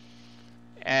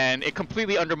 And it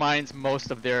completely undermines most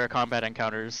of their combat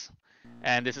encounters.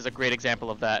 And this is a great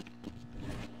example of that.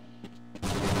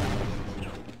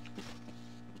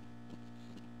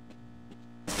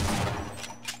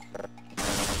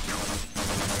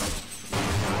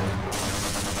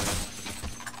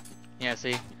 Yeah,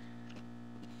 see?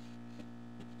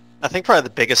 I think probably the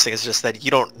biggest thing is just that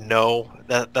you don't know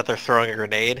that they're throwing a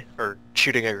grenade or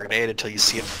shooting a grenade until you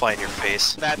see it fly in your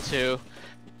face. That too.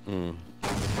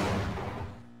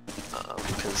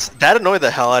 Because that annoyed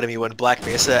the hell out of me when Black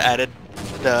Mesa added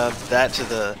that to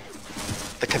the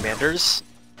commanders.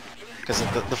 Because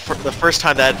the first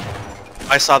time that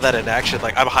I saw that in action,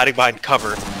 like I'm hiding behind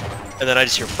cover, and then I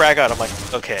just hear frag out. I'm like,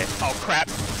 okay. Oh crap.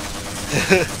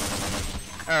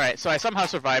 Alright, so I somehow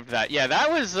survived that. Yeah, that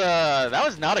was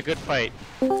not a good fight.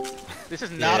 This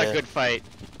is not a good fight.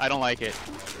 I don't like it.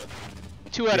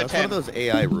 2 out of 10. It's one of those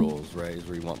AI rules, right? Is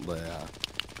where you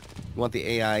want the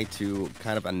AI to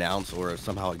kind of announce or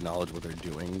somehow acknowledge what they're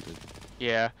doing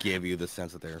to give you the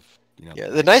sense that they're, you know. Yeah,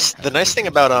 the nice thing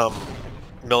about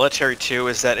military too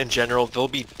is that in general they'll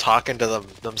be talking to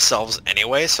themselves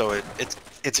anyway, so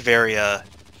it's very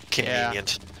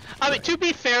convenient. Yeah. I mean, to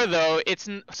be fair though,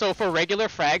 so for regular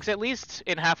frags at least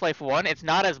in Half-Life 1, it's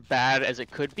not as bad as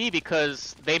it could be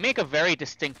because they make a very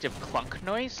distinctive clunk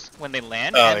noise when they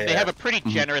land, and they have a pretty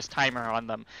generous timer on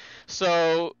them.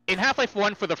 So in Half-Life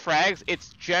 1 for the frags, it's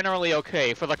generally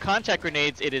okay. For the contact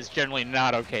grenades, it is generally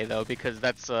not okay though because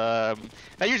that's that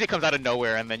usually comes out of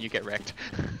nowhere and then you get wrecked.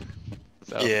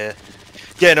 So. Yeah,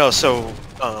 no. So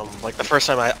like the first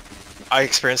time I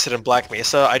experienced it in Black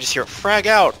Mesa, I just hear frag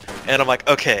out, and I'm like,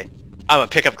 okay, I'm gonna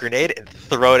pick up grenade and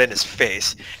throw it in his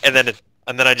face, and then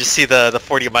I just see the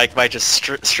 40 might just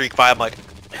streak by. I'm like,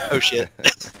 oh shit,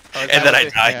 and then I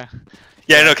die.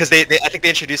 Yeah, no, because I think they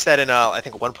introduced that in I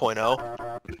think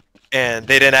 1.0, and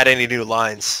they didn't add any new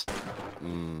lines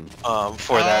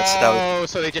for that. So that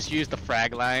was, so they just used the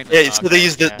frag line. Yeah, so they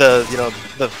used the you know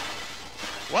the.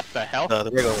 What the hell?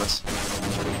 The regular ones.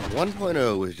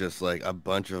 1.0 was just like a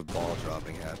bunch of ball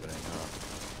dropping happening, huh?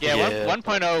 Yeah,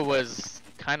 1.0 was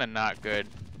kind of not good.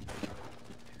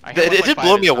 It did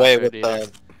blow me away with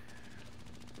it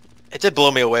did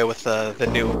blow me away with the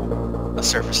new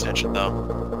surface tension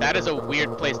though. That is a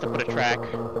weird place to put a track.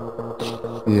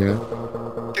 Yeah.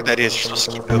 I think that is you're supposed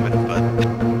to keep moving, but.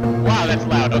 Wow, that's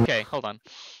loud. Okay, hold on.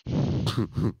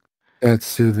 That's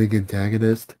soothing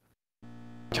antagonist.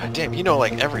 God damn, you know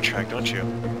like every track, don't you?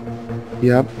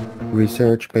 Yep.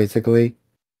 Research, basically.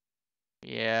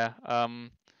 Yeah,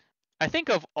 I think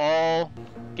of all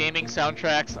gaming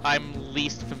soundtracks, I'm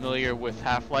least familiar with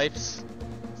Half-Life's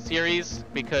series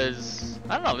because,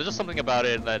 I don't know, there's just something about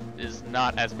it that is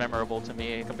not as memorable to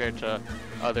me compared to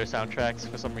other soundtracks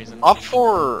for some reason. Op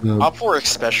 4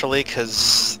 especially,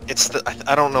 because it's the,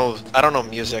 I don't know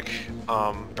music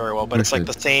very well, but it's like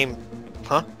the same,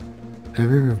 huh? Have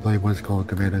you ever played what's called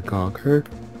Command & Conquer?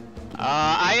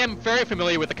 I am very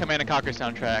familiar with the Command & Conquer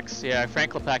soundtracks. Yeah,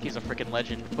 Frank Lepaki's a freaking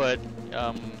legend, but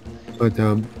when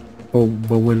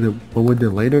the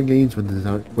later games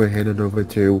were handed over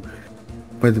to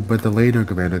but the later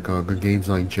Command & Conquer games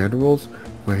like Generals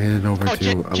were handed over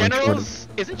to Electronic. Generals?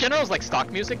 Isn't Generals like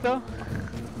stock music though?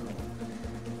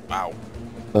 Wow.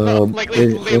 No, like they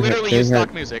literally use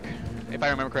stock music, if I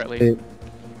remember correctly.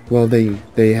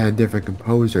 They had different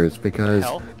composers because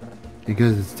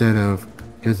instead of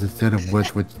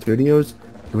Westwood Studios,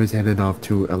 it was handed off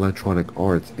to Electronic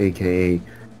Arts, aka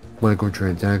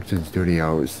Microtransaction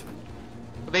Studios.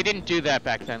 They didn't do that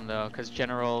back then though, because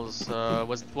Generals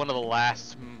was one of the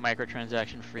last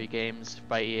microtransaction-free games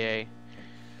by EA.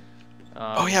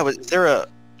 Oh yeah, is there a...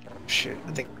 Shoot,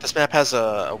 I think this map has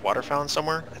a water fountain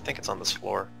somewhere. I think it's on this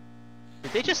floor.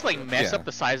 Did they just like mess up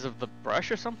the size of the brush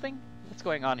or something? What's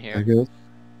going on here? I guess.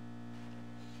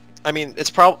 I mean, it's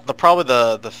probably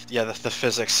the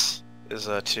physics is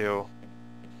too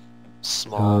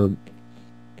small.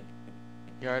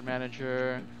 Yard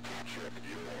manager.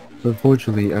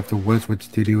 Unfortunately, after Westwood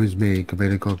Studios made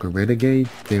Command & Conquer Renegade,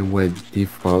 they went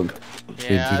defunct in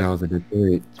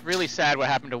 2003. It's really sad what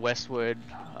happened to Westwood.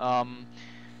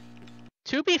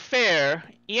 To be fair,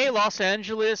 EA Los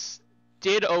Angeles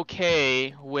did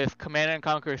okay with Command &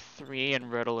 Conquer 3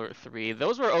 and Red Alert 3.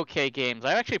 Those were okay games.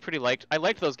 I actually I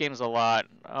liked those games a lot.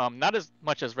 Not as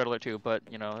much as Red Alert 2, but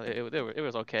you know, it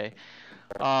was okay.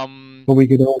 But we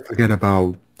could all forget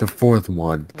about the fourth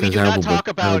one. We do not talk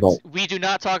about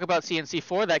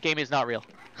CNC4. That game is not real.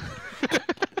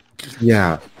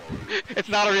 Yeah. It's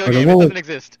not a real game. It doesn't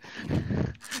exist.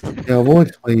 Yeah, I will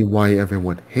explain why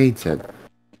everyone hates it.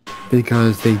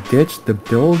 Because they ditched the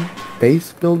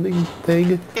base building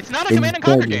thing. It's not a Command &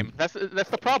 Conquer game. That's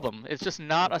the problem. It's just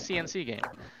not a CNC game.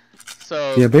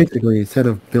 So yeah, basically, instead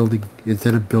of building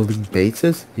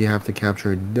bases, you have to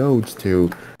capture nodes to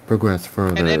progress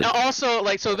further. And then also,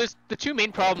 like, so there's the two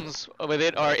main problems with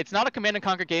it are it's not a Command &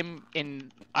 Conquer game in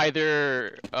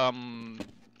either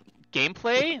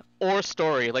gameplay or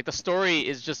story. Like the story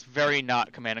is just very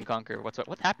not Command & Conquer. What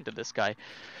happened to this guy?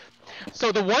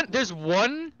 So the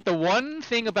one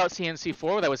thing about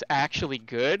CNC4 that was actually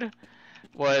good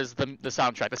was the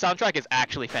soundtrack. The soundtrack is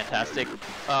actually fantastic.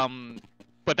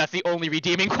 But that's the only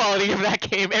redeeming quality of that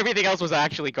game. Everything else was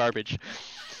actually garbage.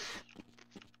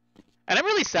 And I'm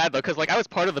really sad though, because like I was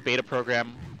part of the beta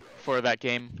program for that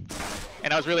game,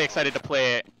 and I was really excited to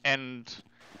play it. And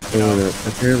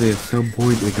apparently, at some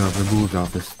point, it got removed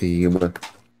off of Steam. Look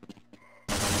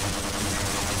at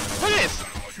this!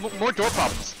 More door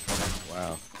problems.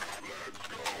 Wow.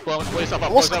 Blow yourself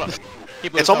up.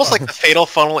 It's almost like the fatal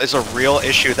funnel is a real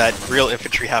issue that real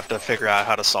infantry have to figure out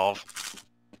how to solve.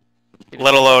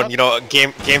 Let alone, you know,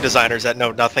 game designers that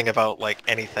know nothing about like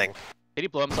anything. Did he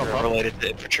blow himself up? Related to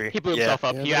infantry. He blew himself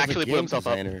up. He actually blew himself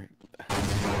up. You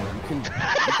can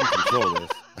control this.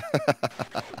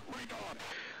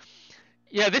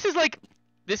 Yeah, this is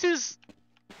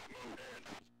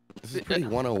pretty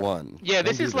 101. Yeah,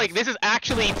 this is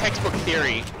actually textbook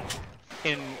theory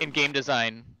in game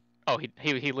design. Oh,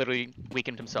 he literally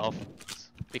weakened himself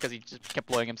because he just kept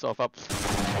blowing himself up.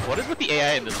 What is with the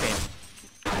AI in this game?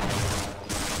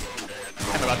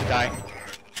 I'm about to die.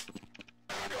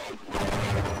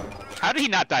 How did he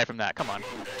not die from that? Come on.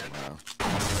 Wow.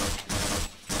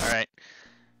 Alright.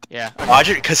 Yeah.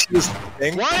 Logic, because he was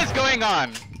thing. What is going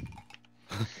on?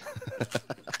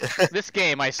 This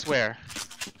game, I swear.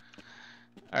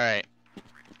 Alright.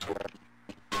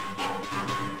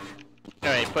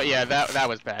 Alright, but yeah, that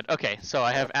was bad. Okay, so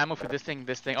I have ammo for this thing.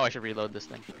 Oh, I should reload this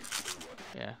thing.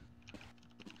 Yeah.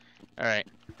 Alright.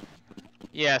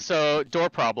 Yeah, so door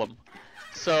problem.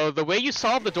 So the way you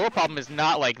solve the door problem is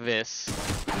not like this.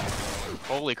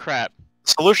 Holy crap.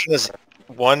 Solution is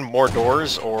 1, more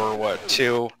doors, or what,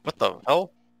 2, what the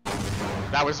hell?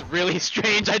 That was really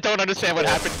strange. I don't understand what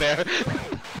happened there.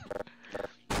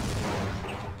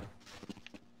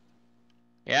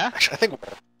 Yeah? Actually,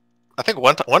 I think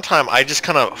one time I just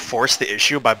kind of forced the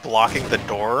issue by blocking the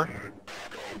door,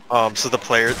 so the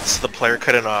player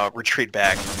couldn't retreat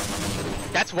back.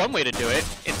 That's one way to do it.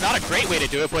 It's not a great way to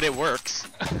do it, but it works.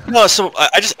 No, so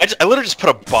I literally just put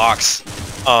a box.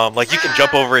 Like you can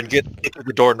jump over and get through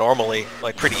the door normally,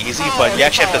 like pretty easy, but you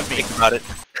actually have to think about it.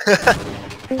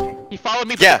 He followed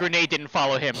me, but the grenade didn't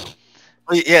follow him.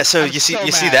 Yeah, so you see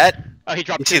that? Oh, he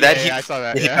dropped you two. see that? Yeah, I saw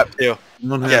that. He dropped 2.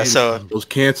 Yeah, so let's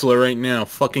cancel it right now.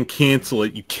 Fucking cancel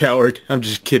it, you coward. I'm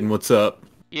just kidding. What's up?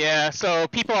 Yeah, so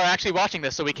people are actually watching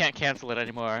this, so we can't cancel it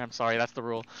anymore. I'm sorry, that's the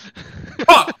rule.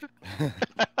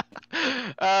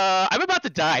 I'm about to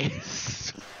die.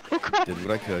 Oh crap. Did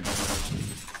what I could.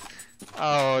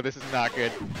 Oh, this is not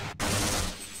good.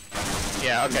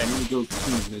 Yeah, okay.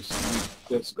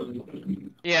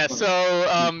 Yeah,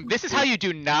 so this is how you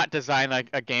do not design a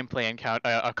gameplay encounter,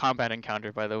 a combat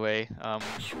encounter. By the way,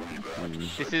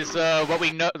 this is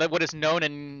what is known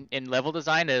in level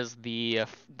design as the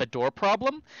door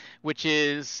problem, which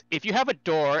is if you have a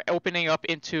door opening up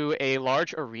into a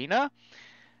large arena,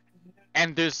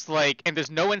 and there's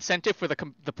no incentive for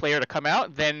the player to come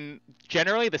out, then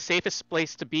generally the safest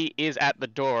place to be is at the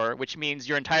door, which means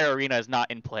your entire arena is not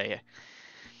in play.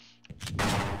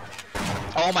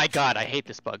 Oh my god, I hate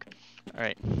this bug.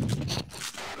 Alright.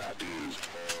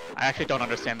 I actually don't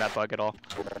understand that bug at all.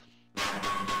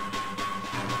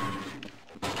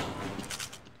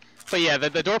 But yeah,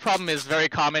 the door problem is very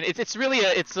common. It's really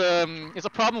it's a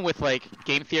problem with like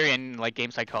game theory and like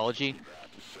game psychology.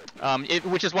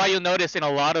 Which is why you'll notice in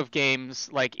a lot of games,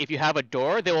 like if you have a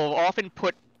door, they will often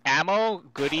put ammo,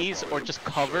 goodies, or just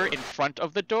cover in front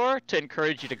of the door to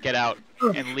encourage you to get out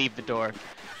and leave the door.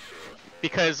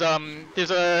 Because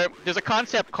there's a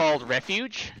concept called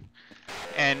refuge,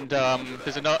 and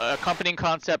there's an accompanying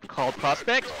concept called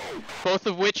prospect, both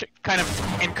of which kind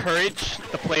of encourage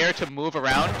the player to move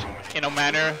around in a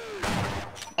manner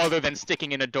other than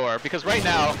sticking in a door. Because right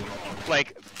now,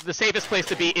 like, the safest place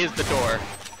to be is the door.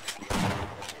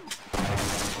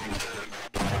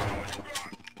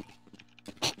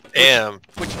 Damn,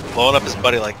 blowing up his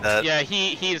buddy like that. Yeah,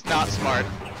 he's not smart.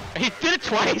 He did it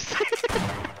twice!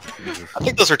 I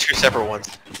think those are two separate ones.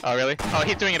 Oh, really? Oh,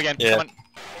 he's doing it again. Yeah. Come on.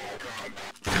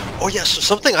 Oh yeah, so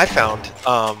something I found.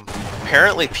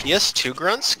 Apparently PS2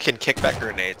 grunts can kick back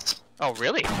grenades. Oh,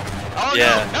 really? Oh,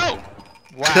 yeah. No!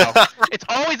 Wow. It's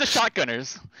always the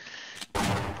shotgunners.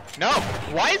 No!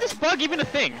 Why is this bug even a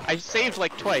thing? I saved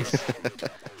like twice.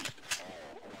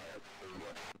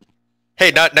 Hey,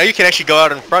 now you can actually go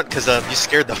out in front because you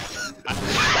scared them.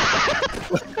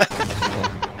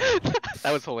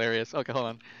 That was hilarious. Okay, hold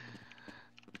on.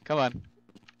 Come on.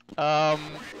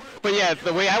 But yeah,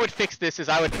 the way I would fix this is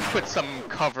I would put some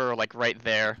cover like right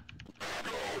there.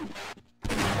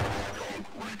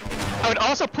 I would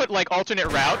also put like alternate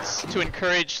routes to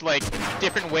encourage like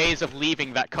different ways of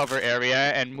leaving that cover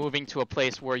area and moving to a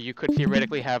place where you could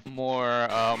theoretically have more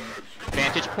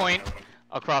vantage point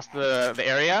across the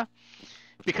area.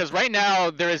 Because right now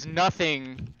there is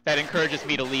nothing that encourages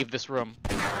me to leave this room.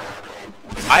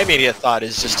 My immediate thought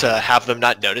is just to have them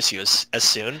not notice you as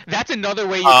soon. That's another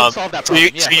way you can solve that problem.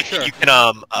 So you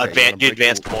can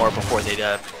advance more before they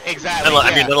do. Exactly.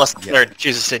 I mean, unless the player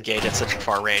chooses to engage at such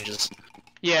far ranges.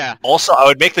 Yeah. Also, I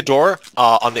would make the door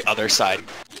on the other side.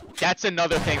 That's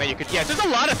another thing that you could. Yeah, there's a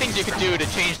lot of things you could do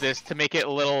to change this to make it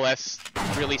a little less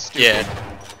really stupid. Yeah.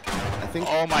 I think.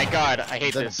 Oh my god, I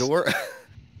hate the this. door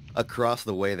across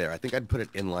the way there. I think I'd put it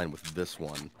in line with this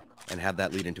one and have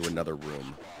that lead into another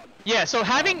room. Yeah, so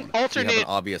having alternate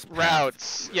obvious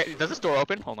routes. Yeah, does this door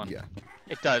open? Hold on. Yeah.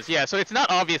 It does. Yeah, so it's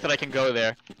not obvious that I can go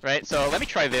there, right? So let me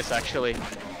try this actually.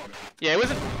 Yeah, it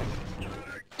wasn't.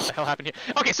 What the hell happened here?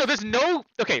 Okay, so there's no.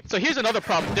 Okay, so here's another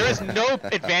problem. There is no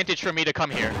advantage for me to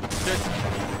come here.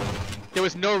 There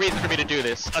was no reason for me to do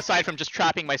this aside from just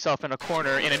trapping myself in a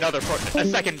corner in a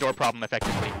second door problem,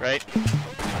 effectively, right?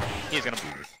 He's gonna.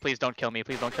 Please don't kill me.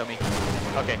 Please don't kill me.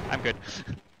 Okay, I'm good.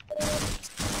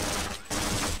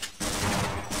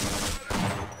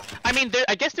 I mean,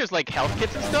 I guess there's like health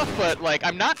kits and stuff, but like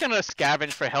I'm not gonna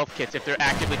scavenge for health kits if they're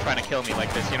actively trying to kill me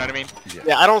like this. You know what I mean?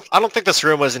 Yeah, I don't think this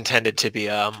room was intended to be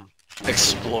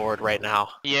explored right now.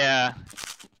 Yeah.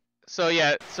 So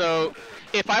yeah, so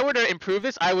if I were to improve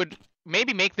this, I would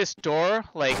maybe make this door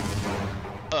like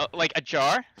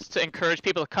ajar to encourage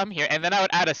people to come here, and then I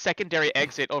would add a secondary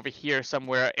exit over here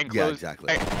somewhere enclosed. Yeah,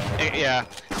 exactly. Yeah.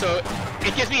 So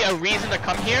it gives me a reason to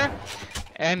come here.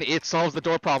 And it solves the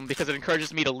door problem because it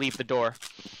encourages me to leave the door.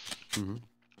 Mm-hmm.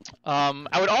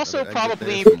 I would also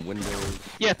probably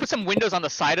put some windows on the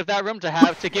side of that room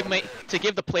to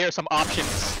give the player some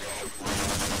options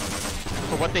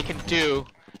for what they can do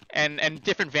and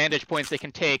different vantage points they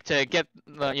can take to get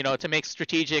to make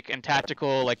strategic and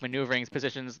tactical like maneuverings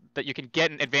positions that you can get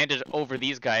an advantage over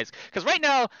these guys. Because right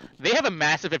now they have a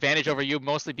massive advantage over you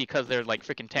mostly because they're like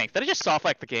freaking tanks. Did I just soft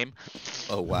like the game?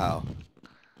 Oh wow.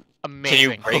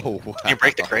 Amazing. Can you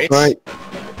break the crates? Right.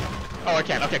 Oh, I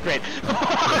can. Okay, great.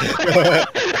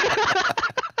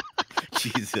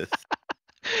 Jesus.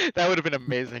 That would have been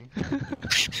amazing.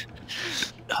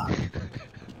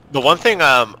 The one thing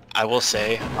I will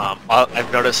say,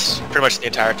 I've noticed pretty much the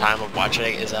entire time of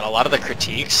watching is that a lot of the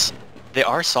critiques, they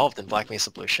are solved in Black Mesa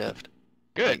Blue Shift.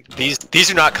 Good. Like, these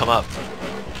do not come up.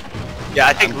 Yeah,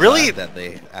 I think I'm really glad that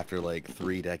they, after like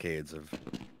 3 decades of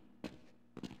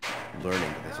learning,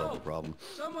 that they solved the problem.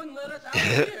 Someone let us out of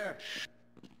here!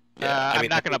 Yeah, I'm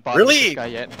not gonna bother with this guy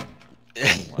yet.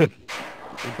 We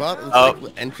bought this,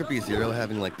 like, Entropy Zero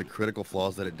having like the critical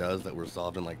flaws that it does that were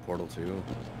solved in like Portal 2.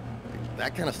 Like,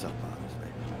 that kind of stuff bothers me.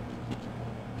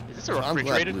 Is this a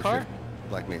refrigerated car?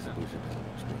 Black Mesa Blue Ship.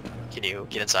 Can you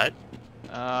get inside?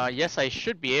 Yes, I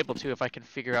should be able to if I can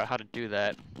figure out how to do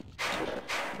that.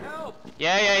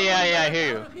 Yeah, I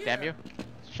hear you. Damn you.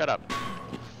 Shut up.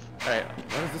 Alright.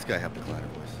 Why does this guy have the Kleiner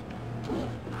voice?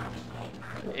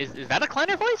 Is that a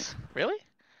Kleiner voice? Really?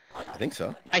 I think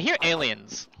so. I hear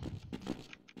aliens.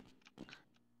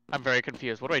 I'm very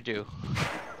confused. What do I do?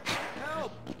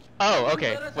 Oh,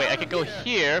 okay. Wait, I can go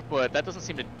here, but that doesn't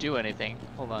seem to do anything.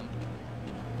 Hold on.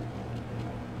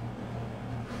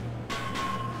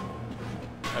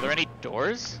 Are there any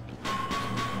doors?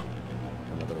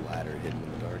 Another ladder hidden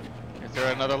in the dark. Is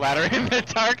there another ladder in the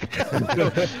dark?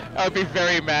 I would be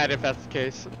very mad if that's the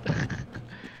case.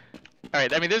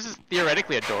 Alright, I mean, this is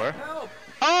theoretically a door.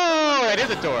 Oh, it is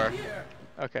a door.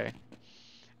 Okay.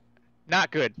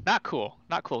 Not good. Not cool.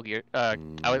 Not cool, Gear.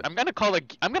 I'm gonna call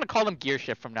him Gear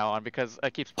Shift from now on because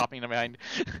it keeps popping in my mind.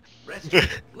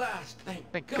 Last,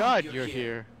 Thank God you're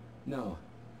here. No,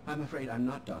 I'm afraid I'm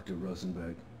not Dr.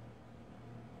 Rosenberg.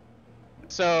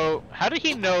 So, how did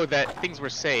he know that things were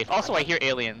safe? Also, I hear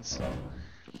aliens.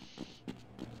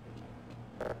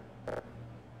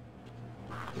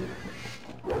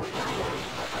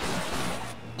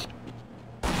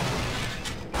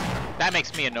 That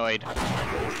makes me annoyed.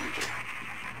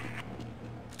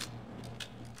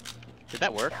 Did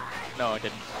that work? No, it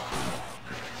didn't.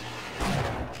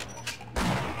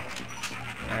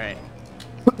 Alright.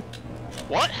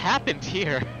 What happened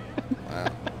here?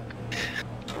 Wow.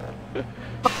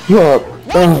 What?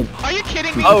 Are you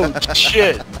kidding me? Oh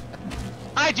shit!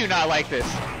 I do not like this.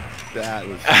 That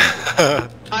was.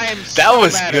 I am. That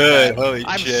was mad good. At that. Holy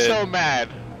I'm shit! so mad.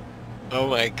 Oh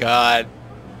my god.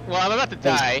 Well, I'm about to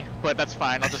die, but that's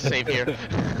fine. I'll just save here.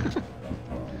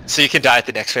 So you can die at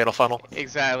the next fatal funnel.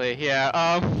 Exactly. Yeah.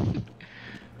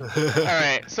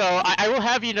 Alright, so I will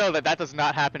have you know that that does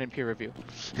not happen in peer review.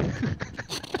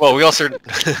 Well, we also...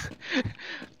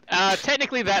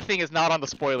 Technically that thing is not on the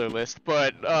spoiler list,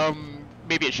 but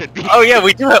maybe it should be. Oh yeah,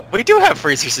 we do have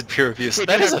freezers in peer review, so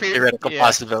that is a theoretical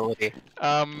possibility.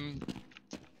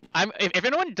 If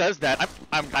anyone does that,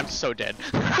 I'm so dead.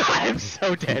 I'm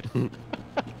so dead.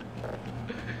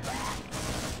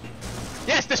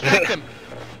 Yes, distract him!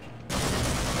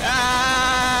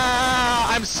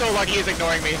 Ah, I'm so lucky he's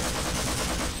ignoring me.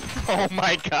 Oh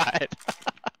my god.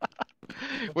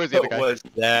 Where's the other guy? What was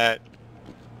that?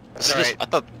 Alright. I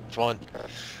thought it was one.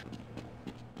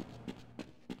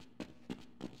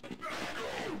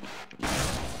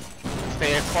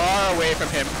 Stay far away from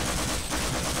him.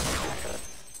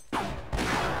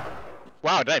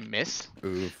 Wow, did I miss?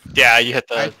 Oof. Yeah, you hit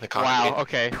the concrete. Wow,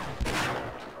 okay.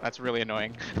 That's really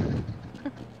annoying.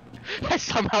 I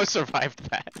somehow survived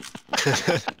that.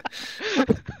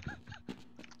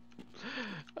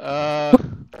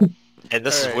 And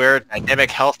this is where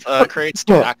dynamic health crates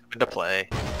do not come into play,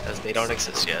 because they don't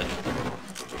exist yet.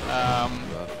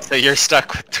 So you're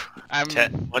stuck with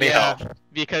 20 health.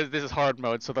 Because this is hard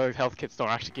mode, so those health kits don't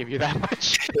actually give you that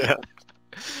much. Yeah.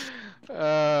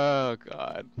 Oh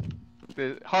god.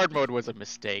 The hard mode was a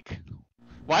mistake.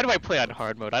 Why do I play on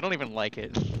hard mode? I don't even like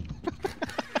it.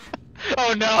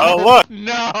 Oh no! Oh look!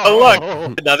 No! Oh look!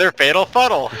 Another fatal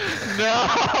funnel!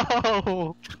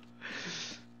 No!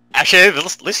 Actually,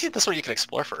 let's see this one you can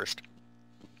explore first.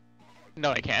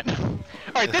 No, I can't.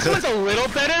 Alright, this one's a little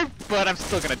better, but I'm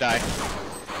still gonna die.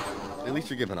 At least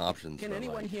you're given options. Can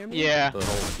anyone hear me? Yeah.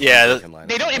 Yeah.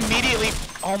 They don't immediately...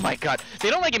 Oh my god. They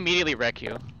don't like immediately wreck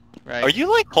you. Right? Are you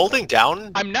like holding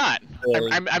down? I'm not.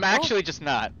 I'm actually just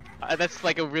not. That's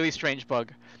like a really strange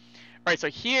bug. Alright, so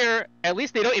here, at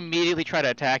least they don't immediately try to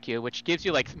attack you, which gives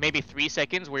you like maybe 3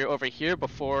 seconds where you're over here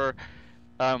before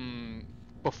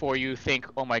you think,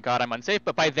 oh my god, I'm unsafe.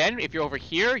 But by then, if you're over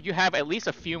here, you have at least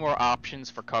a few more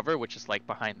options for cover, which is like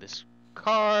behind this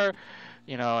car,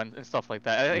 you know, and stuff like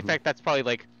that. In fact, that's probably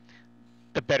like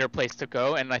the better place to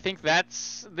go, and I think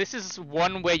this is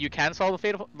one way you can solve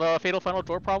the fatal funnel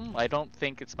door problem. I don't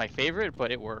think it's my favorite,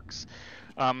 but it works.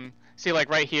 See, like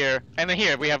right here, and then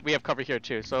here we have cover here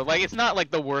too. So like it's not like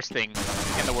the worst thing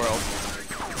in the world.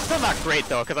 Still not great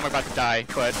though, because I'm about to die.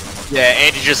 But yeah,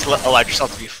 and you just allowed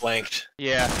yourself to be flanked.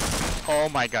 Yeah. Oh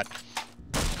my god.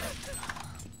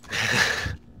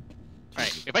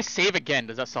 Alright, if I save again,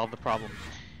 does that solve the problem?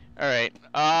 Alright,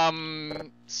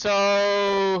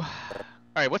 so...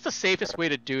 Alright, what's the safest way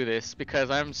to do this? Because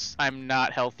I'm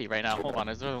not healthy right now. Hold on,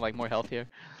 is there like more health here?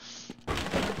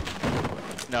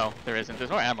 No, there isn't. There's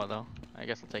no ammo though. I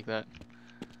guess I'll take that.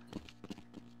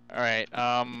 Alright,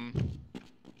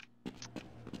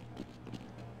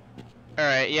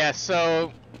 Alright, yeah,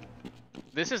 so...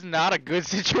 This is not a good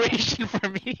situation for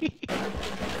me.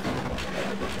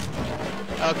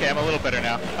 Okay, I'm a little better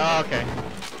now. Oh, okay.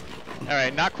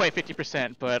 Alright, not quite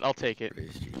 50%, but I'll take it.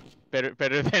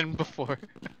 Better than before.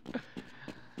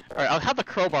 Alright, I'll have the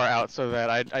crowbar out so that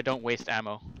I don't waste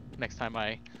ammo next time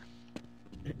I...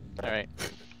 Alright.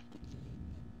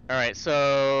 Alright,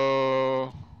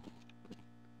 so...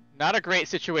 Not a great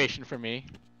situation for me.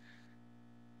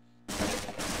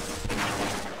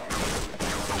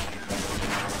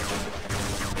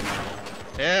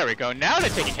 There we go, now they're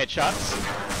taking headshots.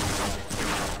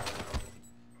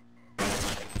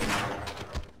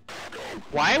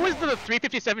 Why was the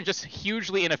 357 just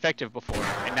hugely ineffective before,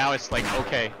 and now it's like,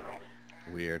 okay.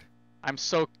 Weird. I'm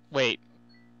so... wait.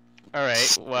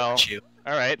 Alright, well...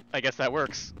 Alright, I guess that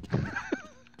works.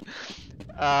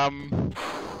 Hello?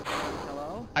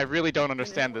 I really don't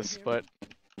understand this, but...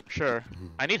 Sure.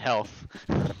 I need health.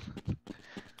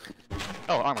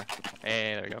 Oh, armor.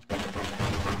 Hey, there we go.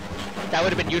 That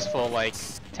would have been useful, like,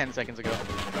 10 seconds ago.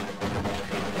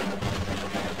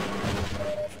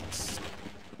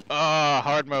 Oh,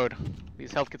 hard mode.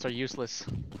 These health kits are useless.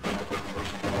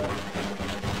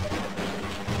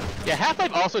 Yeah,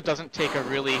 Half-Life also doesn't take a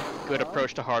really good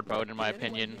approach to hard mode, in my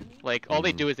opinion. Like, all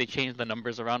they do is they change the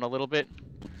numbers around a little bit.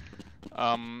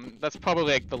 That's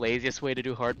probably, like, the laziest way to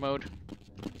do hard mode.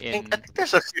 I think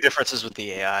there's a few differences with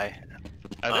the AI.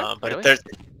 Are there? But Really? there's...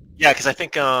 Yeah, because I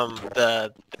think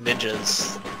the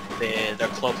ninjas, their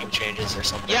cloaking changes or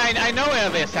something. Yeah, I know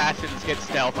the assassins get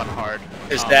stealth on hard.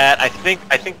 There's that. I think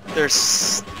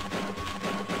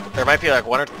there might be like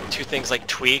one or two things like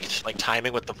tweaked, like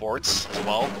timing with the ports as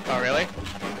well. Oh really?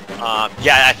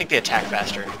 Yeah, I think they attack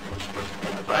faster.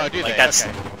 But, oh, do like, they? That's,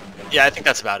 okay. Yeah, I think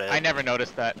that's about it. I never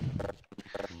noticed that.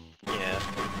 Yeah.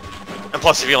 And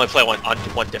plus, if you only play on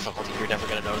one difficulty, you're never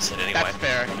gonna notice it anyway. That's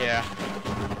fair. Yeah.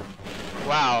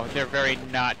 Wow, they're very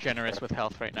not generous with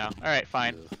health right now. Alright,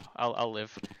 fine. I'll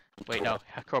live. Wait, no.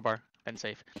 Crowbar. Then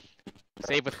save.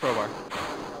 Save with crowbar.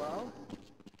 Hello?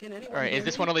 Can anyone Alright, hear is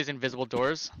this me? one of these invisible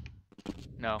doors?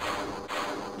 No.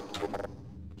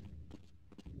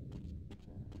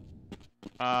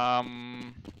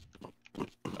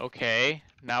 Okay.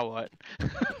 Now what?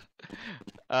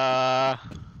 I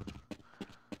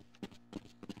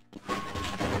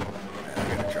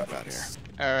gotta drop out here.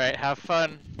 Alright, have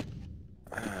fun.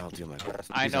 I'll do my best.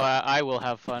 I know I will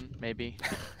have fun, maybe.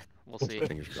 We'll see.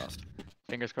 Fingers crossed.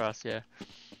 Fingers crossed, yeah.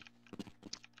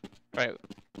 Right.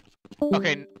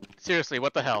 Okay, seriously,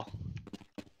 what the hell?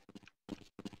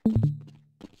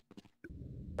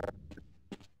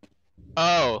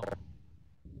 Oh.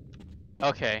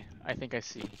 Okay, I think I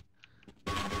see.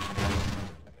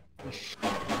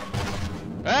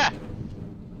 Ah!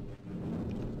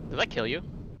 Did that kill you?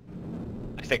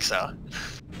 I think so.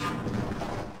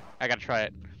 I gotta try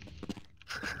it.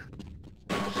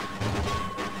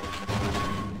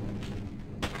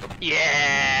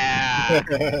 Yeah!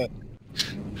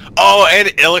 Oh, and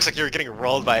it looks like you're getting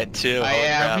rolled by it too. I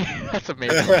am. Crap. That's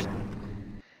amazing.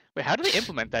 Wait, how do they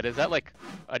implement that? Is that like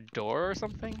a door or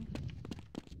something?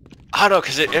 I don't know,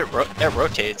 because it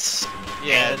rotates.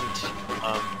 Yeah. And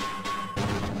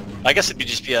I guess it could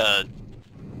just be a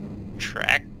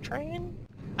track train?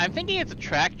 I'm thinking it's a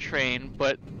track train,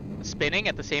 but spinning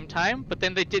at the same time. But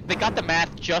then they got the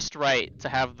math just right to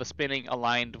have the spinning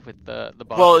aligned with the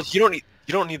bottom. Well, you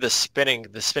don't need the spinning.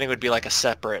 The spinning would be like a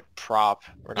separate prop.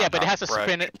 Or not yeah, but it has to prop,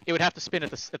 spin it. It would have to spin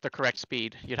at the correct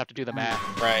speed. You'd have to do the math.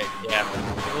 Right. Yeah.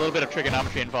 There's a little bit of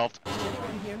trigonometry involved. Can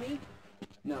anyone hear me?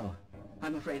 No.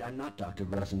 I'm afraid I'm not Dr.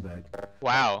 Rosenberg.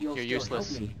 Wow, You'll you're still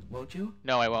useless. help me, won't you?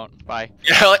 No, I won't. Bye.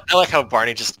 Yeah, I like how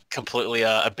Barney just completely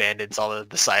abandons all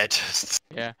the scientists.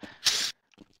 Yeah.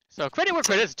 So credit where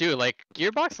credit's due. Like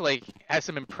Gearbox, like has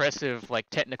some impressive like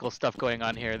technical stuff going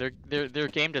on here. Their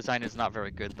game design is not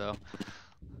very good though.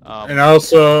 And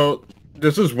also,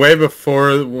 this was way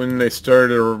before when they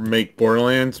started to make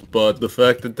Borderlands, but the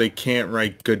fact that they can't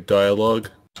write good dialogue.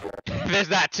 There's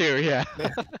that too, yeah.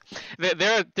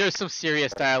 there's some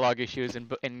serious dialogue issues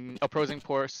in opposing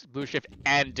force, Blue Shift,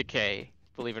 and Decay.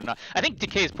 Believe it or not, I think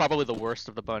Decay is probably the worst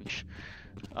of the bunch,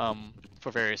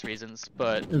 for various reasons.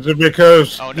 But is it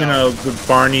because oh, no. you know the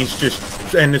Barney's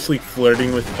just endlessly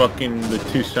flirting with fucking the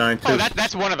two scientists? Oh,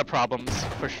 that's one of the problems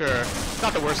for sure. It's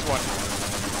not the worst one.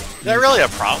 Is that really a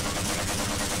problem?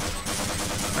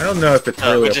 I don't know if it's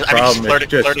really a problem. I mean,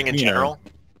 it's just flirting in general,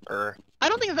 or. I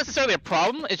don't think it's necessarily a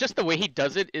problem. It's just the way he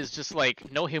does it is just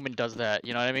like no human does that.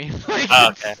 You know what I mean? Like,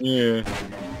 okay. Yeah.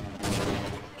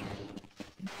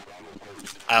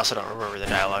 I also don't remember the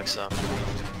dialogue, so.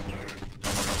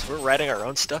 We're writing our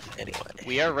own stuff anyway.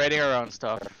 We are writing our own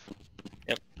stuff.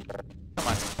 Yep. Come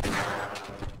on.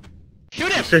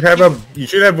 Shoot him! You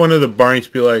should have one of the Barneys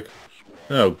be like,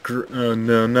 oh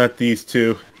no, not these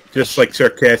two. Just like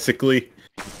sarcastically.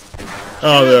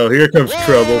 Oh no, here comes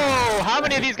trouble. Whoa! How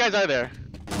many of these guys are there?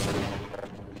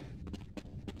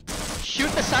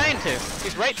 Shoot the scientist.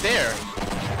 He's right there.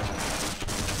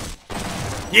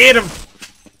 Get him!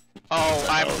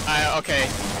 Oh, okay.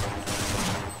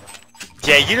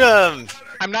 Yeah, you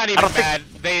I'm not even mad.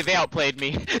 They outplayed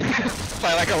me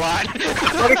by like a lot. The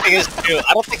funny thing is, too,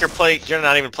 I don't think you're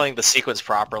not even playing the sequence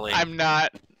properly. I'm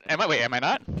not. Am I? Wait, am I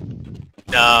not?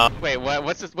 No. Wait,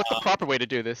 what's this? What's the proper way to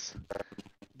do this?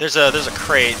 There's a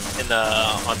crate on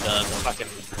the fucking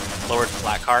lowered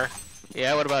flat car.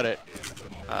 Yeah, what about it?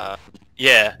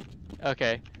 Yeah.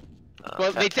 Okay.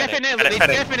 Well, they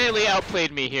definitely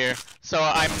outplayed me here. So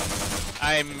I'm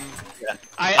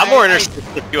more interested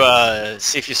to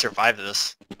see if you survive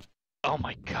this. Oh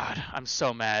my god, I'm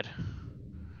so mad.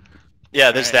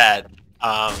 Yeah, there's that.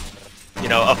 You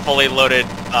know, a fully loaded.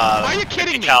 Are you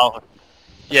kidding me?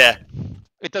 Yeah.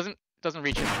 It doesn't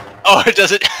reach him. Oh, it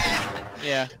doesn't.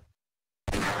 Yeah.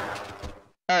 All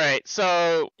right,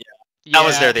 so. Yeah. I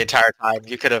was there the entire time.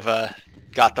 You could have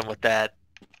got them with that.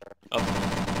 Oh.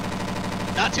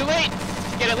 Not too late.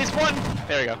 Get at least one.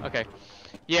 There we go. Okay.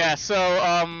 Yeah. So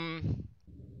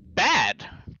bad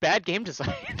game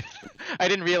design. I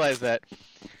didn't realize that.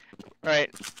 All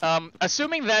right.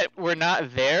 Assuming that we're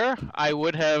not there, I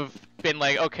would have been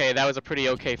like, okay, that was a pretty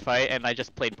okay fight, and I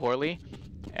just played poorly,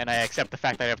 and I accept the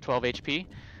fact that I have 12 HP.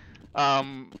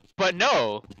 But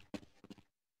no.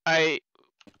 Are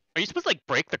you supposed to like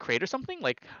break the crate or something?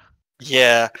 Like.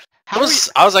 Yeah. I was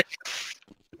like,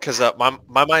 because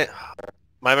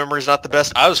my memory's not the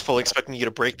best. I was fully expecting you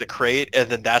to break the crate, and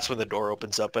then that's when the door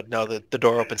opens up. But no, the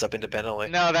door opens up independently.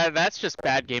 No, that's just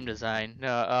bad game design.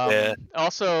 No. Yeah.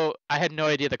 Also, I had no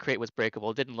idea the crate was breakable.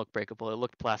 It didn't look breakable. It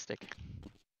looked plastic.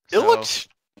 It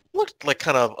looked like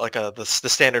kind of like the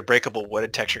standard breakable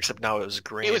wooded texture, except now it was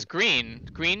green. It was green.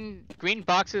 Green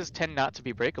boxes tend not to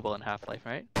be breakable in Half-Life,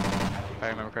 right? If I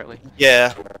remember correctly.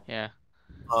 Yeah. Yeah.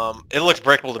 It looked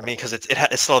breakable to me because it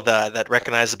still had that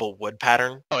recognizable wood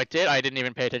pattern. Oh, it did? I didn't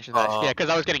even pay attention to that. Yeah, because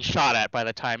I was getting shot at by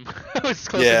the time I was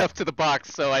close enough to the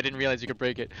box, so I didn't realize you could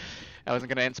break it. I wasn't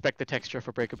gonna inspect the texture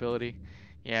for breakability.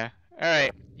 Yeah. All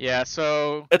right. Yeah.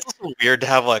 So. It's also weird to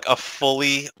have like a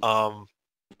fully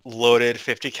loaded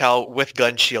 50 cal with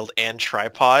gun shield and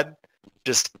tripod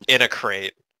just in a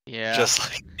crate. Yeah. Just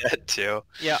like that too.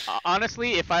 Yeah,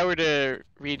 honestly, if I were to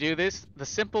redo this, the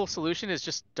simple solution is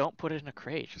just don't put it in a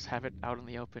crate. Just have it out in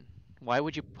the open. Why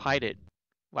would you hide it?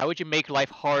 Why would you make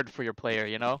life hard for your player,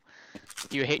 you know?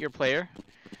 Do you hate your player?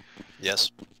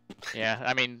 Yes. Yeah,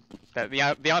 I mean,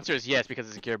 the answer is yes, because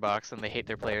it's a Gearbox and they hate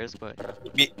their players, but...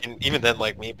 And even then,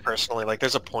 like, me personally, like,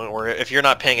 there's a point where if you're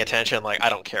not paying attention, like, I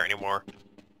don't care anymore.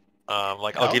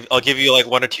 Like, I'll give you, like,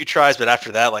 1 or 2 tries, but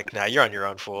after that, like, nah, you're on your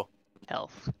own, fool.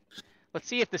 Health. Let's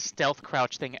see if the stealth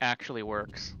crouch thing actually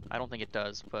works. I don't think it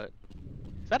does, but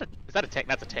is that a tank?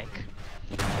 That's a tank.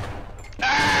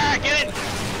 Ah, get it!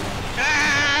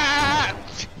 Ah!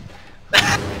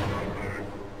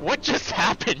 What just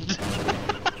happened?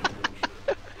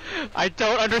 I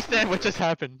don't understand what just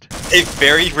happened. A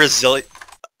very resilient.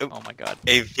 Oh my god.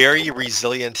 A very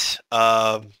resilient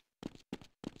 5-ton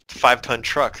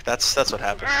truck. That's what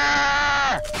happened.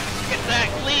 Ah! Get that!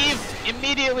 Leave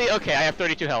immediately. Okay, I have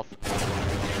 32 health.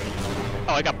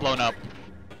 Oh, I got blown up.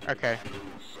 Okay.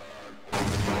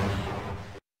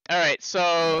 Alright,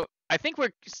 so I think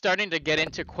we're starting to get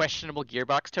into questionable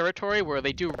Gearbox territory where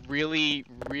they do really,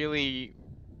 really,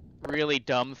 really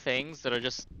dumb things that are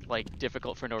just, like,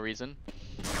 difficult for no reason.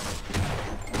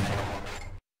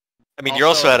 I mean, you're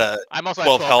also at a I'm also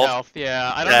 12 at 12 health.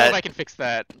 Yeah, I don't know if I can fix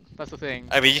that. That's the thing.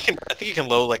 I mean, I think you can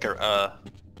load, like, an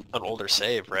older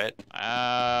save, right?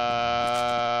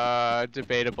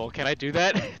 Debatable. Can I do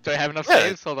that? Do I have enough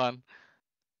saves? Hold on.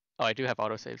 Oh, I do have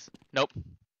autosaves. Nope.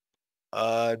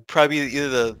 Probably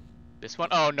either this one?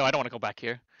 Oh, no, I don't want to go back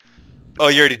here. Oh,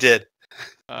 you already did.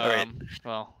 Alright.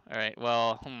 Well, alright,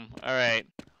 well, alright.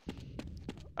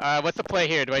 What's the play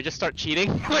here? Do I just start cheating?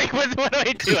 Like, what do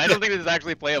I do? I don't think this is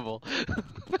actually playable.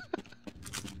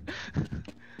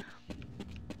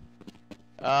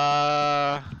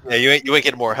 Yeah, you ain't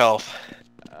getting more health.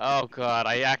 Oh god,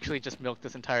 I actually just milked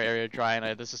this entire area dry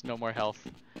and there's just no more health.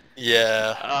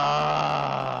 Yeah.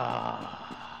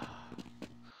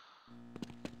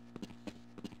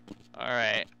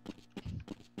 Alright.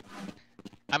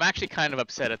 I'm actually kind of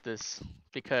upset at this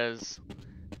because...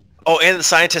 Oh, and the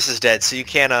scientist is dead, so you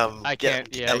can't I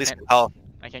can't, at least health.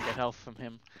 I can't get health from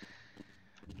him.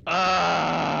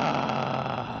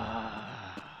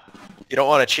 You don't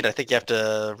want to cheat. I think you have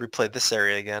to replay this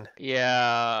area again.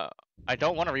 Yeah, I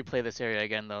don't want to replay this area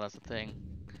again, though. That's the thing.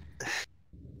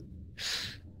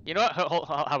 You know what?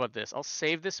 How about this? I'll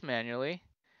save this manually.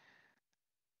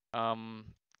 Can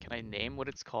I name what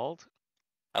it's called?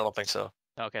 I don't think so.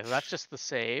 Okay, so that's just the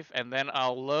save, and then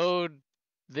I'll load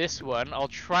this one. I'll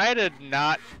try to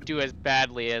not do as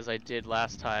badly as I did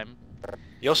last time.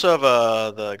 You also have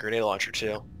the grenade launcher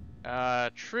too.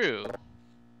 True.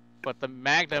 But the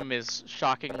Magnum is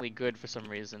shockingly good for some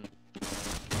reason.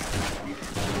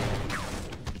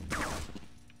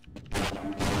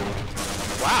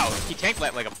 Wow, he tanked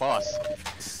like a boss.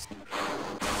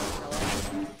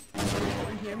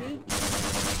 Anyone hear me?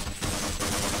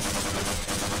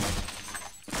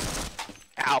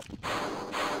 Ow.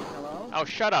 Hello? Oh,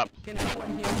 shut up. Can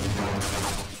anyone hear me?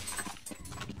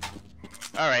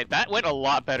 Alright, that went a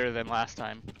lot better than last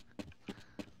time.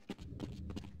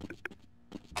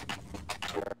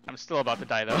 I'm still about to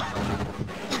die, though.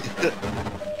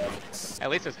 At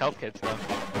least there's health kits, though.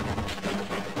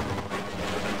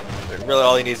 Really,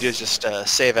 all you need to do is just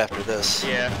save after this.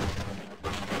 Yeah.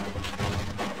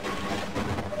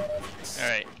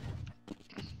 Alright.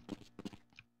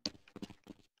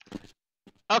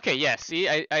 Okay, yeah, see,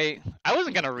 I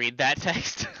wasn't gonna read that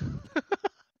text.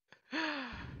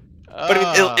 But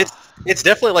I mean, it's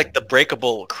definitely like the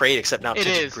breakable crate, except now It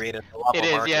tinted is. green and a lot It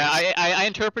more is, yeah. markings. I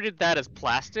interpreted that as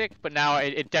plastic, but now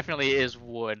it definitely is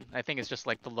wood. I think it's just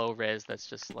like the low res that's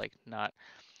just like not.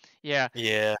 Yeah.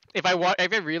 Yeah. If I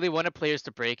really wanted players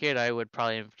to break it, I would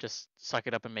probably just suck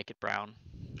it up and make it brown.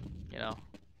 You know.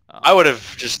 I would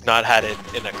have just not had it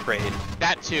in a crate.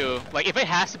 That too. Like if it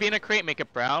has to be in a crate, make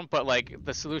it brown. But like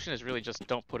the solution is really just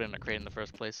don't put it in a crate in the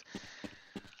first place.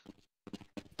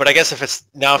 But I guess if it's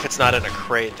not in a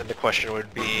crate, then the question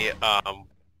would be,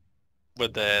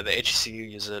 would the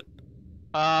HCU use it?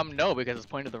 No, because it's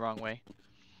pointed the wrong way.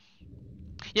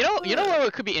 You know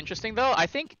what could be interesting though? I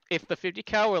think if the 50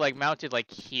 cal were like mounted like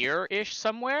here-ish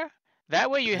somewhere,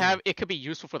 that way you have it could be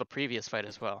useful for the previous fight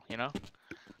as well, you know?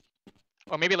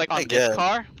 Or maybe like on this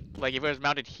car, like if it was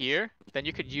mounted here, then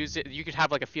you could use it. You could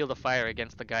have like a field of fire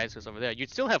against the guys who's over there. You'd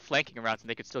still have flanking rounds, and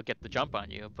they could still get the jump on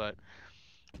you. But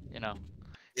you know.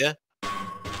 Yeah.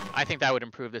 I think that would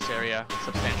improve this area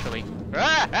substantially.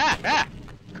 Ah!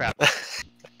 Crap.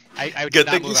 I did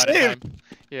not move out of time.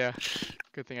 Yeah.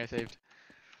 Good thing I saved.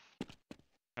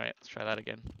 All right, let's try that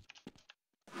again.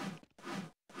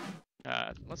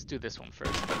 Let's do this one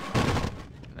first,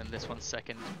 and then this one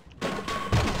second.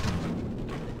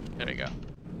 There we go.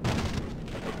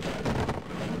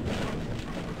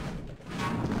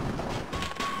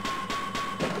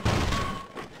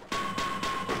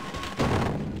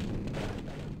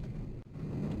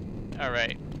 All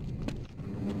right.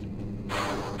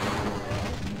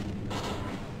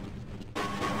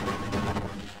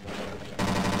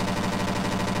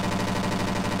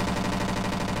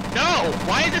 No!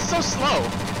 Why is it so slow?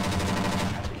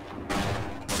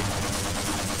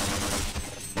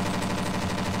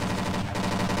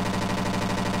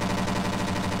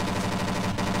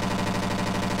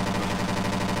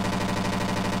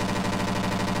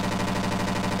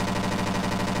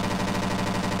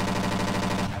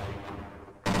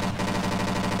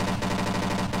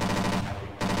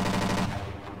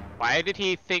 Why did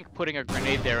he think putting a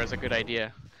grenade there was a good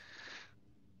idea?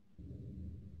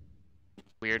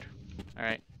 Weird.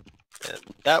 Alright. Yeah,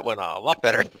 that went a lot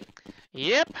better.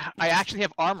 Yep, I actually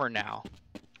have armor now.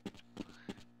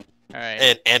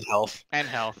 Alright. And health. And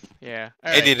health, yeah.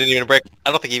 All right. And he didn't even break.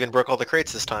 I don't think he even broke all the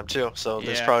crates this time too. So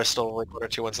there's Yeah. probably still like 1 or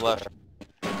 2 ones left.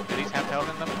 Do these have health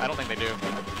in them? I don't think they do.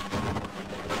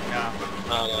 No.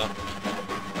 I don't know.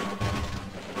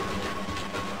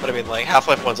 But I mean, like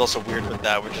Half-Life 1's also weird with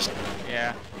that. We're just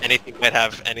anything might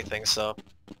have anything. So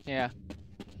yeah.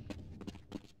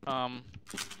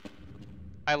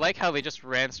 I like how they just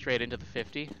ran straight into the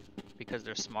 50 because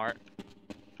they're smart.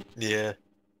 Yeah.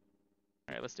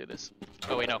 All right, let's do this.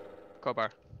 Oh wait, no,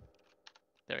 crowbar.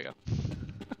 There we go.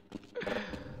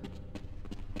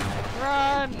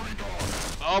 Run!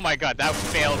 Oh my god, that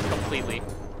failed completely.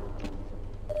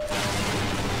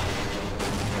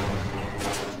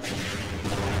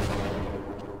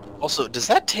 Also, does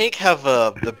that tank have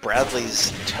the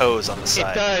Bradley's toes on the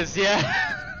side? It does,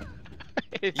 yeah.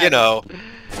 You know,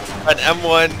 an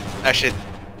M1. Actually,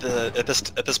 at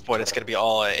this point, it's gonna be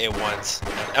all A1s.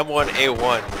 An M1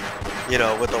 A1, you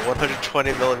know, with a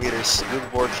 120mm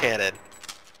smoothbore cannon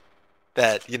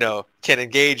that can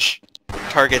engage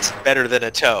targets better than a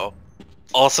toe,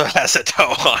 also has a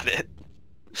toe on it.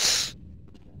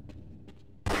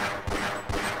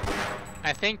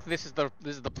 I think this is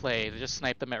the play. They just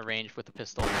snipe them at range with the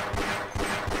pistol.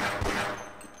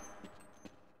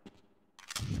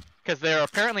 Because they're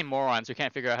apparently morons who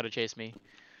can't figure out how to chase me.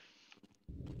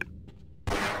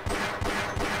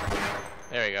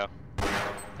 There we go.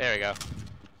 There we go.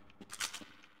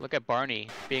 Look at Barney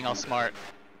being all smart.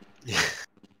 Did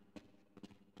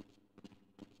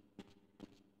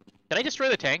I destroy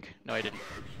the tank? No, I didn't.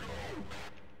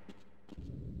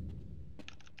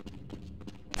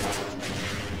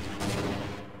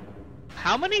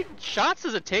 How many shots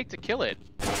does it take to kill it?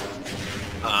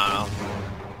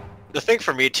 The thing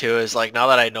for me too is like now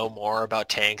that I know more about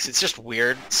tanks, it's just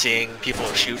weird seeing people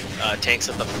shoot tanks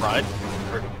at the front,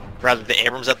 or rather the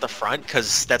Abrams at the front,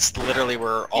 because that's literally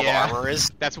where all the armor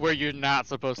is. That's where you're not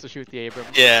supposed to shoot the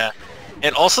Abrams. Yeah,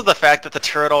 and also the fact that the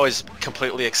turret always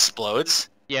completely explodes.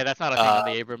 Yeah, that's not a thing on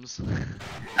the Abrams.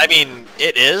 I mean,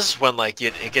 it is when like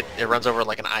it runs over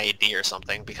like an IED or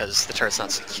something because the turret's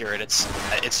not secured.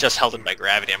 It's just held in by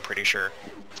gravity, I'm pretty sure.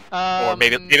 Or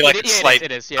maybe like a slight.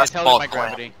 It is. Yeah, it's held in by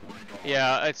gravity.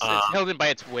 Yeah, it's held in by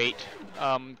its weight.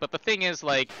 But the thing is,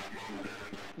 like,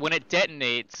 when it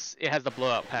detonates, it has the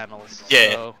blowout panels.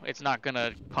 Yeah. So it's not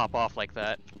gonna pop off like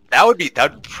that. That would be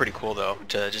pretty cool though,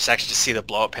 to just actually see the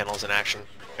blowout panels in action.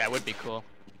 That would be cool.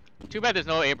 Too bad there's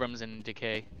no Abrams in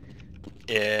DK.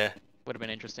 Yeah. Would have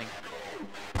been interesting.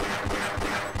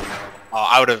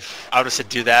 I would have said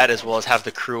do that as well as have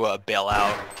the crew bail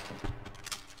out.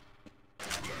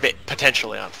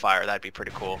 Potentially on fire. That'd be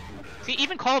pretty cool. See,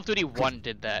 even Call of Duty 1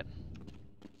 did that.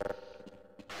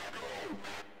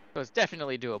 So it's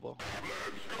definitely doable.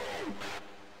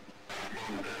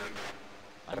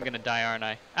 I'm gonna die, aren't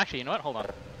I? Actually, you know what? Hold on.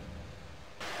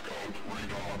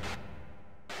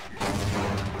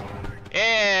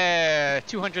 Yeah,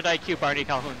 200 IQ Barney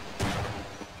Calhoun.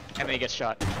 And then he gets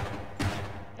shot.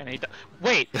 And he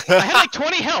wait, I had like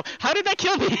 20 health. How did that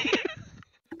kill me?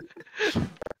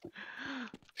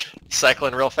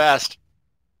 Cycling real fast.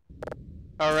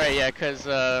 Alright, yeah, because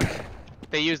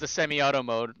they use the semi-auto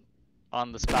mode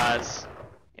on the spas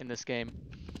in this game.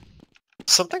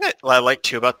 Something I like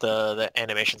too about the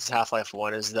animations in Half-Life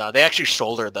 1 is they actually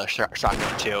shoulder the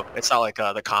shotgun too. It's not like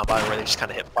the Combine where they just kind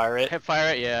of hip fire it. Hip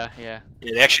fire it, yeah. Yeah,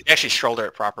 they actually shoulder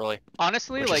it properly.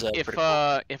 Honestly, like if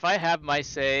I have my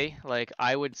say, like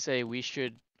I would say we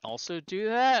should also do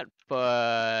that,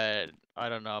 but I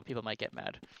don't know, people might get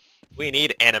mad. We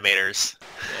need animators.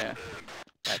 Yeah.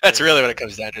 That's really what it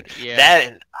comes down to. Yeah.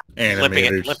 That and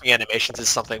Animators. limping animations is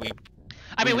something we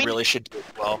really should do as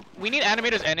well. We need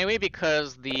animators anyway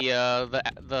because the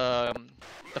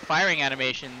firing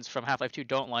animations from Half-Life 2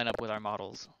 don't line up with our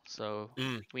models, so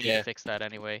we need to fix that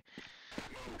anyway.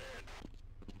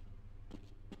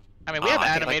 I mean, we have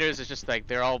animators. It's just like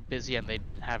they're all busy and they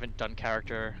haven't done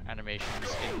character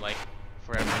animations in like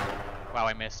forever. Wow,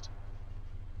 I missed.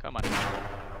 Come on.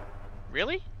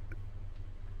 Really?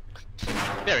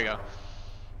 There we go.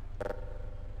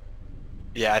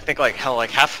 Yeah, I think like hell, like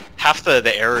half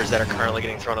the errors that are currently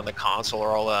getting thrown on the console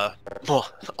are all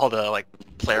the like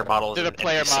player models. They're the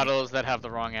player models that have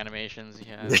the wrong animations.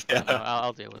 Yeah. Yeah.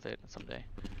 I'll deal with it someday.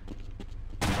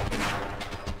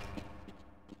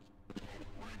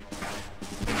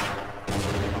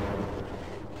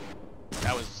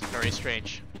 That was very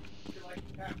strange.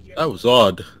 That was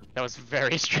odd. That was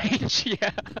very strange.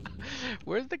 Yeah.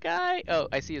 Where's the guy? Oh,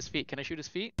 I see his feet. Can I shoot his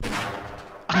feet?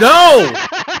 No!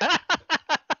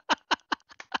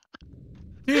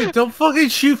 Dude, don't fucking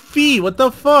shoot feet. What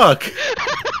the fuck?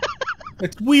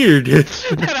 That's weird.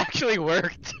 That actually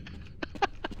worked.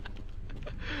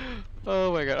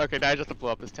 Oh my god. Okay, now I just have to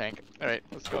blow up this tank. Alright,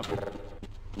 let's go.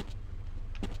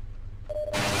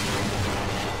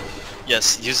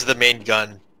 Yes, use the main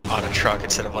gun on a truck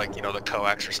instead of like, you know, the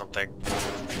coax or something.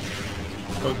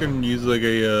 Fucking use like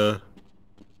a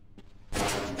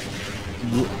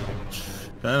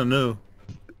I don't know.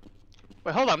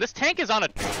 Wait, hold on. This tank is on a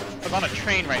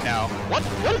train right now. What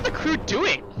is the crew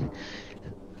doing?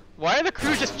 Why are the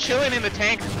crew just chilling in the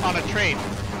tank on a train?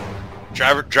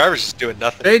 Driver's just doing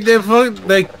nothing. They fuck,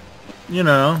 like, you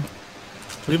know,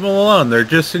 leave them alone. They're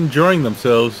just enjoying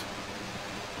themselves.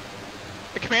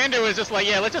 The commander was just like,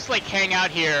 yeah, let's just like hang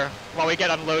out here while we get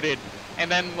unloaded,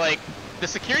 and then like the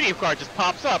security guard just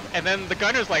pops up, and then the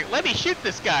gunner's like, let me shoot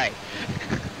this guy.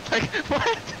 Like,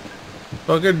 what?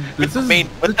 Fucking, with the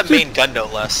main gun, no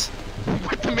less.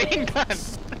 With the main gun.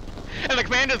 And the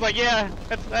commander's like, yeah,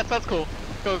 that's cool.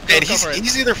 Go and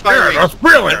he's either firing. Yeah, that's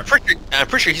brilliant. I'm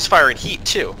pretty sure he's firing heat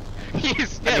too.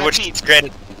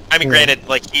 Granted,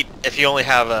 like heat. If you only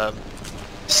have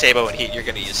Sabo and heat, you're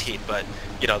gonna use heat. But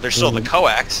you know, there's still the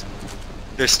coax.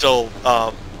 There's still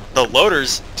the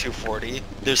loader's 240.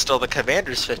 There's still the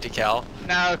commander's 50 cal.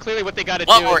 Now, clearly, what they gotta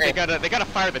do is they gotta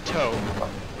fire the toe.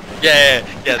 Yeah.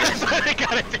 That's what they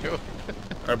gotta do.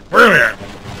 Brilliant.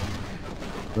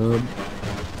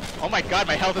 Oh my god,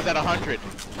 my health is at 100.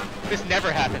 This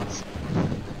never happens.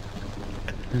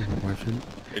 Here's a question.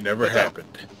 It never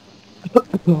happened.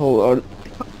 Hold on.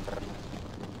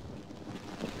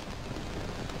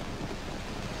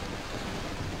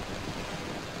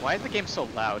 Why is the game so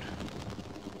loud?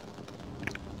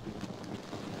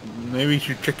 Maybe you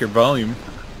should check your volume.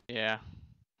 Yeah.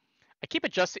 I keep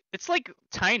adjusting. It's like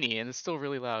tiny and it's still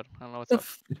really loud. I don't know what's up.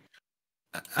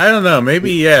 I don't know.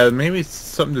 Maybe maybe it's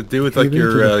something to do with like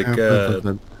your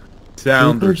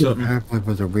sound or something. Half-Life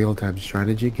was a real-time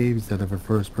strategy game instead of a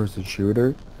first-person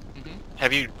shooter.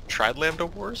 Have you tried Lambda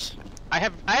Wars? I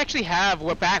actually have.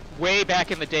 Way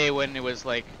back in the day when it was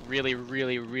like really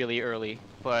early.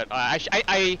 But I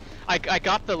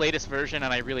got the latest version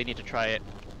and I really need to try it.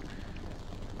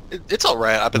 It's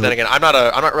alright, but then again, I'm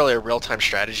not really a real-time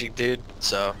strategy dude,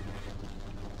 so.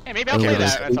 Hey, maybe I'll play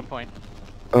that at some point.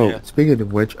 Oh, Yeah. Speaking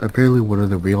of which, apparently one of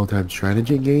the real-time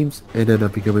strategy games ended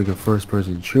up becoming a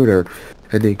first-person shooter,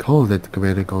 and they called it the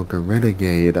Command & Conquer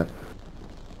Renegade.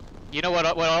 You know what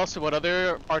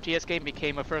other RTS game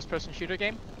became a first-person shooter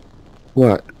game?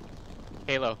 What?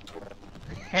 Halo.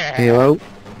 Halo?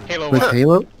 Halo 1. Was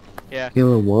Halo? Yeah.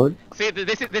 Halo 1? See,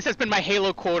 this has been my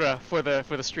Halo quota for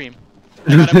the stream.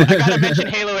 I gotta mention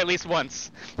Halo at least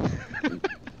once.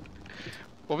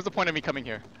 What was the point of me coming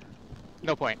here?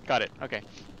 No point. Got it. Okay.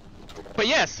 But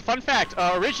yes, fun fact.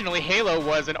 Originally, Halo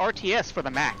was an RTS for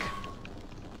the Mac.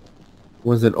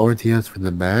 Was it RTS for the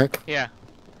Mac? Yeah.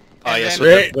 Oh yes.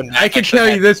 I can tell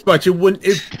you this much: it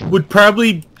would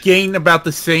probably gain about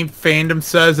the same fandom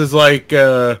size as like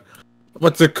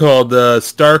what's it called,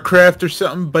 StarCraft or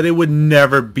something, but it would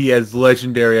never be as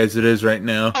legendary as it is right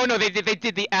now. Oh no, they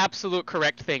did the absolute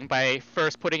correct thing by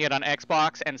first putting it on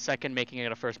Xbox and second making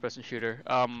it a first-person shooter.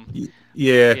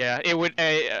 Yeah. Yeah, it would,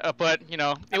 but you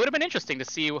know, it would have been interesting to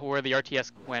see where the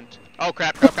RTS went. Oh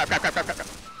crap!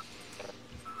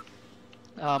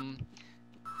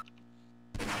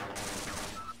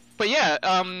 But yeah,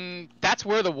 that's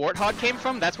where the Warthog came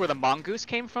from. That's where the Mongoose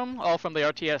came from. All from the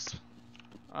RTS.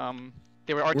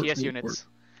 They were RTS units.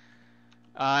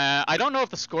 I don't know if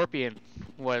the Scorpion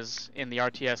was in the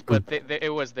RTS, but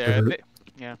it was there.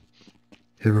 Yeah.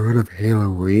 Have you heard of Halo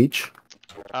Reach?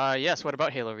 Yes. What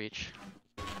about Halo Reach?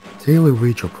 Is Halo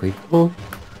Reach a prequel?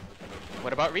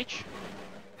 What about Reach?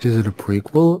 Is it a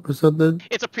prequel or something?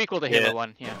 It's a prequel to Halo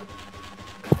 1, yeah.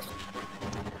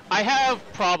 I have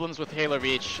problems with Halo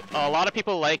Reach. A lot of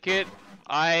people like it.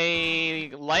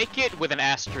 I like it with an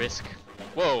asterisk.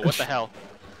 Whoa, what the hell?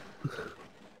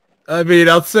 I mean,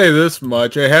 I'll say this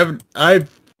much. I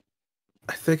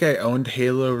think I owned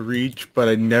Halo Reach, but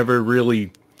I never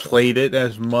really played it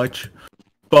as much.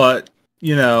 But,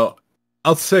 you know,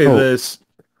 I'll say this.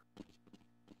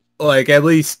 Like, at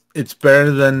least it's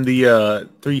better than the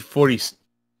 340...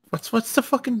 What's the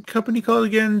fucking company called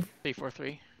again?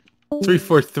 343.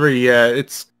 343, yeah.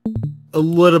 It's a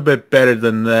little bit better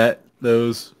than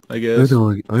those, I guess.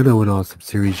 I know an awesome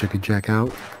series you can check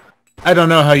out. I don't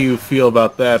know how you feel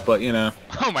about that, but, you know.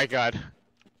 Oh my god.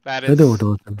 That is... I know an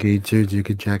awesome game series you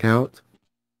can check out.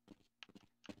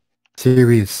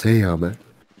 Serious Sam.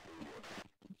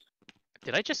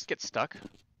 Did I just get stuck?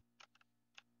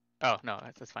 Oh, no,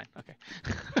 that's fine. Okay.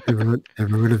 Ever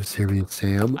heard of Serious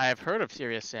Sam? I have heard of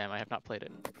Serious Sam. I have not played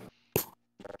it.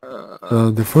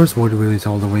 The first one released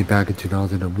all the way back in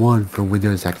 2001 for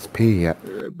Windows XP.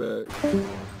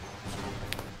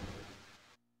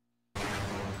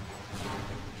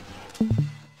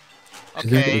 Is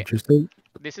that interesting?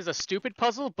 This is a stupid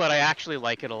puzzle, but I actually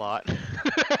like it a lot.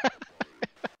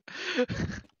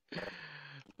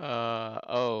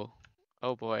 Oh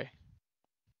boy.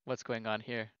 What's going on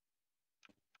here?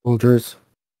 Soldiers.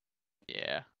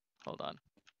 Yeah, hold on.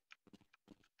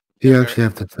 Do you actually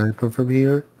have to sniper from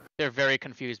here? They're very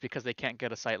confused because they can't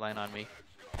get a sightline on me.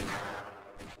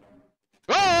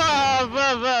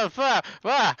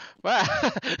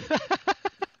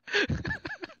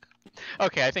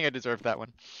 Okay, I think I deserved that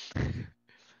one.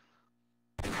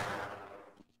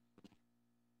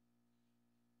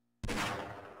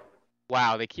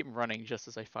 Wow, they keep running just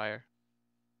as I fire.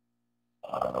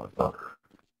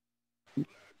 Can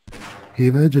you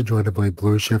imagine trying to play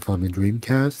Blue Shift on the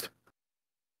Dreamcast?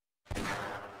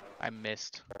 I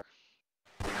missed.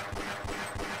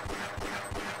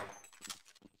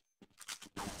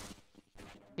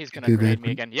 He's gonna grade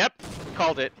me again. Yep,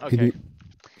 called it. Okay.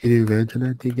 Can you imagine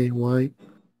that, DKY?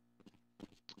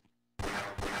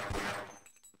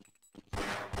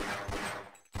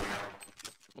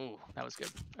 That was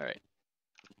good. All right.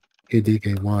 Hey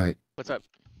DKY. What's up?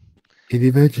 Can you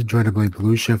imagine trying to play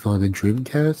Blue Shift on the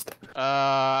Dreamcast?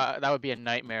 That would be a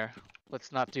nightmare.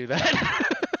 Let's not do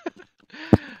that.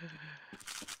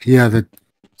 Yeah,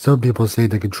 some people say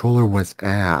the controller was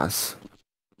ass.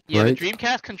 Yeah, right? the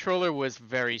Dreamcast controller was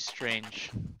very strange.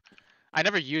 I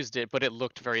never used it, but it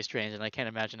looked very strange, and I can't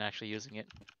imagine actually using it.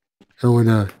 So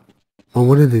well,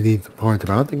 one of the neat parts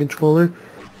about the controller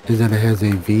is that it has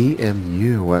a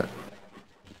VMU,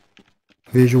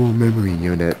 Visual Memory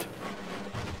Unit.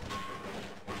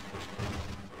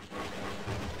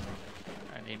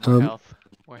 I need more health.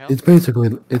 More health? It's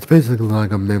basically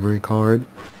like a memory card.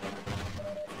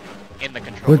 In the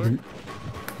controller?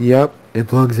 Yep, it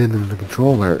plugs into the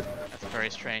controller. That's very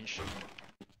strange.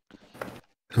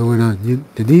 So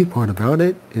the neat part about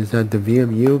it is that the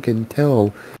VMU can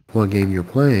tell what game you're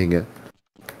playing.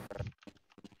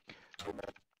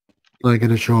 Like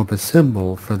it'll show up a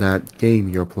symbol for that game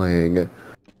you're playing.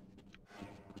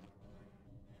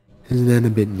 Isn't that a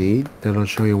bit neat? That'll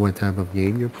show you what type of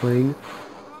game you're playing.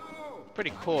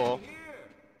 Pretty cool.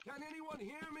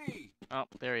 Oh,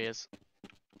 there he is.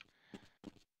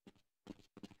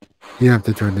 You have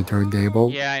to turn the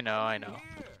turntable. Yeah, I know.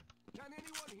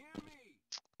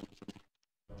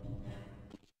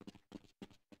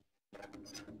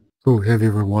 Oh, have you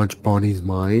ever watched Bonnie's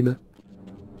Mind?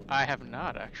 I have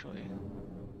not, actually.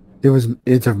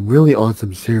 It's a really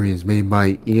awesome series made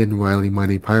by Ian Riley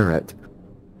Money Pirate.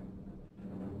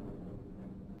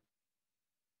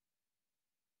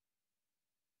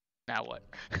 Now what?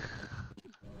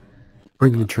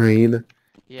 Bring the train.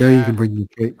 Yeah. Now you can bring the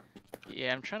train.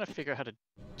 Yeah, I'm trying to figure out how to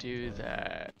do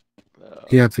that, though.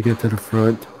 You have to get to the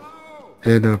front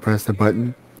and press the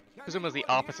button. I presume it was the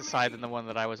opposite side than the one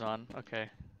that I was on. Okay.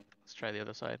 Let's try the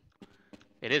other side.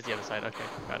 It is the other side. Okay,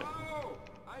 got it.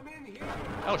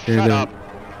 Oh, shut up.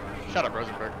 Shut up,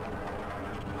 Rosenberg.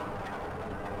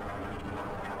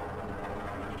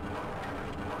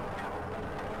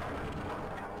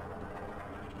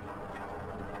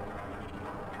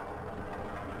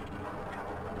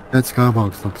 That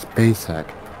skybox looks basic.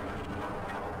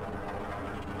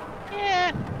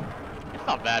 Yeah, it's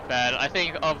not that bad. I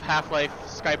think of Half-Life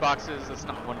skyboxes, it's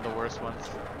not one of the worst ones.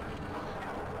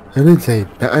 I didn't say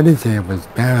it was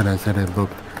bad. I said it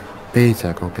looked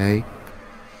basic. Okay.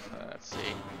 Let's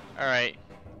see. All right.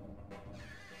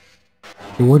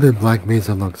 The one in Black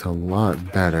Mesa looks a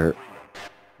lot better.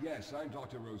 Yes, I'm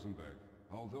Dr. Rosenberg.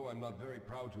 Although I'm not very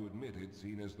proud to admit it,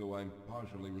 seeing as though I'm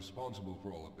partially responsible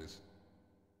for all of this.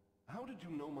 How did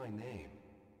you know my name?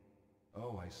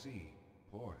 Oh, I see.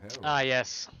 Poor Harold. Ah,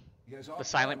 yes. Yes, the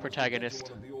silent protagonist.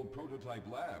 One of the old prototype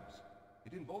labs.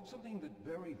 It involved something that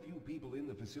very few people in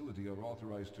the facility are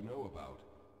authorized to know about.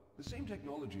 The same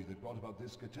technology that brought about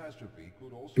this catastrophe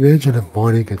could also... Imagine if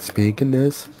Bonnie could speak in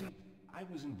this. You see, I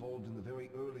was involved in the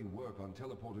very early work on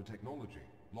teleporter technology,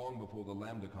 long before the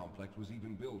Lambda complex was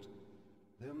even built.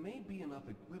 There may be enough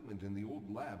equipment in the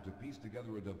old lab to piece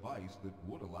together a device that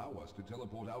would allow us to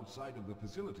teleport outside of the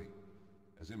facility.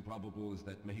 As improbable as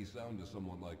that may sound to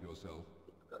someone like yourself.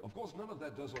 Of course, none of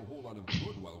that does a whole lot of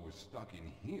good while we're stuck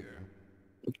in here.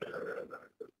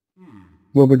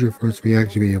 What would your first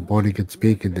reaction be if Bonnie could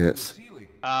speak in this?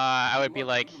 I would be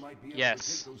like,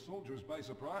 yes.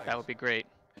 That would be great.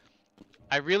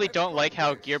 I really don't like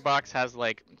how Gearbox has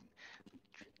like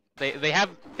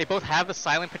they both have the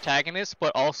silent protagonist,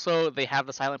 but also they have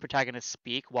the silent protagonist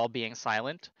speak while being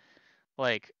silent.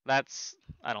 Like I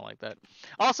don't like that.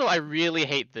 Also, I really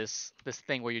hate this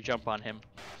thing where you jump on him.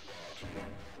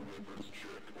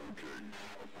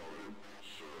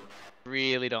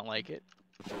 Really don't like it.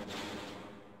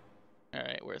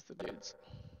 Alright, where's the dudes?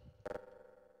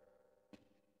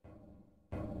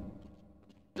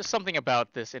 Just something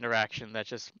about this interaction that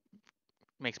just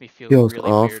makes me feel Feels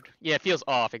really off. weird. Yeah, it feels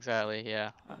off, exactly,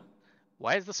 yeah.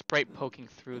 Why is the sprite poking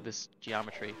through this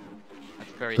geometry?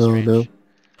 That's very strange. No.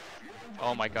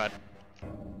 Oh my god.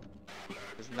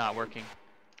 This is not working.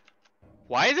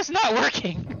 Why is this not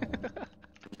working?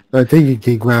 I think you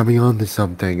keep grabbing onto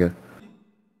something.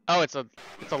 Oh, it's a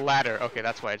ladder. Okay,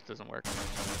 that's why it doesn't work.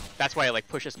 That's why it like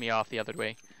pushes me off the other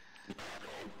way.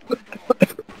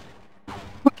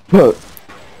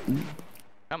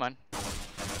 Come on.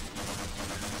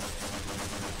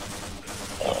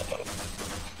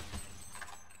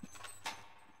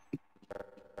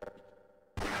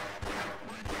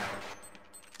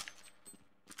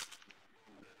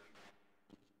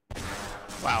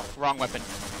 Wow, wrong weapon.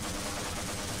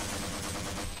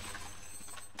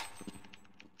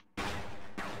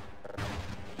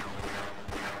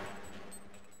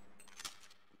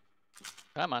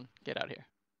 Come on, get out here.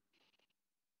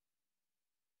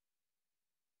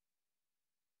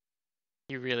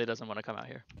 He really doesn't want to come out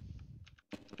here.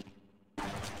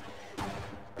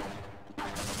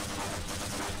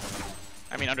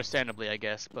 I mean, understandably, I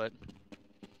guess, but...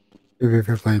 Have you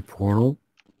ever played Portal?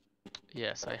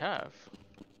 Yes, I have.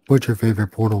 What's your favorite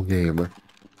Portal game?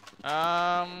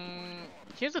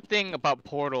 Here's the thing about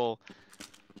Portal.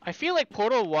 I feel like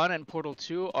Portal 1 and Portal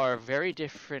 2 are very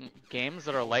different games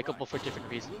that are likable for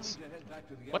different reasons.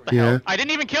 What the hell? I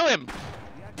didn't even kill him!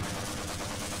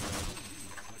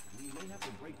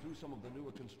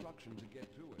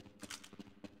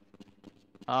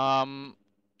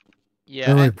 Yeah.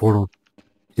 I like Portal.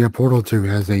 Yeah, Portal 2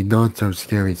 has a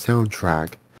not-so-scary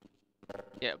soundtrack.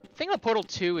 Yeah, the thing about Portal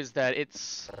 2 is that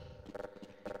it's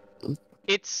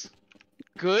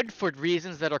good for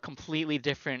reasons that are completely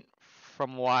different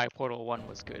from why Portal 1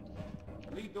 was good.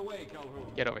 Lead the way, Calhoun.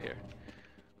 Get over here.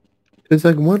 It's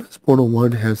like, why does Portal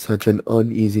 1 have such an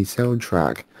uneasy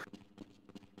soundtrack?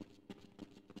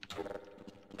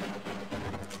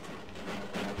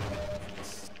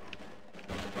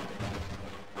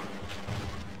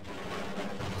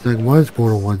 It's like, why is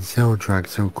Portal 1's soundtrack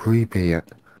so creepy?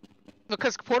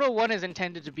 Because Portal 1 is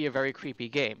intended to be a very creepy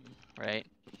game, right?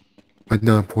 But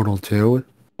not Portal 2?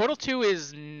 Portal 2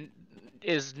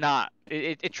 is not.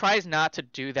 It tries not to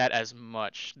do that as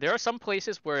much. There are some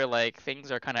places where like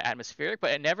things are kind of atmospheric,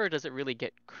 but it never does it really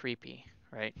get creepy,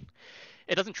 right?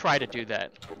 It doesn't try to do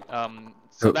that.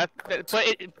 But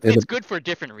it's good for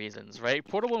different reasons, right?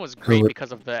 Portal 1 was great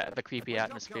because of the creepy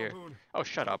atmosphere. Oh,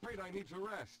 shut up.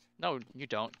 No, you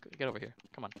don't. Get over here.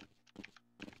 Come on.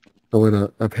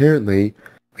 So apparently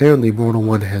Portal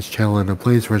 1 has Chell in a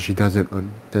place where she doesn't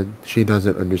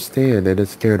understand and is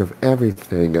scared of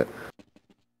everything. Right,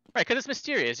 because it's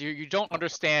mysterious. You don't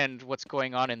understand what's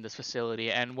going on in this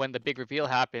facility, and when the big reveal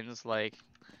happens, like,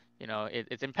 you know,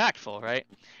 it's impactful, right?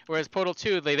 Whereas Portal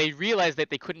 2, they realized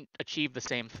that they couldn't achieve the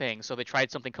same thing, so they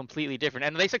tried something completely different,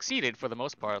 and they succeeded for the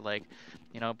most part, like,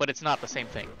 you know, but it's not the same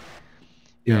thing.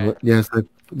 Yeah,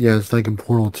 it's like in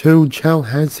Portal 2, Chell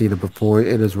has seen it before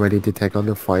and is ready to take on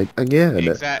the fight again.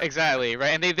 Exactly, right?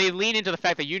 And they lean into the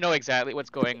fact that you know exactly what's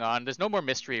going on. There's no more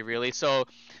mystery, really, so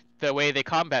the way they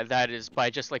combat that is by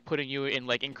just, like, putting you in,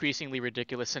 like, increasingly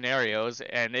ridiculous scenarios,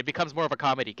 and it becomes more of a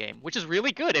comedy game, which is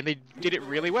really good, and they did it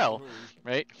really well,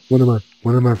 right? One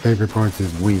of my favorite parts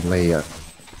is Wheatley.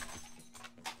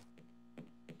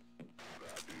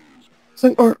 It's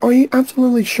like, are you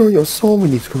absolutely sure you're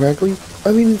solving these correctly?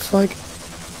 I mean, it's like,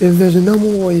 if there's a number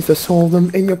of ways to solve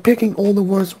them, and you're picking all the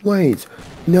worst ways.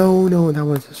 No, that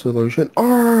was the solution.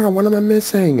 What am I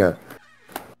missing? What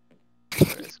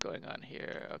is going on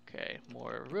here? Okay,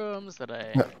 more rooms that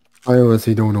I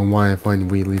honestly don't know why I find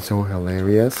Wheatley so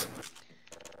hilarious.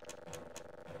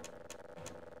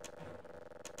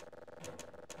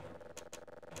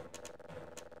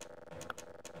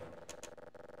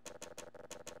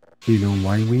 Do you know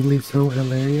why Wheatley's so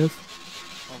hilarious?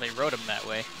 Well, they wrote him that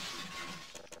way.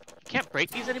 You can't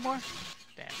break these anymore?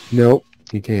 Damn. Nope,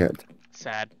 you can't.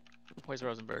 Sad. Where's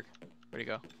Rosenberg? Where'd he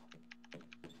go?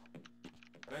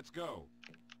 Let's go.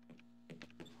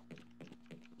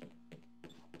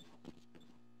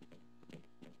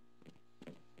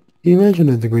 Can you imagine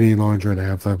if the grenade launcher in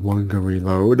Half-Life 1 could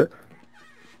reload?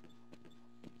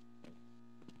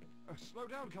 Slow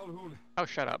down, Calhoun. Oh,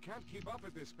 shut up. Can't keep up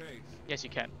at this pace. Yes,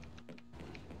 you can.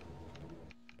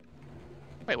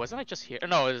 Wait, wasn't I just here?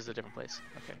 No, it is a different place.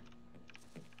 Okay.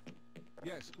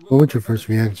 Yes. What would your first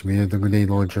reaction be if the grenade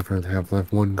launcher for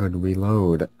Half-Life 1 could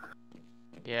reload?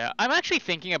 Yeah, I'm actually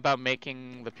thinking about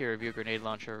making the peer review grenade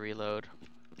launcher reload,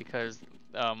 because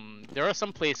there are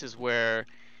some places where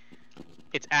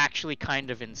it's actually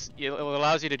kind of it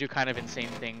allows you to do kind of insane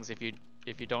things if you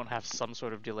don't have some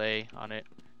sort of delay on it.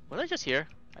 Was I just here?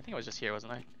 I think I was just here,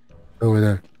 wasn't I? Over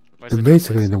there. And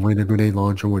basically, the way the grenade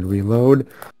launcher would reload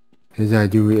is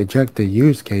that you eject the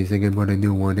used casing and put a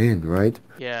new one in, right?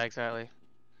 Yeah, exactly.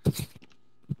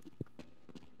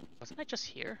 Wasn't I just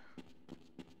here?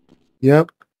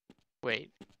 Yep.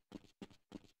 Wait.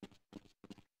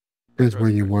 Here's where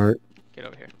you were. Get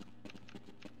over here.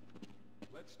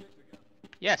 Let's stick together.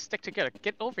 Yeah, stick together.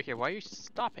 Get over here. Why are you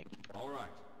stopping? All right.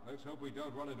 Let's hope we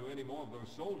don't run into any more of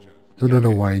those soldiers. I don't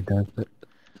know why he does it.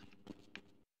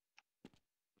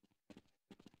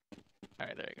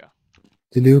 Alright, there you go.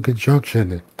 The new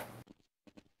construction.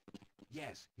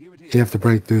 Yes, here it is. You have to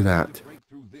break through that. Break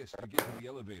through this to get to the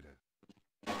elevator.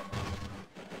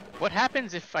 What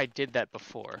happens if I did that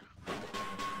before?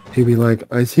 He'd be like,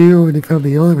 I see you already found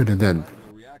the elevator then.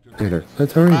 Later.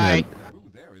 Let's hurry then.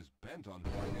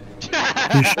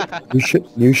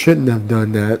 You shouldn't have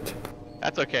done that.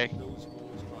 That's okay.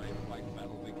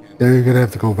 Then you're gonna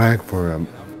have to go back for him.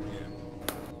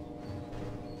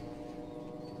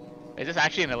 Is this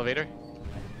actually an elevator?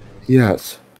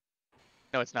 Yes.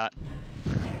 No, it's not.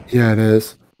 Yeah, it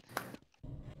is.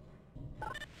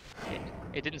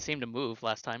 It didn't seem to move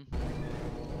last time.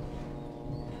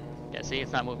 Yeah, see,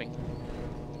 it's not moving.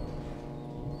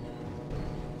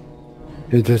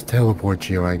 It just teleports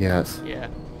you, I guess. Yeah.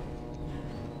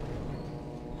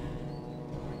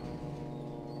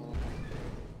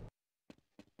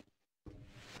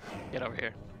 Get over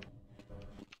here.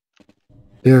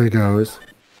 There it goes.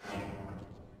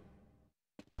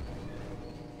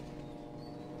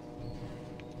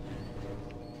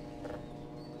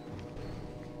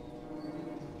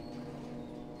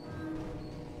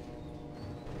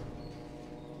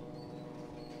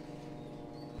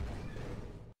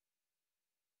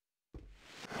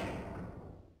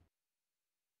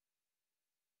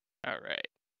 Alright.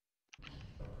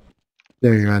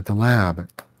 There you're at the lab.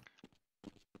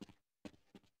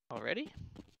 Already?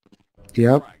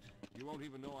 Yep. You won't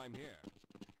even know I'm here.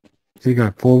 You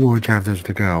got 4 more chapters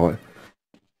to go.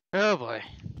 Oh boy.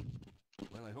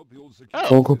 Well, I hope the old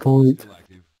Focal point.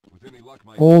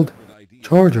 Old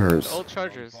chargers. Old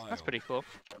chargers. That's pretty cool.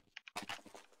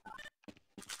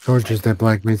 Chargers that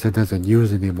Black Mesa doesn't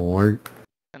use anymore.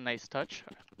 A nice touch.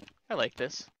 I like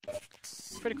this.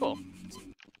 It's pretty cool.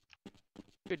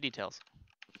 Good details.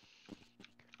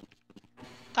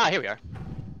 Ah, here we are.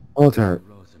 Walter.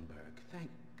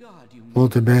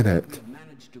 Walter Bennett.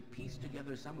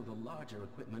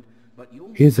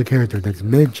 He's a character that's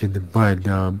mentioned, but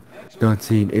not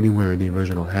seen anywhere in the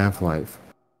original Half-Life.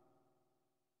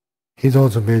 He's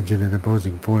also mentioned in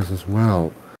Opposing Force as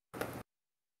well.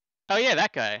 Oh yeah,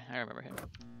 that guy. I remember him.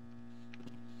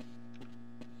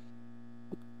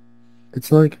 It's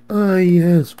like, ah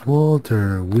yes,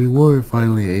 Walter, we were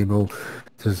finally able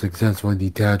to successfully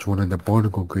detach one of the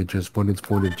barnacle creatures from its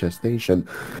point of gestation.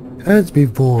 As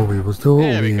before, we were still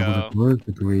only able to convert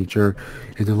the creature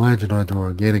into legend onto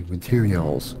organic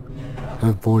materials.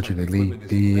 Unfortunately,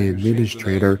 the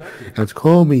administrator has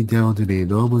called me down to the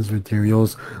anomalous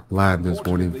materials lab this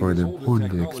morning for an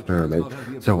important experiment,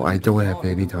 so I don't have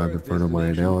any time to further my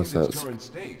analysis.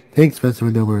 Take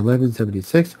specimen number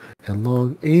 1176 and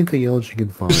log anything else you can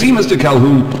find. You see, Mr.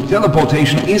 Calhoun,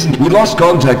 teleportation isn't... We lost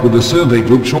contact with the survey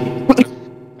group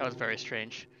That was very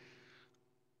strange.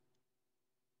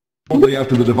 shortly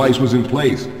after the device was in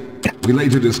place. We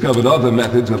later discovered other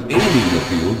methods of aiming the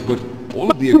field, but all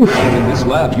of the equipment in this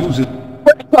lab uses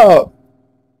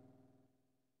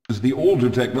the older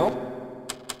technology.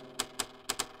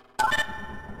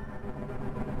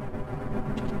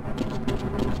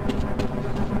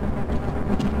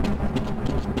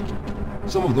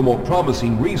 Some of the more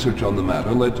promising research on the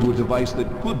matter led to a device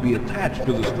that could be attached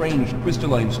to the strange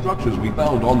crystalline structures we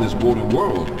found on this border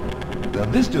world. Now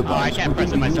this device could be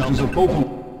used as a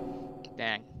focal...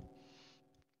 Dang.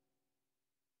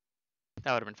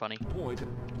 That would have been funny. Point.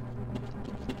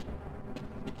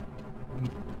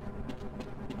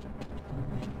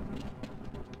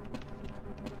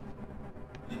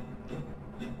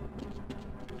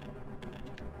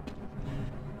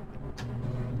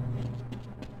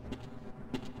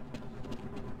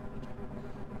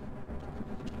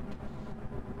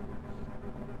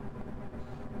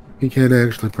 You can't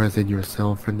actually press it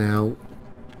yourself for now.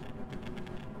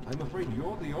 I'm afraid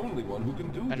you're the only one who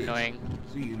can do Annoying.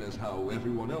 this, seeing as how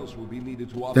everyone else will be needed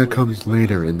to operate. That comes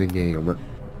later in the game.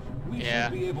 We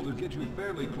should be able to get you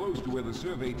fairly close to where the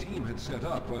survey team had set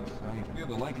up, but I fear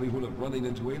the likelihood of running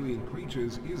into alien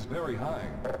creatures is very high.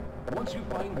 Once you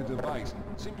find the device,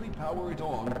 simply power it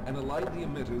on and align the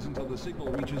emitters until the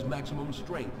signal reaches maximum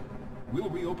strength. We'll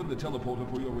reopen the teleporter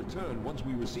for your return once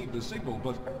we receive the signal,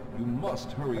 but you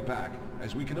must hurry back,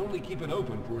 as we can only keep it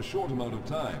open for a short amount of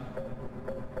time.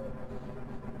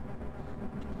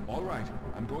 All right,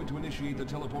 I'm going to initiate the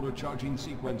teleporter charging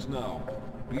sequence now.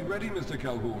 Be ready, Mr.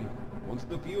 Calhoun. Once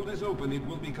the field is open, it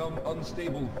will become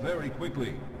unstable very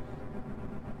quickly.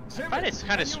 I find it's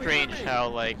kind of strange how,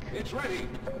 like... It's ready!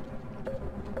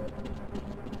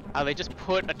 How they just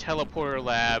put a teleporter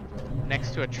lab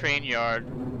next to a train yard,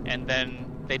 and then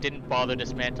they didn't bother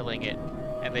dismantling it,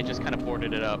 and they just kind of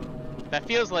boarded it up. That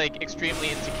feels like extremely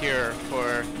insecure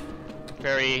for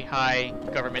very high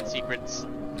government secrets.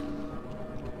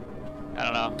 I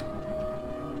don't know.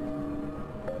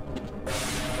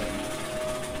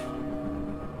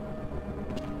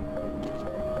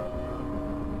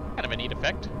 Kind of a neat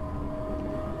effect.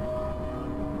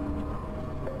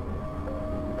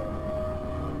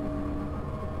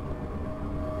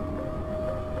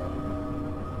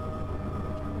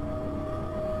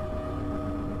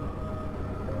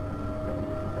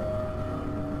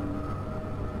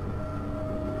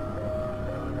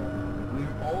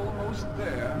 We're almost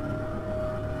there.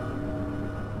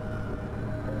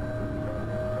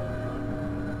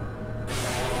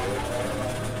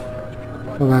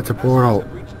 Oh, that's a portal.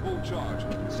 Have reached full charge.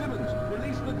 Simmons,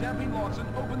 release the damping locks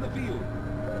and open the field.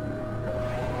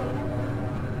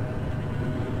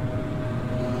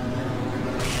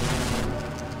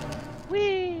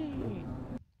 Whee!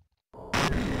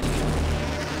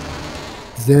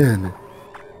 Zen.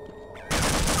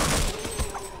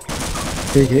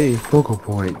 AKA focal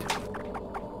point.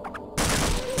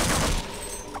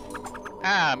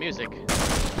 Ah, music.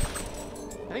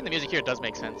 I think the music here does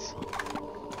make sense.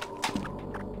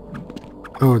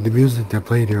 Oh, the music that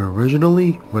played here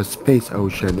originally was Space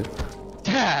Ocean.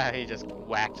 He just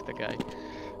whacked the guy.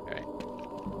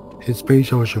 Alright. Is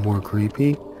Space Ocean more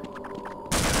creepy in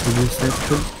this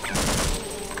section?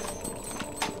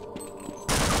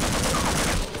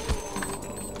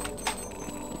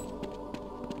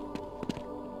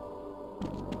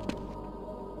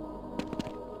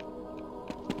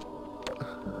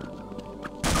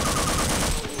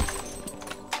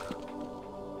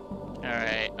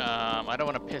 Alright, I don't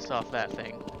want to piss off that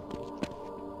thing.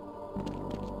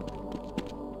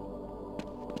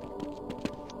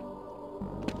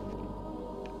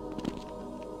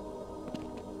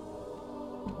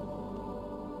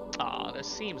 Aw, there's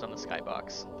seams on the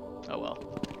skybox. Oh well.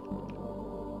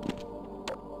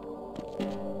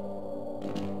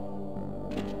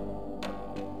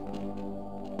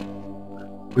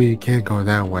 We can't go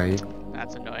that way.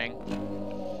 That's annoying.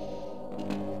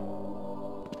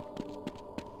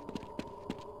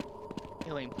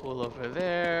 Healing pool over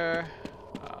there.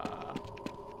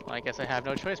 Well, I guess I have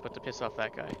no choice but to piss off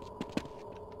that guy.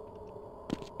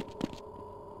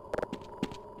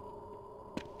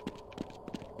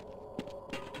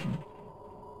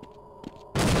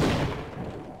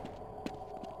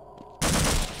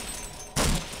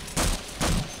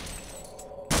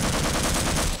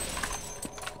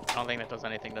 I don't think that does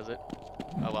anything, does it?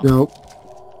 Oh well. Nope.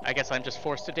 I guess I'm just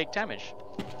forced to take damage.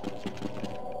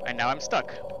 And now I'm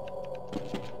stuck.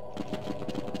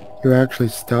 You're actually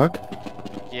stuck?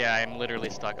 Yeah, I'm literally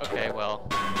stuck. Okay, well.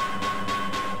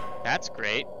 That's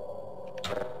great.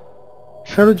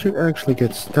 How did you actually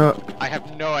get stuck? I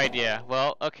have no idea.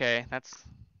 Well, okay, let's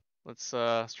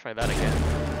try that again.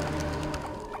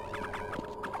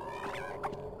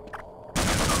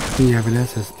 Do you have an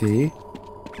SSD?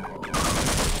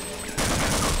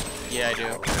 Yeah, I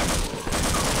do.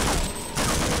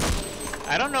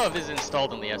 I don't know if this is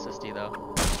installed on the SSD though.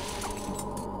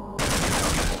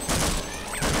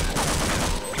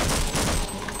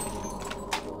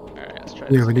 Alright, let's try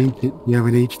You this have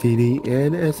an HDD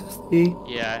and SSD?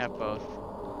 Yeah, I have both.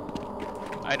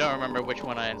 I don't remember which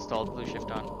one I installed Blue Shift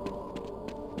on.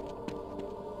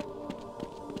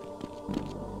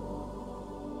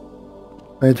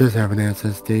 I just have an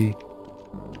SSD.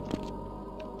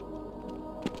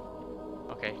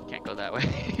 Okay, can't go that way.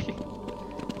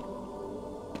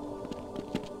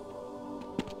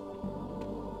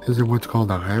 Is it what's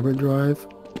called a hybrid drive?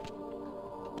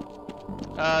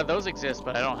 Those exist,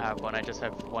 but I don't have one. I just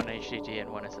have one HDD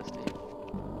and one SSD.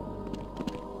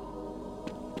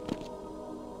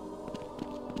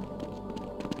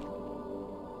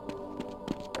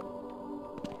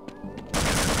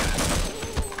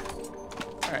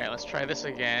 Alright, let's try this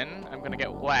again. I'm gonna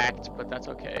get whacked, but that's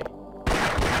okay.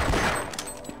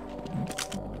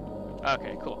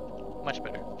 Okay, cool. Much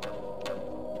better.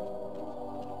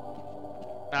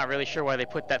 Not really sure why they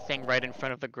put that thing right in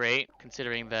front of the grate,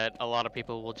 considering that a lot of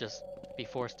people will just be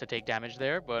forced to take damage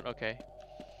there, but okay.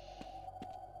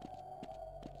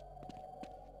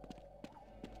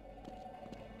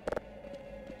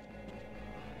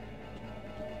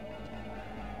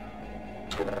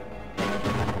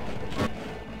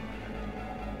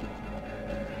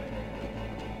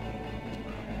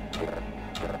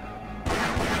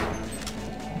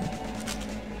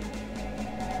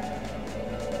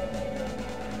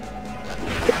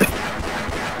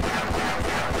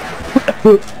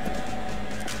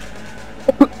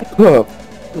 Huh.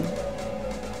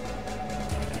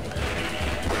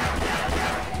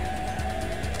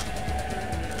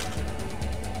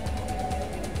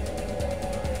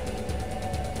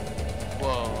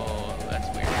 Whoa, that's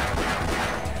weird.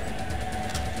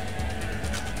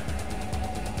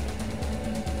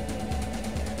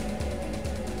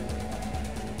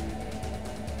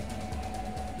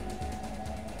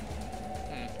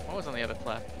 What was on the other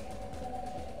flap?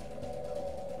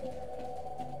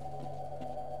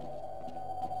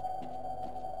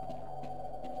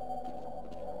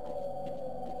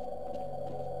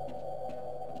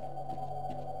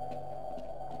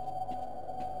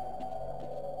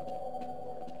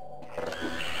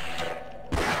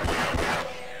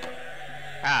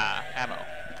 Ah, ammo.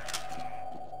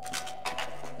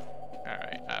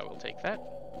 Alright, I will take that.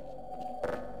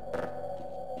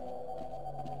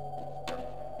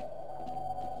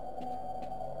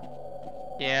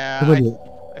 Yeah,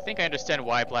 I think I understand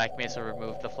why Black Mesa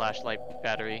removed the flashlight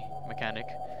battery mechanic.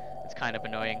 It's kind of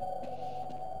annoying.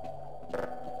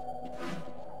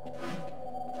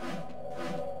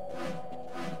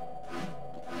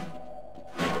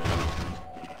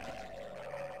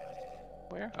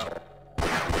 Where? Oh.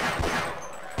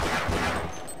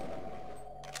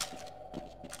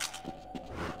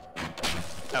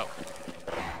 Oh.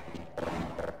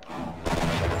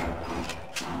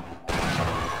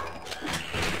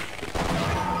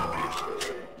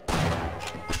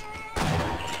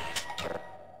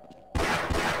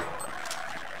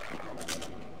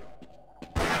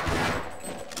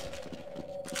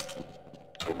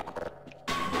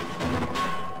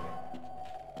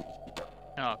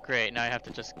 Oh, great. Now I have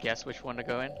to just guess which one to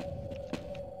go in.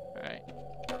 Alright.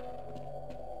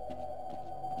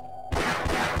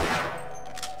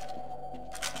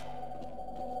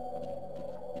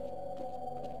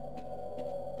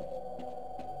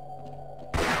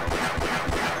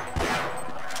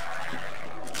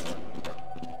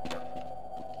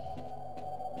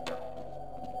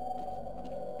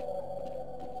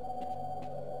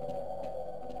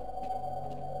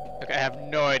 Okay, I have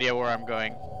no idea where I'm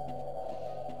going.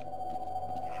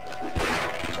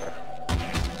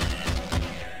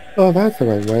 Oh, that's the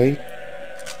right way.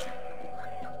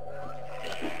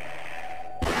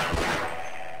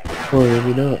 Or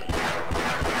maybe not.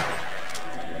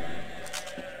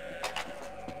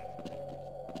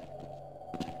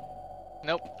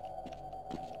 Nope.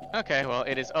 Okay, well,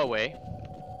 it is away.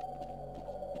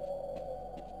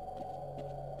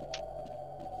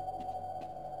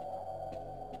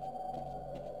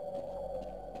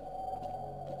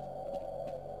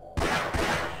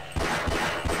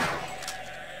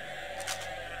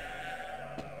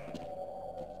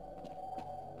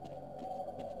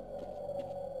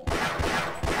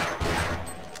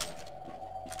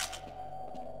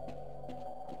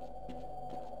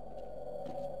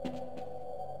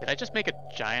 Did I just make a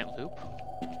giant loop?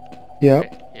 Yep.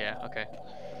 Okay. Yeah, okay.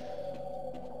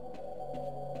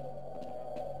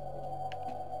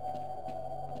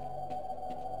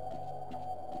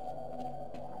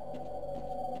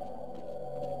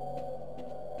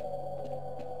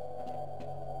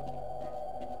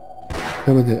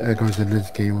 Some of the echoes in this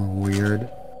game are weird.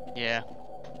 Yeah.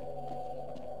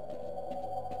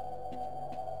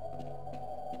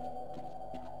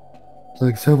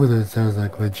 Like some of them sounds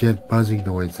like legit buzzing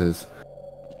noises.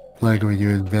 Like when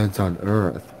you advance on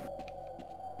Earth.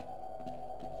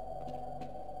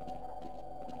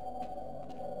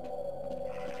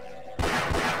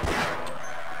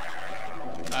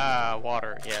 Ah,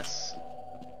 water, yes.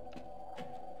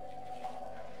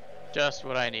 Just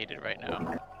what I needed right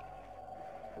now.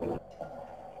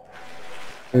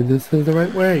 And this is the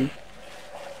right way.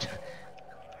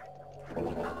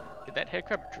 Did that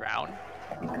headcrab drown?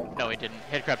 No, he didn't.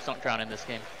 Headcrabs don't drown in this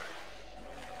game.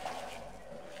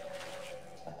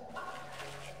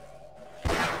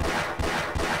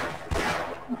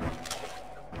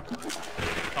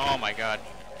 Oh my god.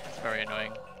 That's very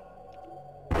annoying.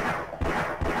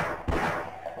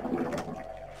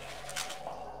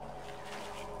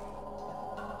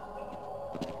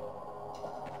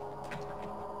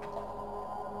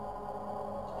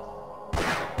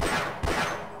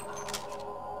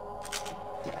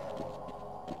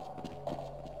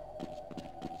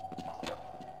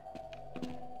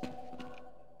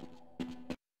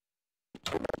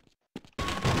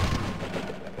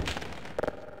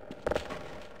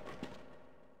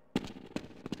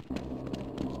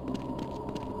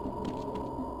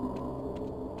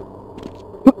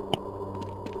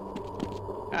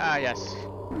 Ah, yes.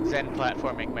 Zen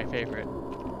platforming, my favorite.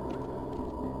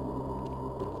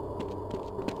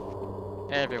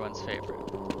 Everyone's favorite.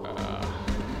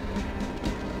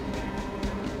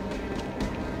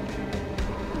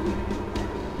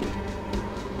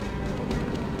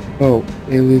 Oh,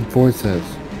 alien forces.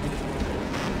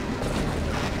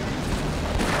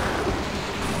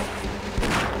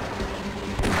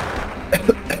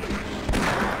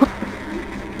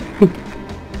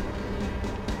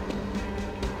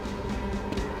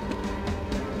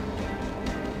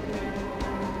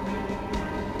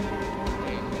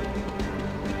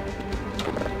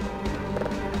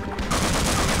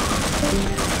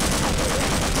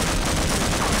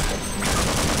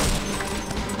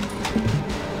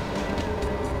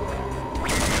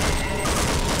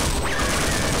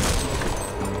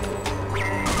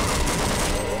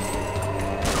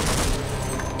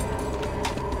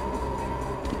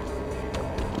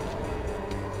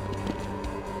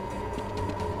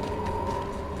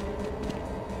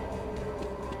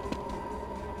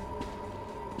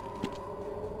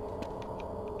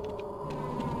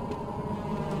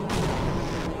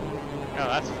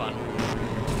 that's fun.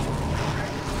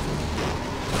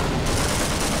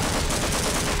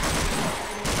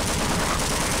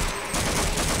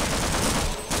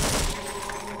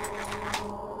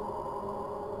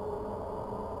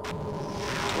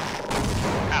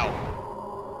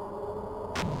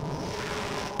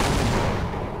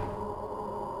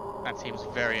 That seems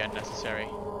very unnecessary.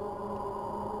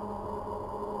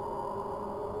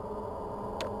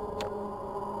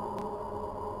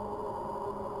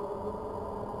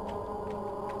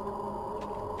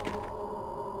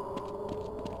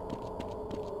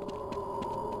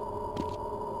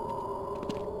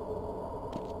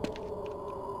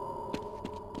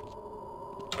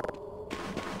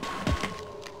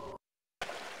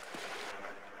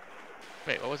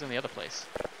 Wait, what was in the other place?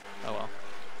 Oh well.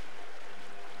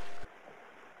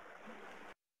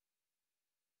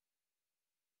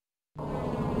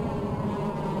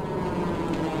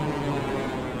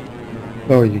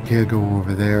 Oh, you can't go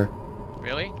over there.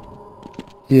 Really?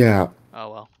 Yeah. Oh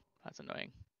well, that's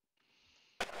annoying.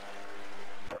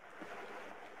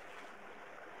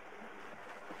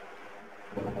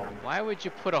 Why would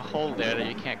you put a hole there that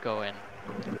you can't go in?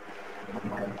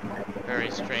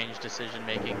 Very strange decision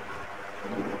making.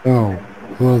 Oh,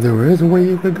 well, there is a way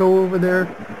you could go over there,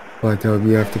 but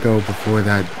you have to go before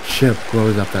that ship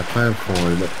blows up that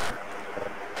platform.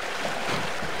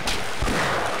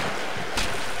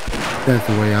 That's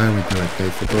the way I would do it,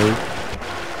 basically.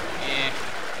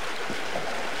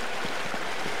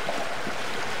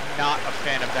 Not a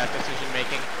fan of that decision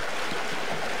making.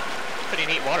 Pretty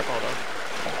neat waterfall though.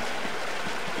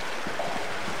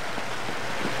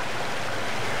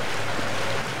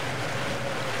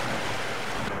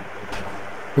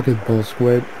 Look at Bull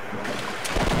Squid.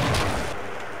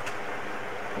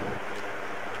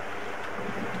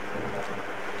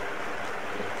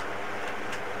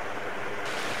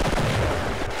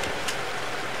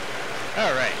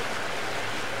 Alright.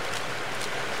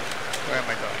 Where am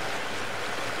I going?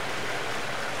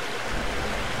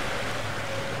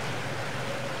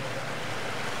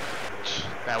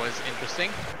 That was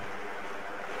interesting.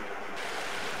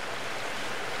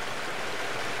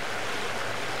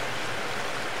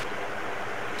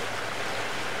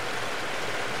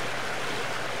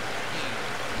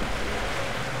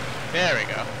 There we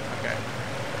go. Okay.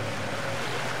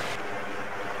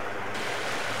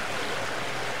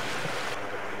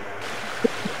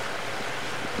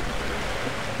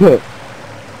 Look.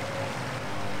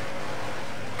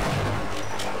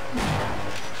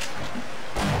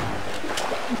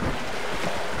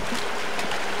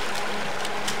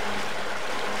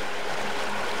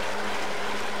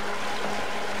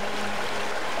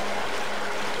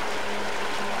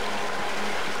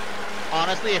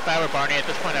 Honestly, if I were Barney at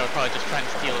this point, I would probably just try and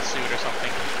steal a suit or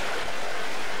something.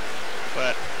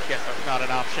 But I guess that's not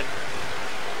an option.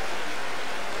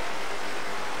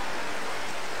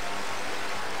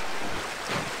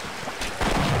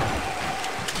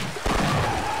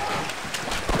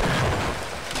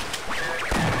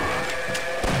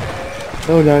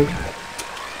 Oh no.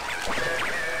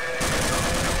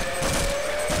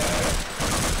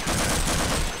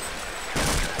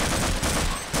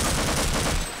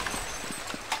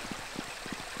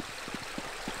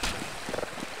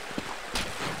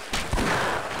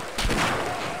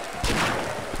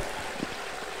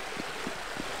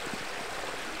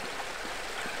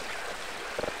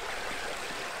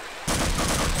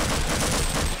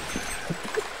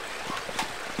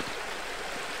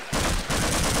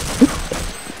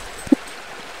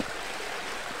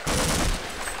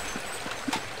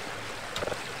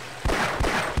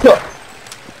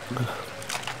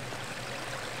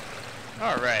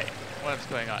 Alright, what's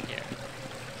going on here?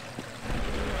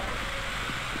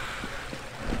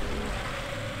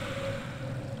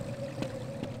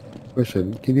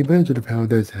 Question, can you imagine if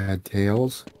Hounders had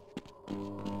tails?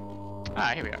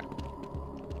 Ah, here we are.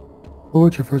 What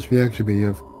would your first reaction be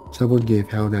if someone gave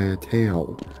Houndai a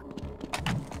tail?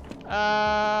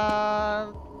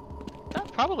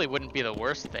 That probably wouldn't be the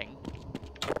worst thing.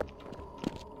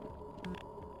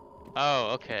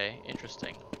 Oh, okay,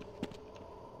 interesting.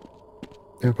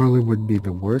 That probably wouldn't be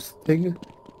the worst thing?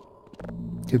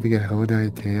 Giving a Houndai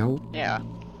a tail? Yeah.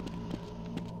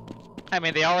 I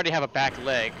mean, they already have a back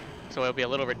leg, so it'll be a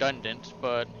little redundant,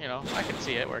 but, you know, I can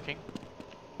see it working.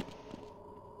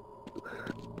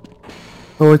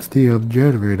 Oh, it's the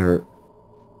generator.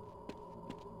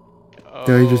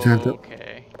 Now you just have to...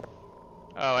 Okay.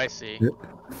 Oh, I see.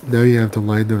 Now you have to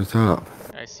line those up.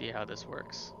 I see how this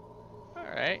works.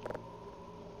 Alright.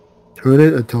 Turn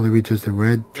it until it reaches the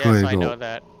red triangle. Yes, I know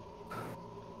that.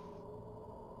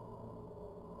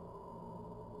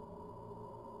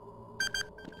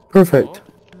 Perfect.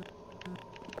 Cool.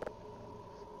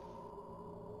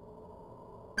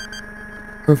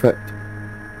 Perfect.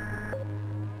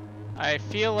 I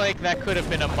feel like that could have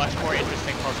been a much more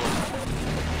interesting puzzle.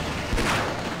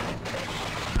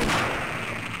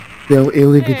 Now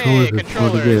alien Hey, controllers are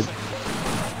spawning in.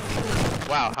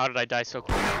 Wow, how did I die so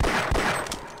quickly?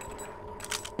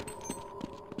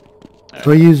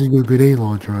 Try using a grenade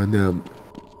launcher on them.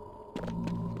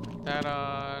 Put that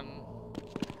on.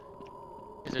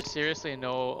 Is there seriously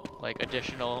no, like,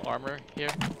 additional armor here?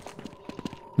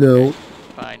 No. Okay,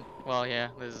 fine. Well, yeah,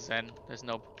 this is Zen. There's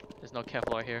no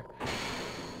Kevlar here.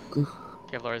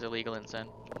 Kevlar is illegal in Zen.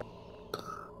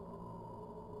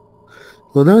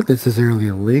 Well, not necessarily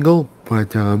illegal,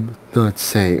 but not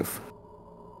safe.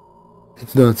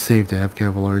 It's not safe to have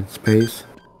Kevlar in space.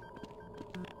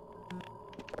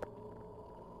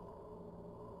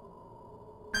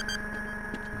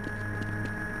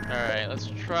 Alright, let's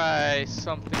try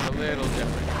something a little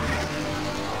different.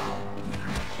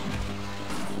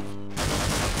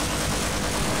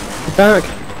 Get back!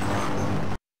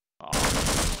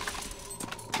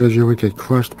 Because you would get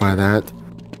crushed by that.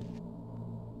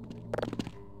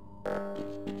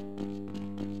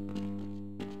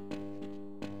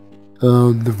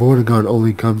 The Vortigon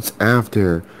only comes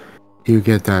after you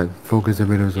get that focus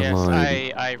emitters alive.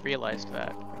 Yes, I realized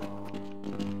that.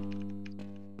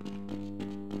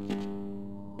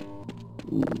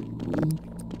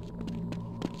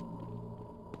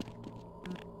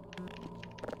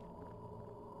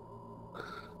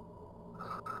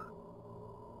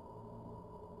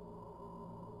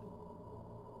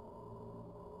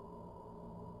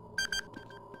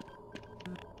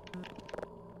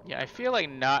 Yeah, I feel like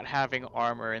not having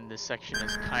armor in this section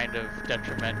is kind of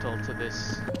detrimental to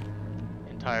this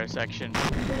entire section.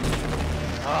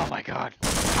 Oh my god.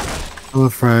 Oh,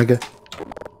 frag.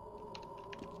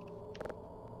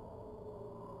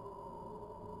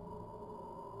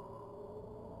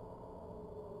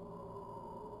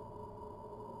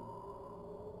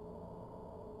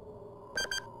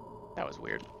 That was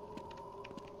weird.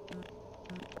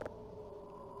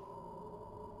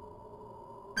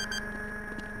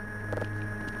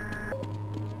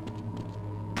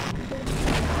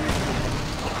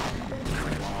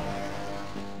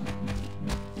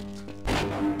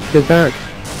 Get back.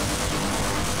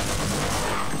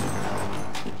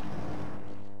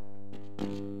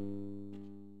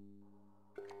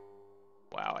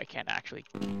 Wow, I can't actually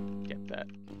get that.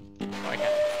 Oh, I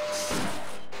can.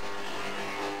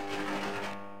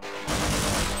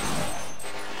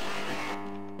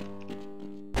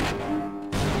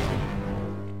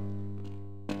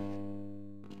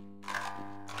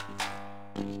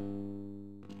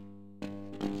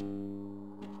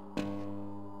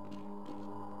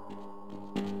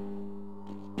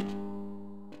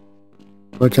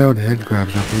 Watch out, head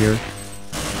crabs up here.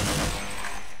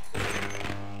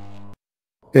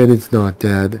 And it's not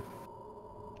dead.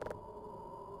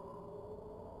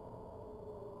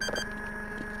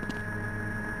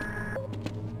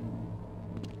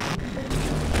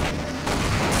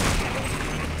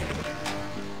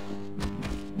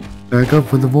 Back up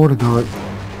from the Vortigon.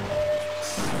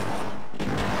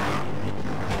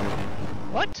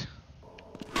 What?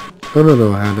 I don't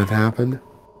know how that happened.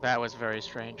 That was very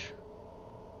strange.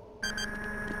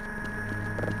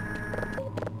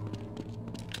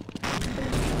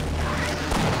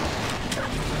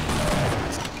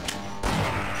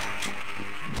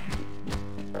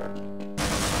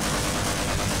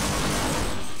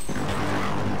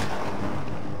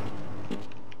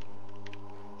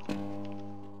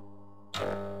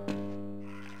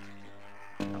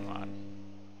 Come on.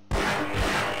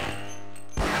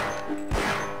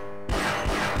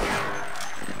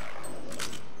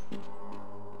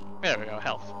 There we go,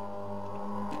 health.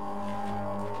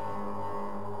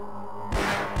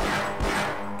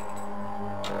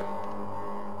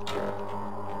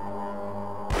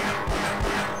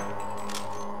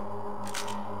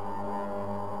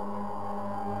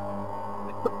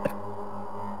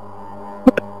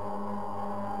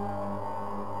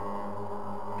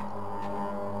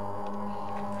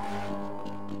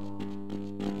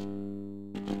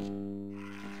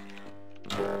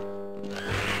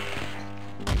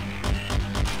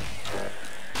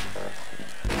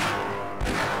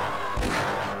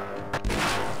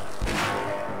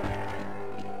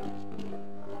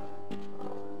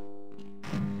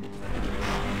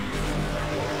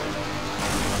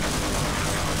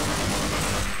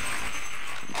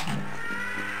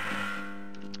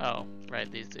 Oh,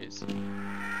 right, these dudes.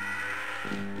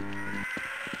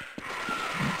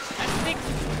 I think...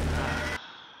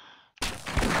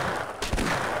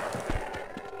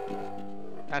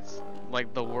 That's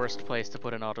like the worst place to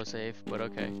put an autosave, but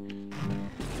okay.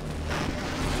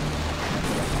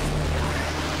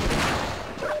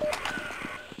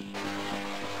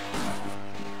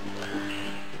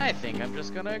 I think I'm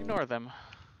just gonna ignore them.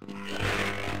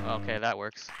 Okay, that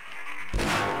works.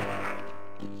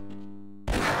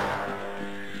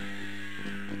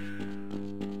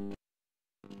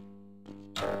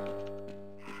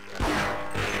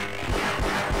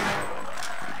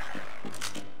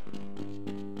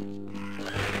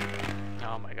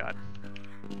 Oh my god.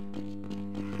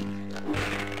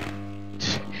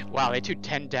 Wow, they do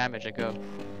 10 damage a go.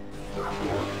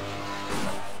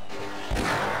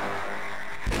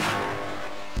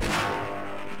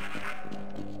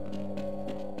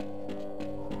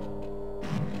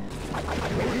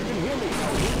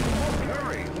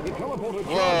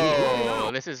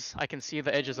 Whoa, this is, I can see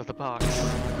the edges of the box.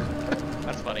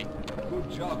 That's funny.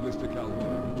 Good job, Mr.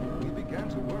 Calhoun. We began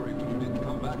to worry when you didn't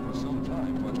come back for some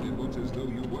time, but it looks as though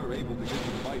you were able to get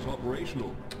the device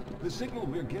operational. The signal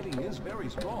we're getting is very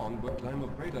strong, but I'm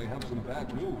afraid I have some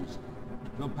bad news.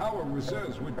 The power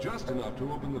reserves were just enough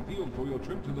to open the field for your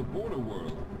trip to the border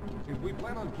world. If we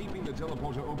plan on keeping the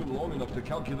teleporter open long enough to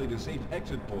calculate a safe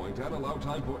exit point and allow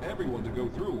time for everyone to go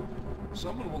through,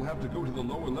 someone will have to go to the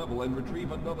lower level and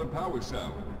retrieve another power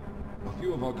cell. A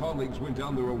few of our colleagues went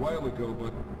down there a while ago,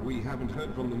 but we haven't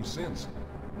heard from them since.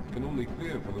 I can only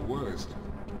fear for the worst.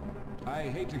 I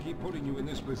hate to keep putting you in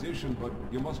this position, but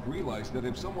you must realize that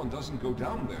if someone doesn't go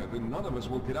down there, then none of us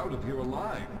will get out of here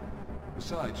alive.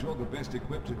 Besides, you're the best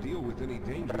equipped to deal with any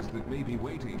dangers that may be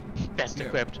waiting. Best Here,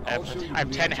 equipped. I I'll show you have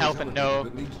the 10 health and no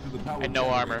that leads to the power no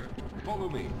armor. Follow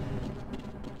me.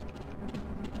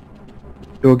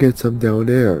 You'll get some down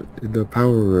there in the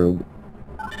power room.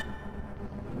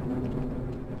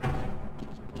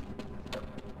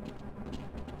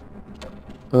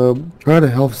 Try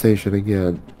the health station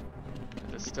again.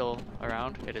 Is it still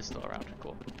around? It is still around.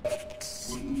 Cool.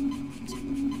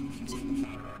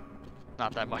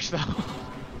 Not that much though.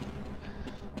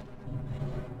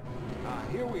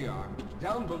 Here we are.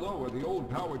 Down below are the old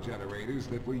power generators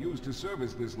that were used to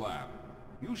service this lab.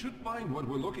 You should find what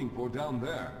we're looking for down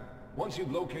there. Once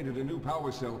you've located a new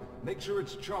power cell, make sure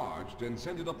it's charged and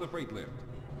send it up the freight lift.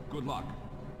 Good luck.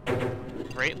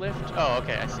 Freight lift? Oh,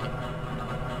 okay, I see.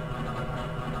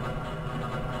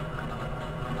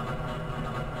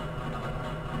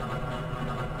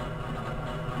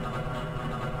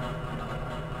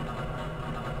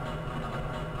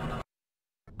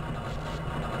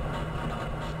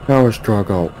 Power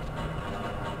struggle.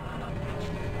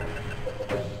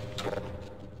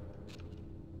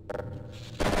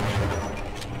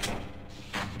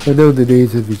 I know the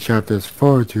names of the chapters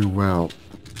far too well.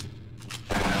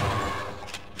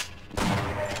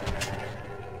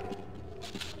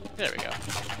 There we go.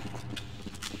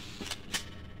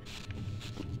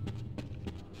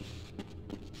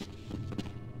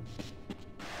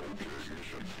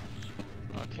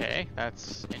 Okay,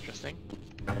 that's interesting.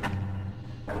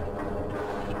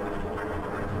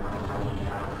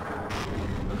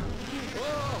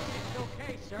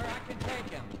 Sir, I can take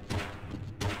him.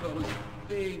 Those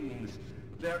things,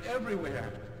 they're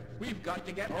everywhere. We've got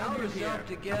to get out Hold of here. yourself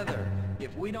together.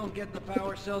 If we don't get the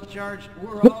power cell charged,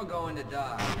 we're all going to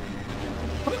die.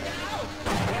 Look out!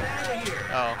 Get out of here!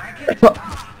 Oh. I can...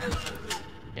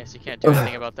 Yes, you can't do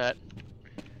anything about that.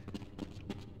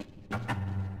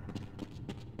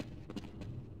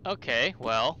 Okay,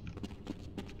 well,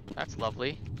 that's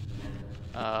lovely.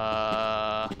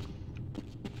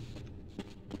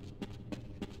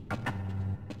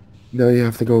 Now you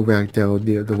have to go back down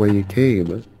the way you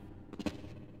came.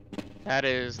 That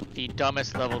is the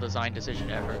dumbest level design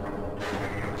decision ever.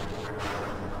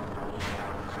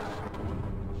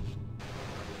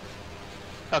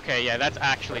 Okay, yeah, that's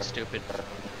actually stupid.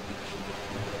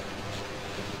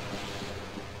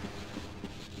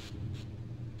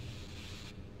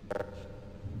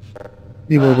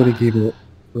 You might want to keep it a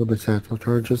little bit satchel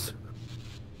charges.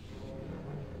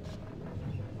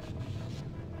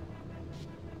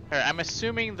 Alright, I'm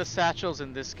assuming the satchels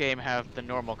in this game have the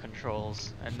normal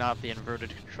controls and not the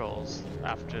inverted controls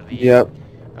after the... Yep.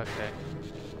 Okay.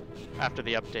 After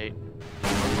the update.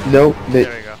 Nope.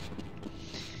 There we go.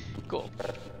 Cool.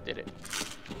 Did it.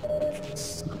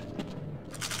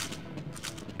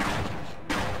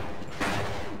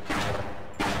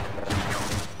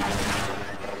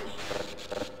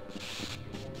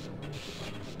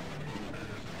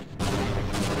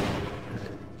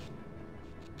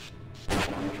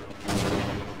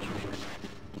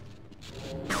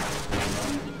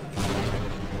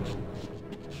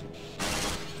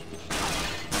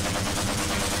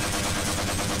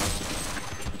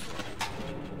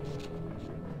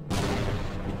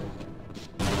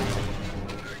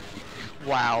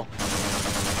 Wow.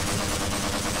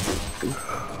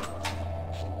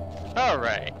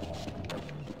 Alright.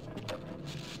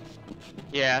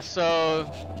 Yeah, so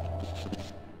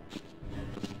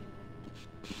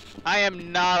I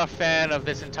am not a fan of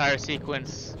this entire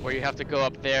sequence where you have to go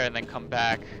up there and then come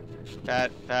back.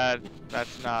 That's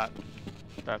not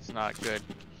good.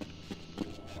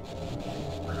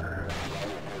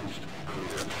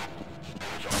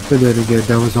 But then again,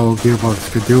 that was all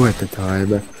Gearbox could do at the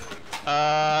time.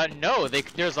 No,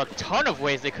 there's a ton of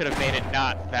ways they could have made it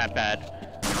not that bad.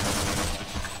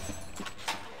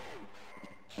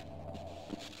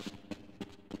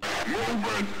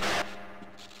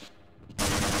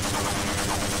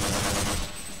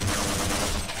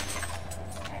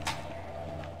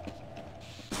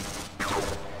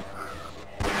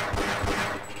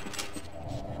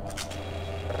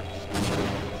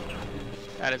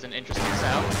 That is an interesting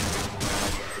sound.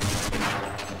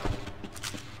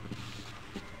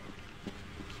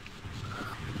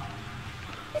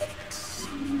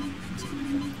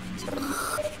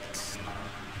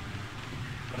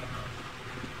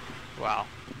 Wow,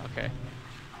 okay.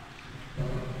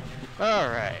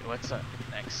 Alright, what's up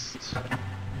next?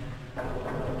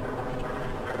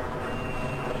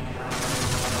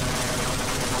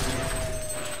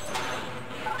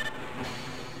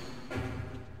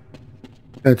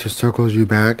 That just circles you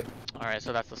back. Alright,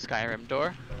 so that's the Skyrim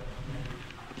door.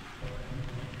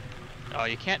 Oh,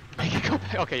 you can't make it go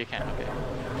back? Okay, you can, okay.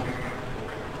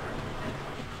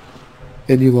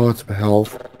 And you lost some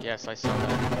health. Yes, I saw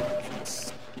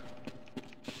that.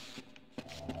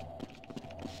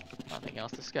 Nothing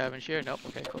else to scavenge here? Nope,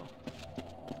 okay, cool.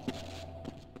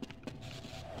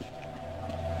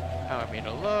 Power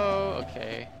meter low,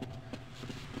 okay.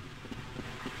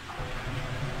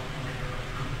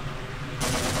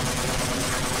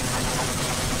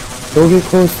 Don't get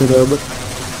close to them.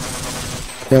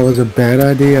 That was a bad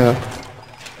idea.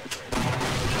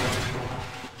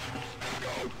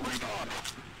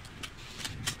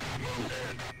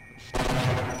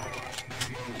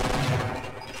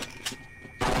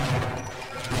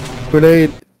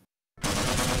 Grenade.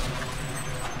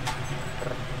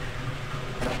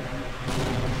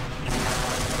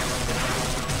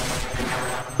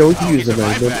 Don't use the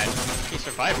magnet. He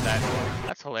survived that.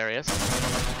 That's hilarious.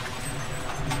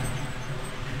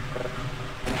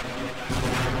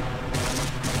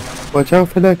 Watch out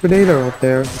for that grenadier up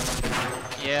there.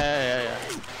 Yeah.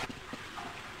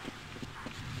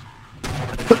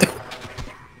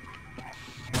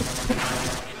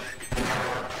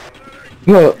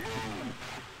 Look.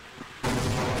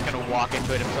 He's gonna walk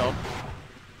into it himself.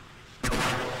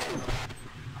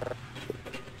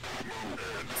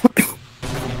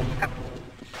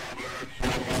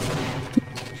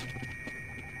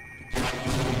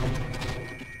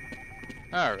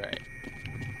 Alright.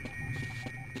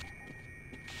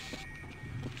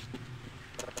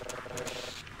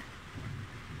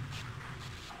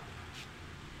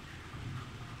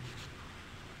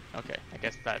 Okay, I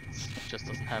guess that just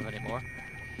doesn't have any more.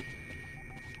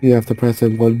 You have to press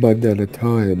it one button at a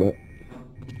time. You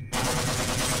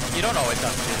don't always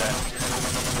have to do that.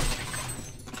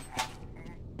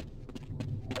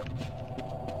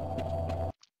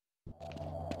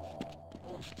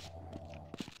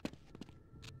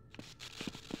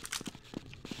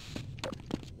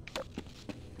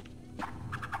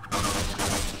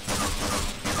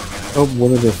 Oh,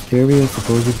 one of the scariest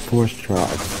opposing force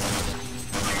tracks.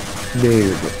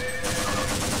 Nailed.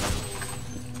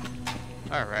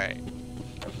 Alright.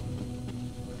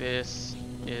 This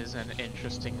is an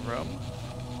interesting room.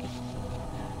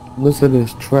 Listen to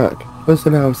this track.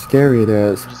 Listen how scary it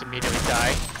is. Just immediately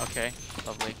die. Okay,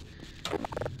 lovely.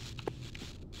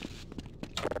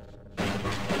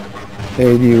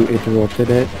 And you interrupted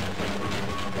it.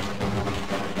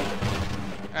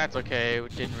 That's okay,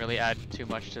 it didn't really add too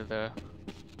much to the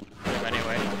room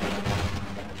anyway.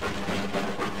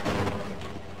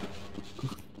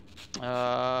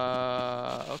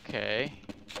 Okay.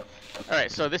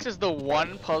 Alright, so this is the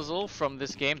one puzzle from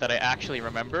this game that I actually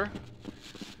remember.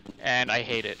 And I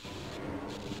hate it.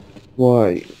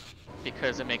 Why?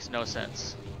 Because it makes no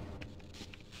sense.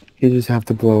 You just have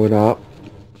to blow it up.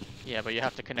 Yeah, but you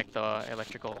have to connect the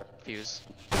electrical fuse.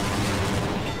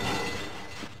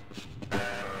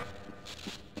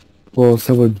 Well,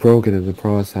 someone broke it in the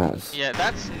process. Yeah,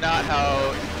 that's not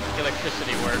how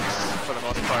electricity works, for the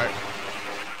most part.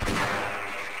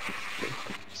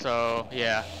 So,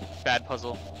 yeah, bad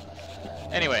puzzle.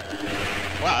 Anyway,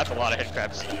 wow, that's a lot of head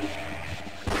crabs.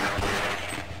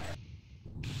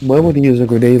 Why would you use a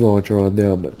grenade launcher on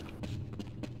them?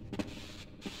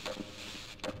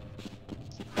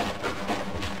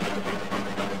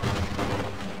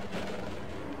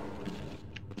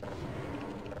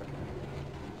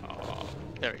 Oh,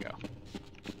 there we go.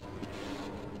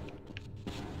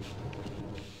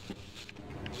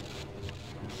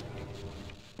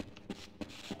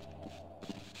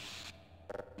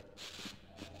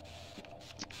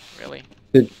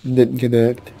 It didn't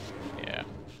connect. Yeah.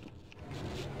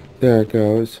 There it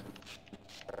goes.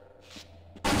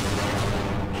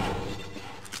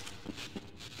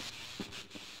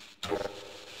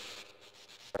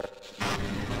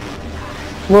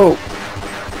 Whoa!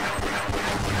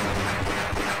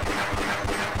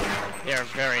 They are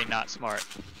very not smart.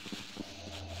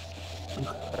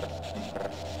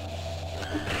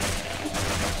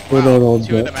 Wow,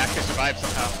 two of them actually survived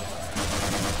somehow.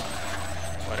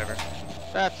 Whatever.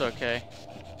 That's okay.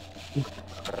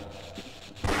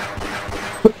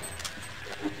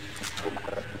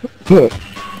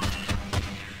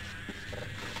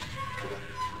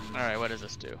 Alright, what does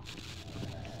this do?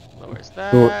 Lowers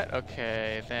that.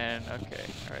 Okay, then, okay,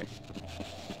 alright.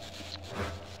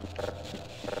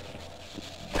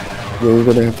 We're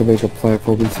gonna have to make a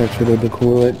platforming section in the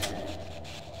coolant.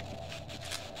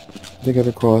 They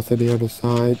gotta cross to the other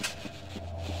side.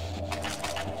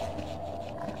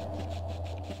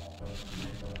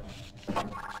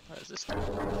 What does this do?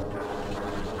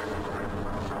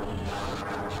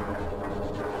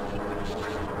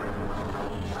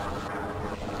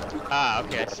 Ah,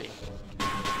 okay, I see.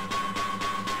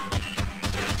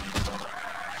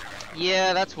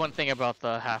 Yeah, that's one thing about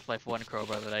the Half-Life 1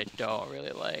 crowbar that I don't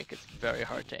really like. It's very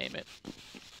hard to aim it.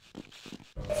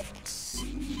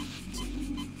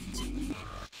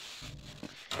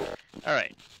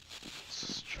 Alright,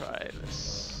 let's try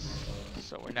this.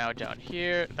 So we're now down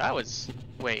here. That was...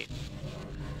 wait.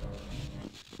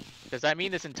 Does that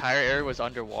mean this entire area was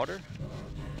underwater?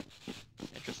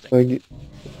 Interesting.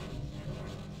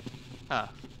 Huh.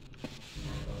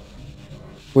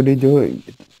 What are you doing?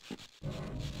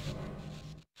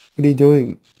 What are you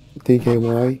doing,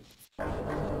 DKY?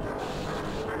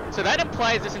 So that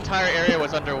implies this entire area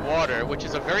was underwater, which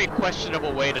is a very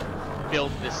questionable way to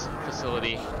build this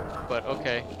facility, but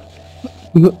okay.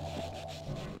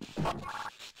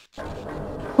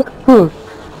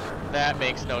 That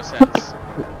makes no sense.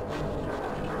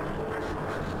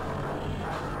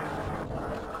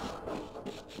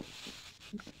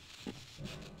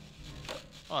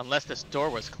 Well, unless this door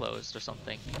was closed or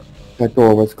something. That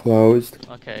door was closed.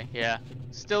 Okay, yeah.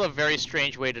 Still a very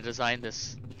strange way to design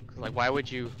this. Like, why would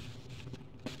you...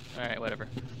 Alright, whatever.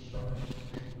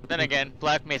 Then again,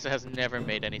 Black Mesa has never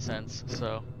made any sense,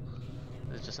 so...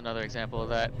 This is just another example of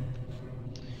that.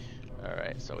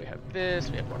 Alright, so we have this,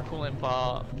 we have more coolant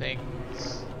ball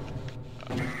things.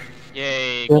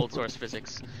 Yay, gold source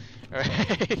physics.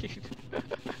 Alright.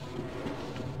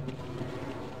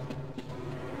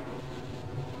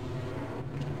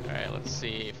 Alright, let's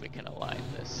see if we can align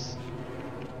this.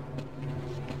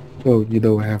 Oh, you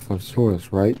know Half-Life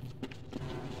Source, right?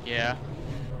 Yeah.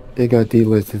 It got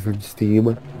delisted from Steam.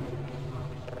 Did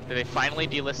they finally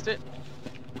delist it?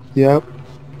 Yep.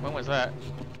 When was that?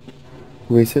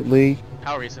 Recently.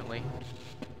 How recently?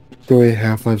 During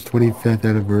Half-Life's 25th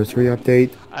anniversary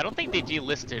update. I don't think they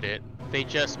delisted it. They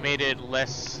just made it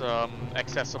less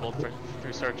accessible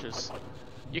through searches.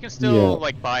 You can still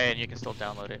like buy it and you can still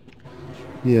download it.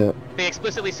 Yeah. They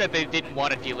explicitly said they didn't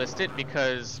want to delist it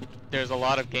because there's a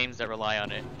lot of games that rely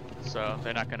on it. So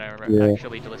they're not going to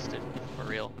actually delist it for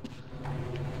real.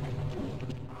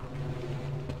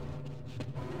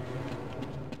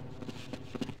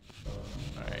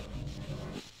 Alright.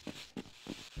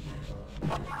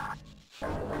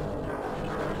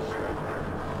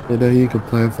 And then you can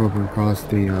platform across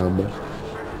the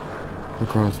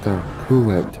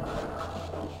coolant.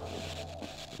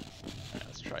 Right,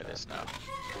 let's try this now.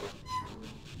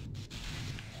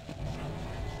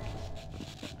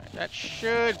 Alright, that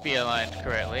should be aligned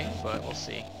correctly, but we'll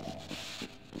see.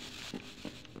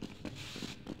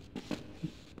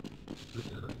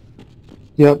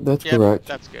 Yep, that's correct.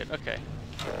 That's good, okay.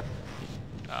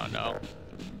 Oh no.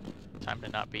 Time to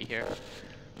not be here.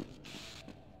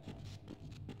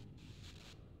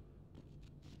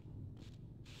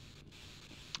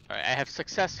 Alright, I have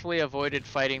successfully avoided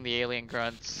fighting the alien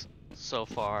grunts so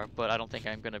far, but I don't think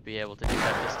I'm gonna be able to do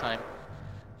that this time.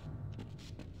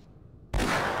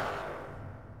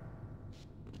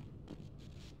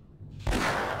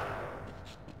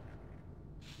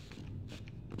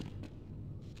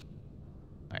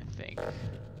 I think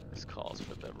this calls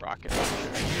for the rocket launcher.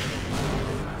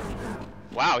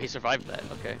 Wow, he survived that,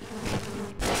 okay.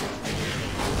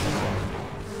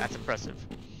 That's impressive.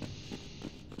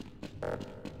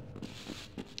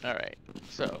 Alright,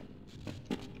 so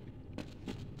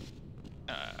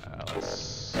let's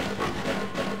see if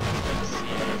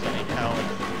there's any health.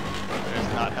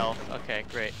 There's not health. Okay,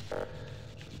 great.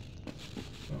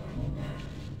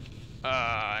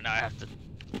 Now I have to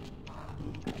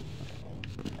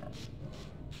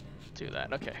do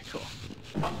that. Okay, cool.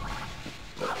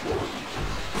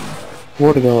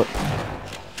 What about?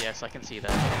 Yes, I can see that.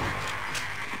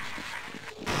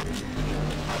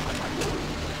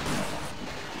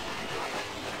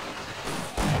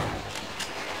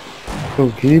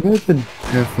 Oh, can you imagine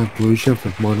have a blue shift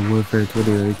with Modern Warfare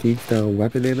 2019 style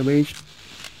weapon animation?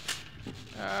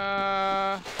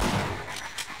 I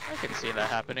could see that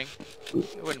happening.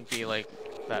 It wouldn't be like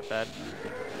that bad.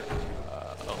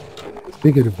 Oh.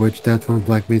 Speaking of which, that's what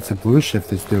Black Mesa Blue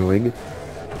Shift is doing.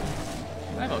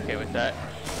 I'm okay with that.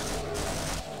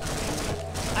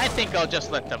 I think I'll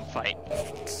just let them fight.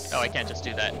 Oh, I can't just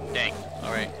do that. Dang.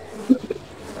 Alright.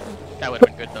 That would have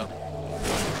been good though.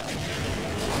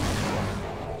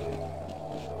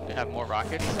 Do you have more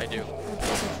rockets? I do.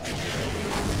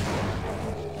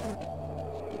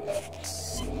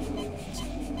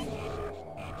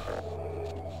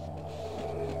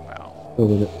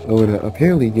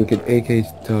 Apparently you can AK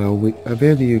style.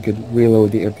 Apparently you can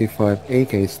reload the MP5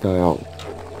 AK style.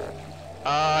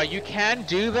 You can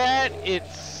do that.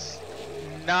 It's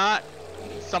not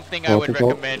something I would Practical?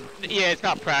 recommend. Yeah, it's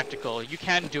not practical. You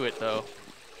can do it though.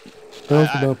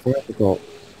 How's not practical?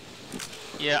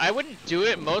 Yeah, I wouldn't do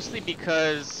it mostly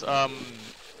because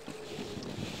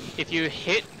if you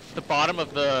hit the bottom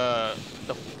of the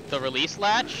release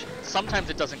latch, sometimes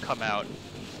it doesn't come out.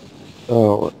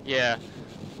 Oh. Yeah.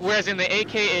 Whereas in the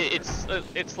AK,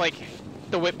 it's like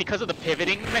because of the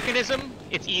pivoting mechanism,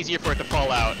 it's easier for it to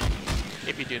fall out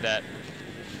if you do that.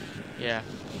 Yeah.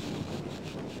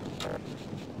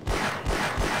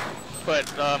 But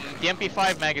the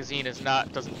MP5 magazine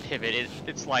doesn't pivot.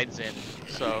 It slides in,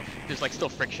 so there's like still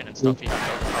friction and stuff you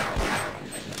have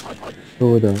to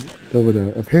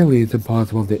overcome. Apparently it's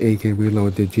impossible to AK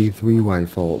reload the G3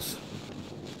 rifles.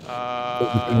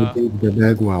 How big the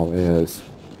magwell is.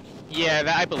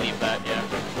 Yeah, I believe that. Yeah.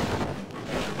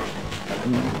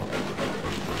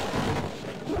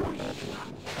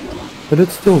 But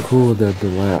it's still cool that the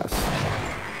last.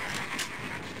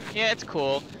 Yeah, it's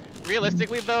cool.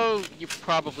 Realistically, though, you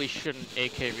probably shouldn't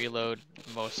AK reload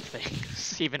most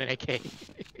things, even an AK.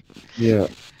 Yeah.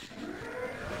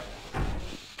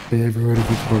 Have you ever heard of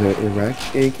what's called an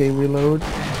erect AK reload?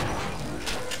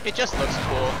 It just looks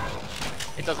cool.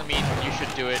 It doesn't mean you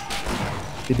should do it.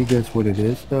 Can you guess what it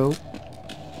is, though?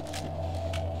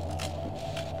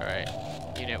 Alright.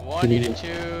 Unit 1, Unit 2,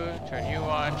 turn you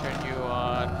on, turn you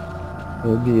on.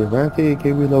 The erect AK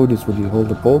reload is when you hold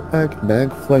the bolt back,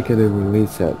 mag flick, and then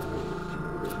release it.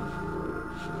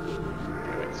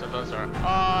 Right, so those are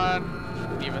on,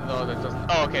 even though that doesn't...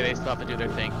 Oh, okay, they still have to do their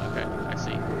thing. Okay, I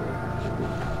see.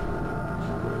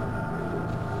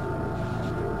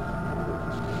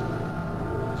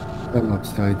 I love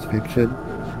science fiction.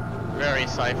 Very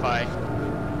sci-fi.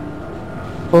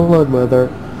 Hold on, mother.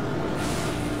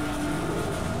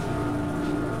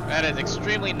 That is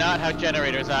extremely not how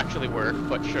generators actually work,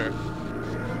 but sure.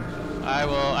 I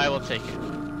will take it.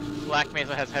 Black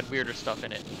Mesa has had weirder stuff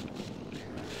in it.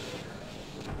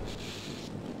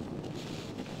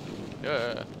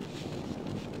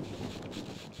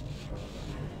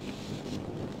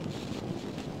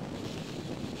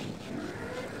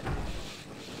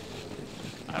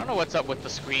 I don't know what's up with the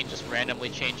screen just randomly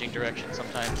changing direction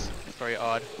sometimes. It's very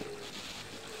odd.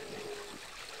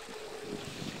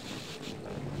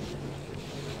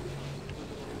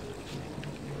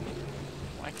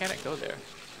 Why can't it go there?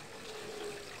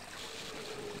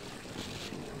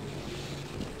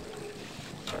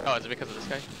 Oh, is it because of this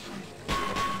guy?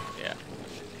 Yeah.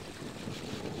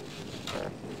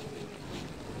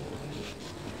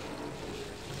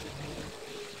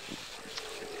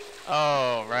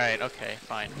 Oh, right, okay,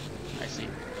 fine. I see.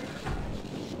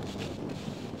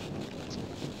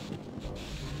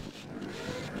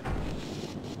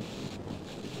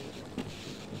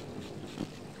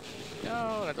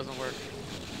 No, that doesn't work.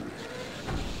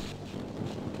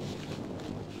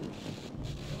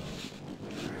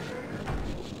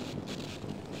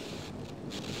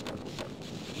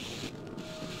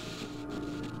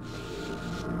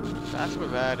 That's where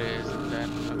that is, and then,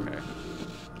 okay.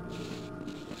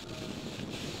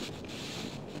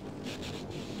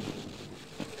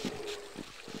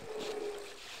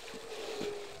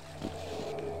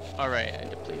 Alright, I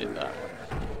depleted that one.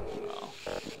 Oh.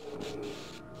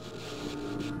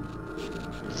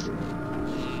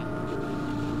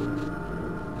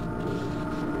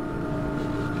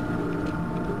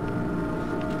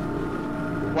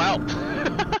 Wow.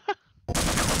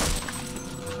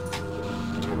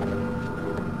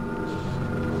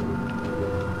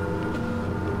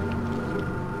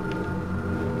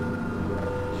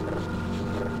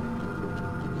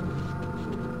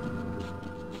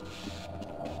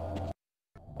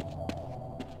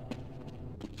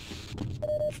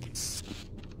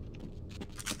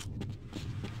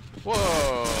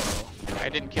 Whoa! I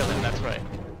didn't kill him, that's right.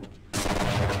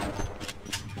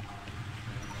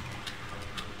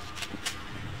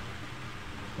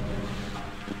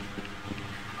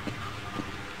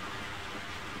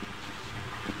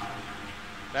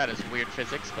 That is weird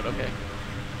physics, but okay.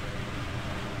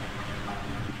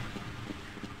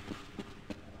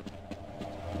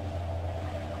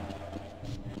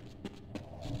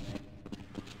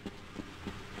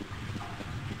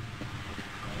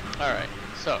 Alright,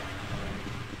 so.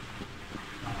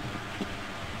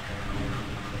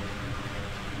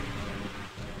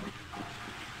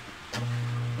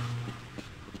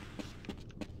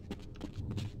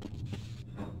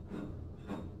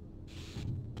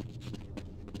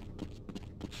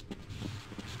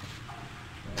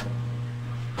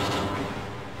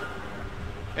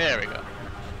 There we go.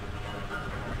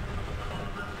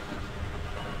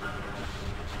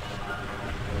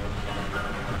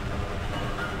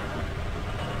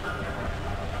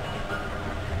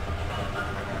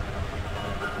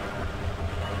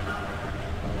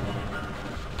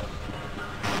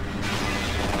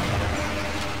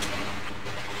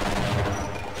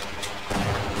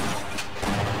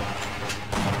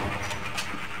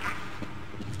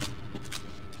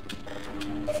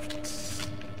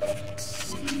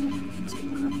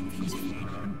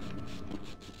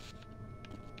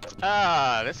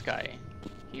 Ah, this guy.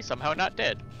 He's somehow not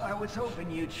dead. I was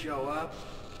hoping you'd show up.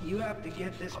 You have to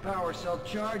get this power cell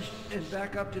charged and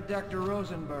back up to Dr.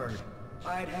 Rosenberg.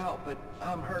 I'd help, but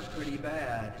I'm hurt pretty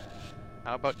bad.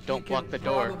 How about don't block the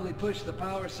door? Probably push the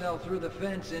power cell through the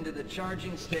fence into the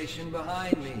charging station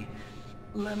behind me.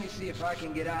 Let me see if I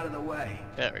can get out of the way.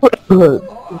 There we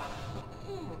go.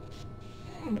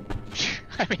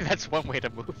 I mean, that's one way to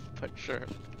move, but sure.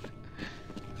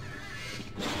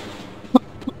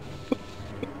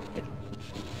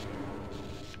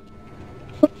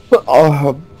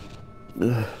 A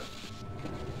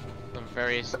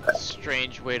very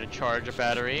strange way to charge a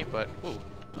battery, but ooh,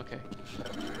 okay.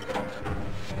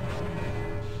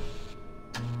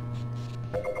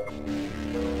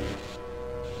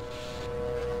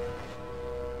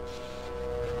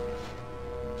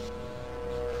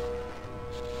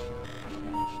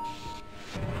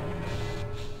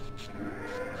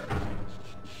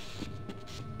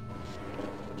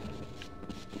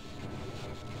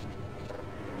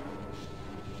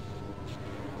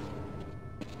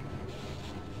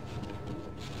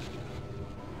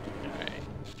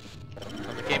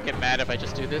 Get mad if I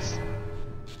just do this?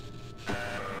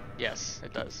 Yes,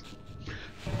 it does.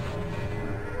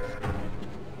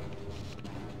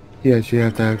 Yes, you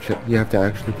have to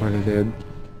actually put it in.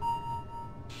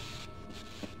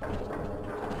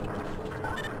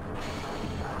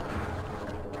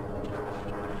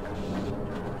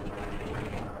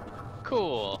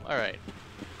 Cool. All right.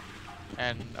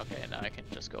 And okay, now I can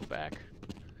just go back.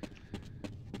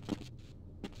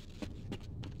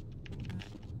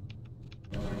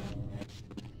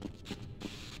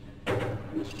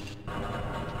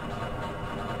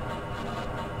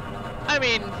 I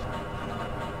mean,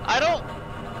 I don't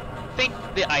think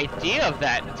the idea of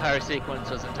that entire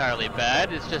sequence was entirely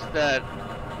bad. It's just that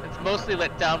it's mostly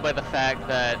let down by the fact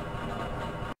that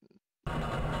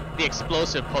the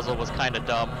explosive puzzle was kind of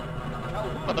dumb.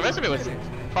 But the rest of it was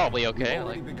probably okay.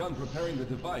 Like,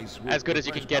 as good as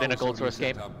you can get in a Gold Source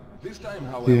game. This time,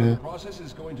 however, the process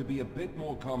is going to be a bit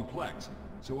more complex,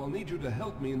 so I'll need you to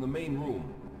help me in the main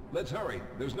room. Let's hurry.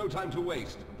 There's no time to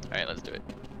waste. Alright, let's do it.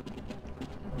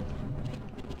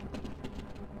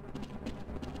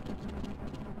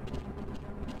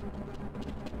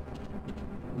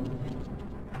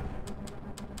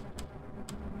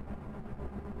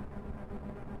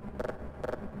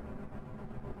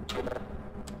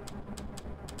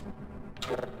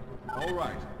 All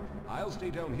right. I'll stay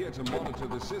down here to monitor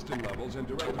the system levels and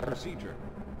direct the procedure.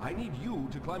 I need you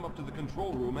to climb up to the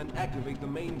control room and activate the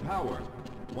main power.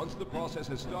 Once the process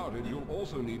has started, you'll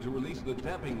also need to release the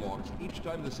damping locks each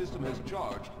time the system has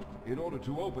charged in order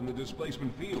to open the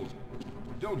displacement field.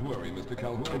 Don't worry, Mr.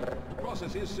 Calhoun. The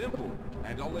process is simple,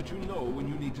 and I'll let you know when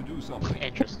you need to do something.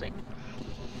 Interesting.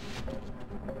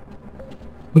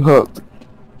 Flip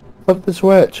the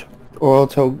switch, or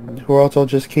else I'll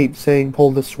just keep saying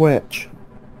pull the switch.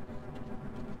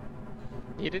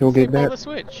 You didn't say pull the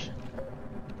switch.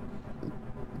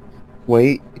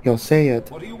 Wait, you'll say it.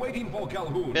 What are you waiting for,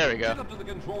 Calhoun? There we go. Get up to the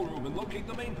control room and locate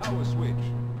the main power switch.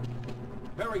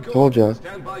 Very good. Told ya.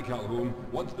 Stand by, Calhoun.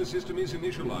 Once the system is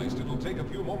initialized, it'll take a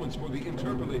few moments for the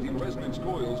interpolating resonance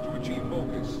coils to achieve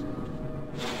focus.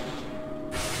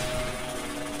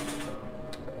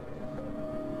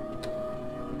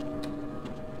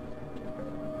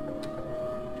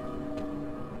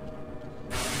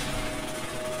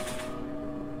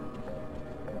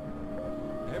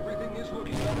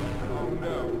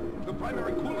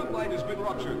 line has been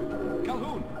ruptured.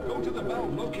 Calhoun, go to the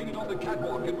valve located on the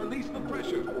catwalk and release the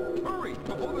pressure. Hurry,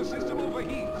 before the system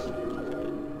overheats.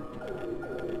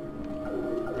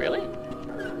 Really?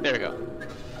 There we go.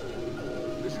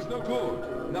 This is no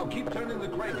good. Now keep turning the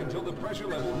crank until the pressure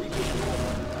level reaches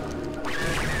normal.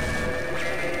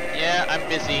 Yeah, I'm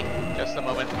busy. Just a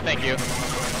moment. Thank you. The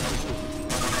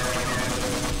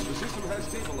system has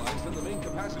stabilized and the main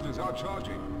capacitors are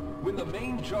charging. When the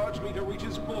main charge meter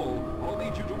reaches full, I'll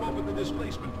need you to open the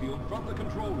displacement field from the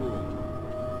control room.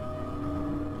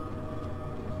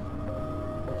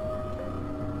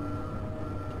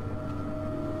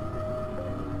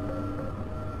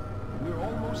 We're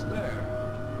almost there.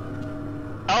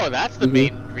 Oh, that's the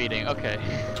main reading. Okay.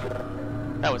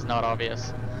 That was not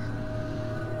obvious.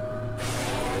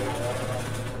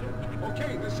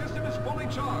 Okay, the system is fully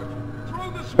charged. Throw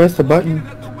the switch Press the button.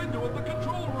 located at the window of the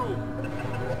control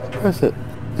room. Press it.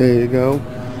 There you go.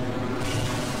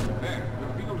 There,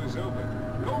 the field is open.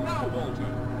 Go now, Walter.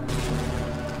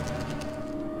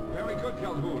 Very good,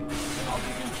 Calhoun. I'll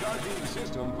begin charging the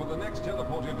system for the next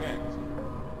teleport event.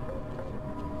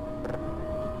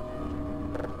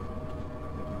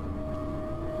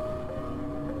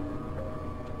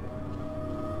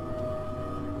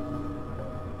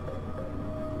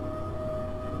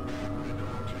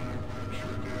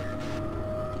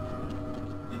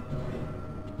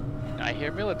 I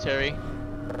hear military.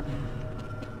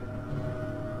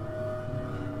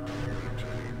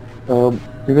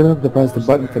 You're gonna have to press the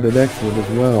button for the next one as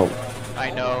well. I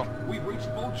know. We've reached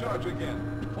full charge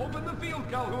again. Open the field,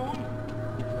 Calhoun.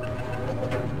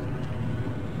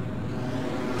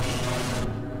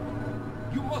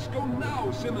 You must go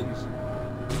now, Simmons.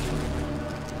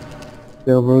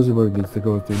 Now Rosenberg needs to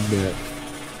go through next.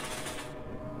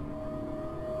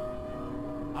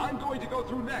 I'm going to go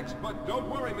through next, but don't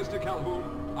worry, Mr.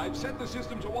 Calhoun. I've set the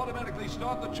system to automatically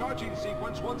start the charging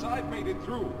sequence once I've made it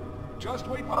through. Just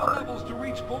wait for the levels to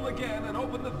reach full again and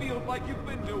open the field like you've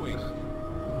been doing.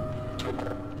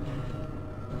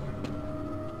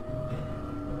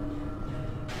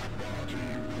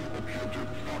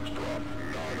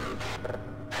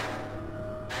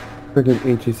 Friggin'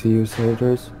 HECU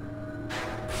soldiers.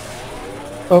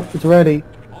 Oh, it's ready.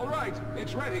 All right,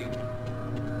 it's ready.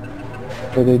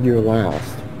 And then you're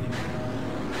last.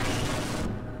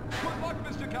 Good luck,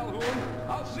 Mr. Calhoun.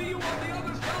 I'll see you on the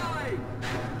other side.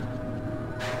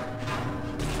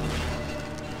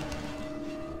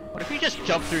 What if you just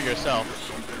jump through yourself?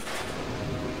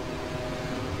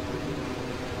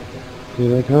 Here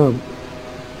they come.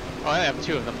 Oh, I have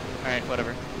two of them. Alright,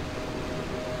 whatever.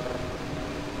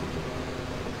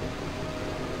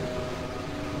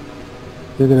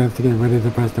 You're gonna have to get ready to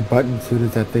press the button as soon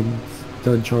as that thing's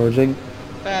done charging.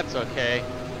 That's okay.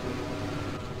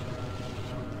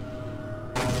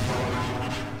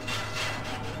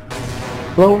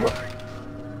 Well,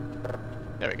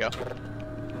 There we go.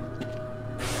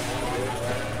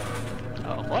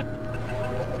 Oh, what?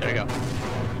 There we go.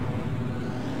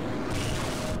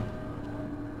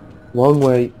 long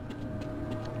way.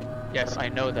 Yes, I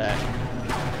know that.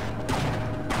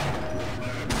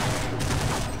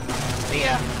 See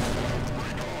ya.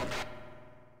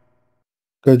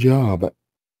 Good job.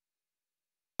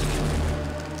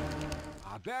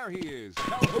 Ah, there he is.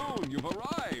 Calhoun, you've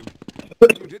arrived.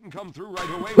 You didn't come through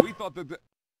right away. We thought that the...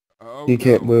 Oh, You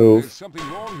can't no, move. There's something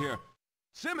wrong here.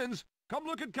 Simmons, come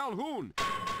look at Calhoun.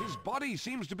 His body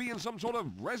seems to be in some sort of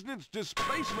resonance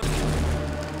displacement.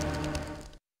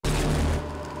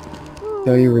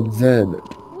 Now you're in Zen.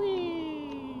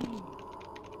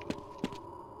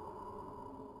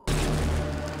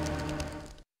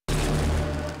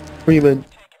 Freeman.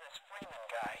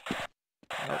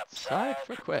 Outside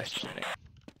for questioning.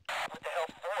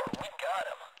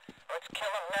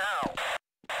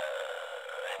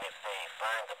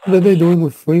 What are they doing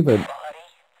with Freeman?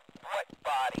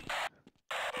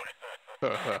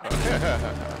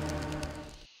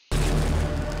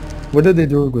 What are they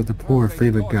doing with the poor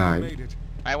Freeman guy?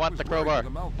 I want the crowbar. The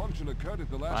malfunction occurred at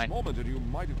the last Fine. moment and you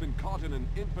might have been caught in an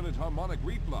infinite harmonic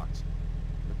reflux.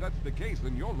 If that's the case,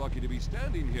 then you're lucky to be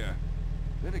standing here.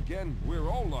 Then again, we're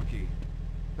all lucky.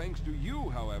 Thanks to you,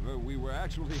 however, we were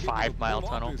actually able to 5 mile pull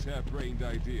off tunnel. this half-brained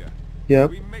idea. Yep.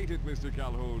 We made it, Mr.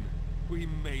 Calhoun. We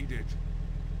made it.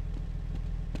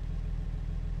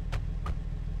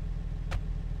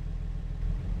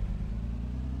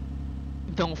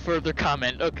 No further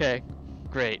comment. Okay.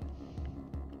 Great.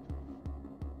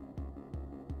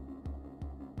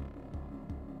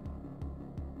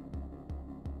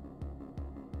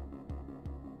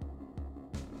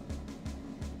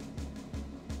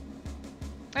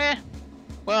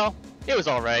 Well, it was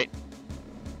alright.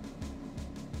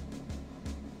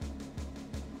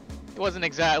 wasn't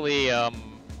exactly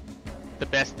the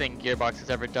best thing Gearbox has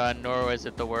ever done, nor was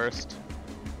it the worst.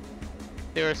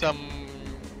 There were some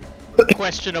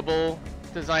questionable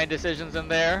design decisions in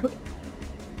there,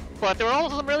 but there were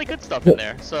also some really good stuff in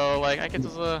there. So like, I guess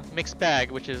it's a mixed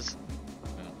bag, which is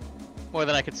more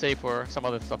than I could say for some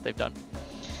other stuff they've done.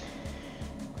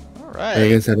 All right. I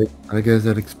guess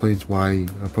that explains why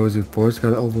Opposing Force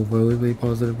got overwhelmingly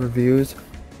positive reviews.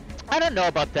 I don't know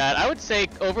about that. I would say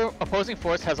Opposing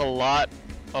Force has a lot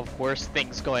of worse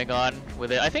things going on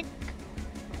with it. I think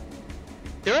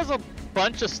there was a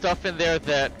bunch of stuff in there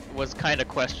that was kind of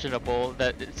questionable,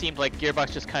 that it seemed like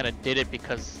Gearbox just kind of did it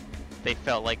because they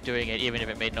felt like doing it, even if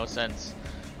it made no sense.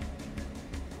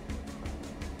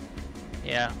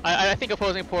 Yeah, I think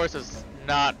Opposing Force is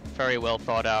not very well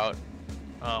thought out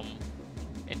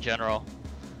in general.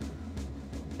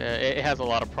 It has a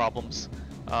lot of problems.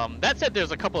 That said,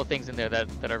 there's a couple of things in there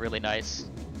that are really nice,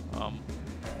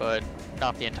 but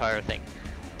not the entire thing.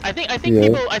 I think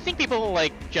people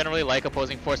like generally like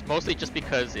Opposing Force mostly just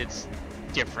because it's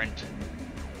different,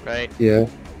 right? Yeah.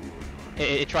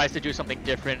 It tries to do something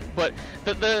different, but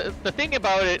the thing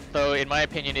about it, though, in my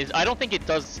opinion, is I don't think it's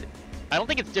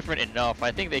different enough.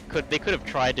 I think they could have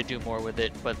tried to do more with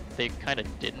it, but they kind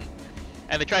of didn't.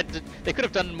 And they could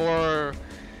have done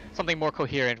something more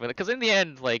coherent with it, because in the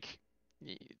end, like,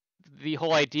 the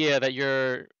whole idea that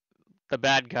you're the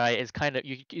bad guy is kind of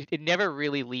it never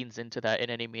really leans into that in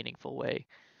any meaningful way,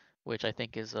 which I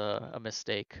think is a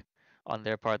mistake on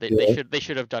their part. They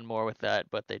should have done more with that,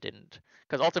 but they didn't,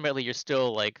 because ultimately you're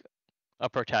still like a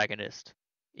protagonist,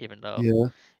 even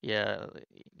though yeah.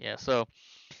 So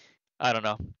I don't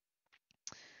know.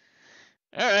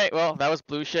 All right, well, that was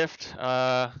Blue Shift.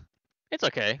 It's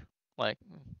okay. Like,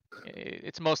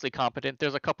 it's mostly competent.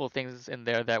 There's a couple of things in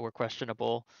there that were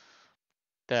questionable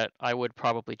that I would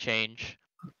probably change.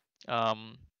 Yeah,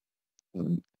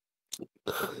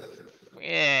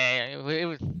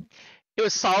 it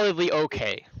was solidly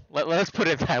okay. Let's put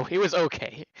it that way. It was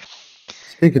okay.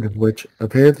 Speaking of which,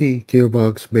 apparently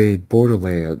Gearbox made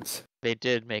Borderlands. They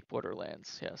did make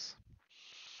Borderlands, yes.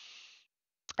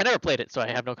 I never played it, so I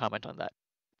have no comment on that.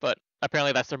 But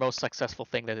apparently that's their most successful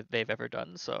thing that they've ever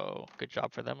done, so good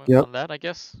job for them on that, I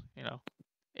guess. You know,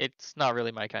 it's not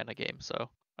really my kind of game, so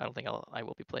I don't think I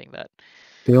will be playing that.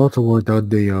 They also worked on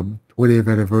the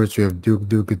 20th anniversary of Duke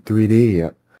Nukem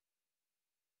 3D.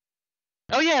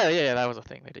 Oh yeah, that was a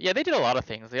thing they did. Yeah, they did a lot of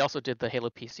things. They also did the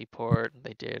Halo PC port.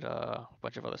 They did a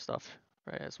bunch of other stuff,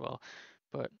 right, as well.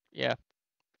 But yeah,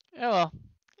 well,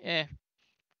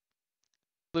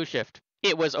 Blue Shift.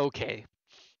 It was okay.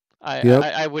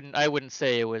 I wouldn't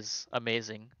say it was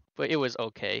amazing, but it was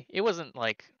okay. It wasn't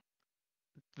like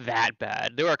that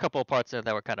bad. There were a couple of parts there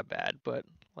that were kind of bad, but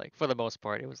like for the most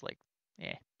part, it was like,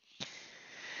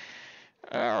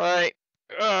 All right.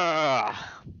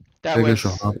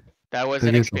 That was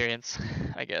an experience,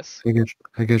 I guess.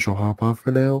 I guess you'll hop off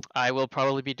for now. I will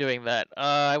probably be doing that.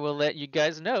 I will let you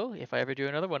guys know if I ever do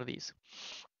another one of these.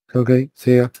 Okay,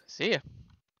 see ya. See ya.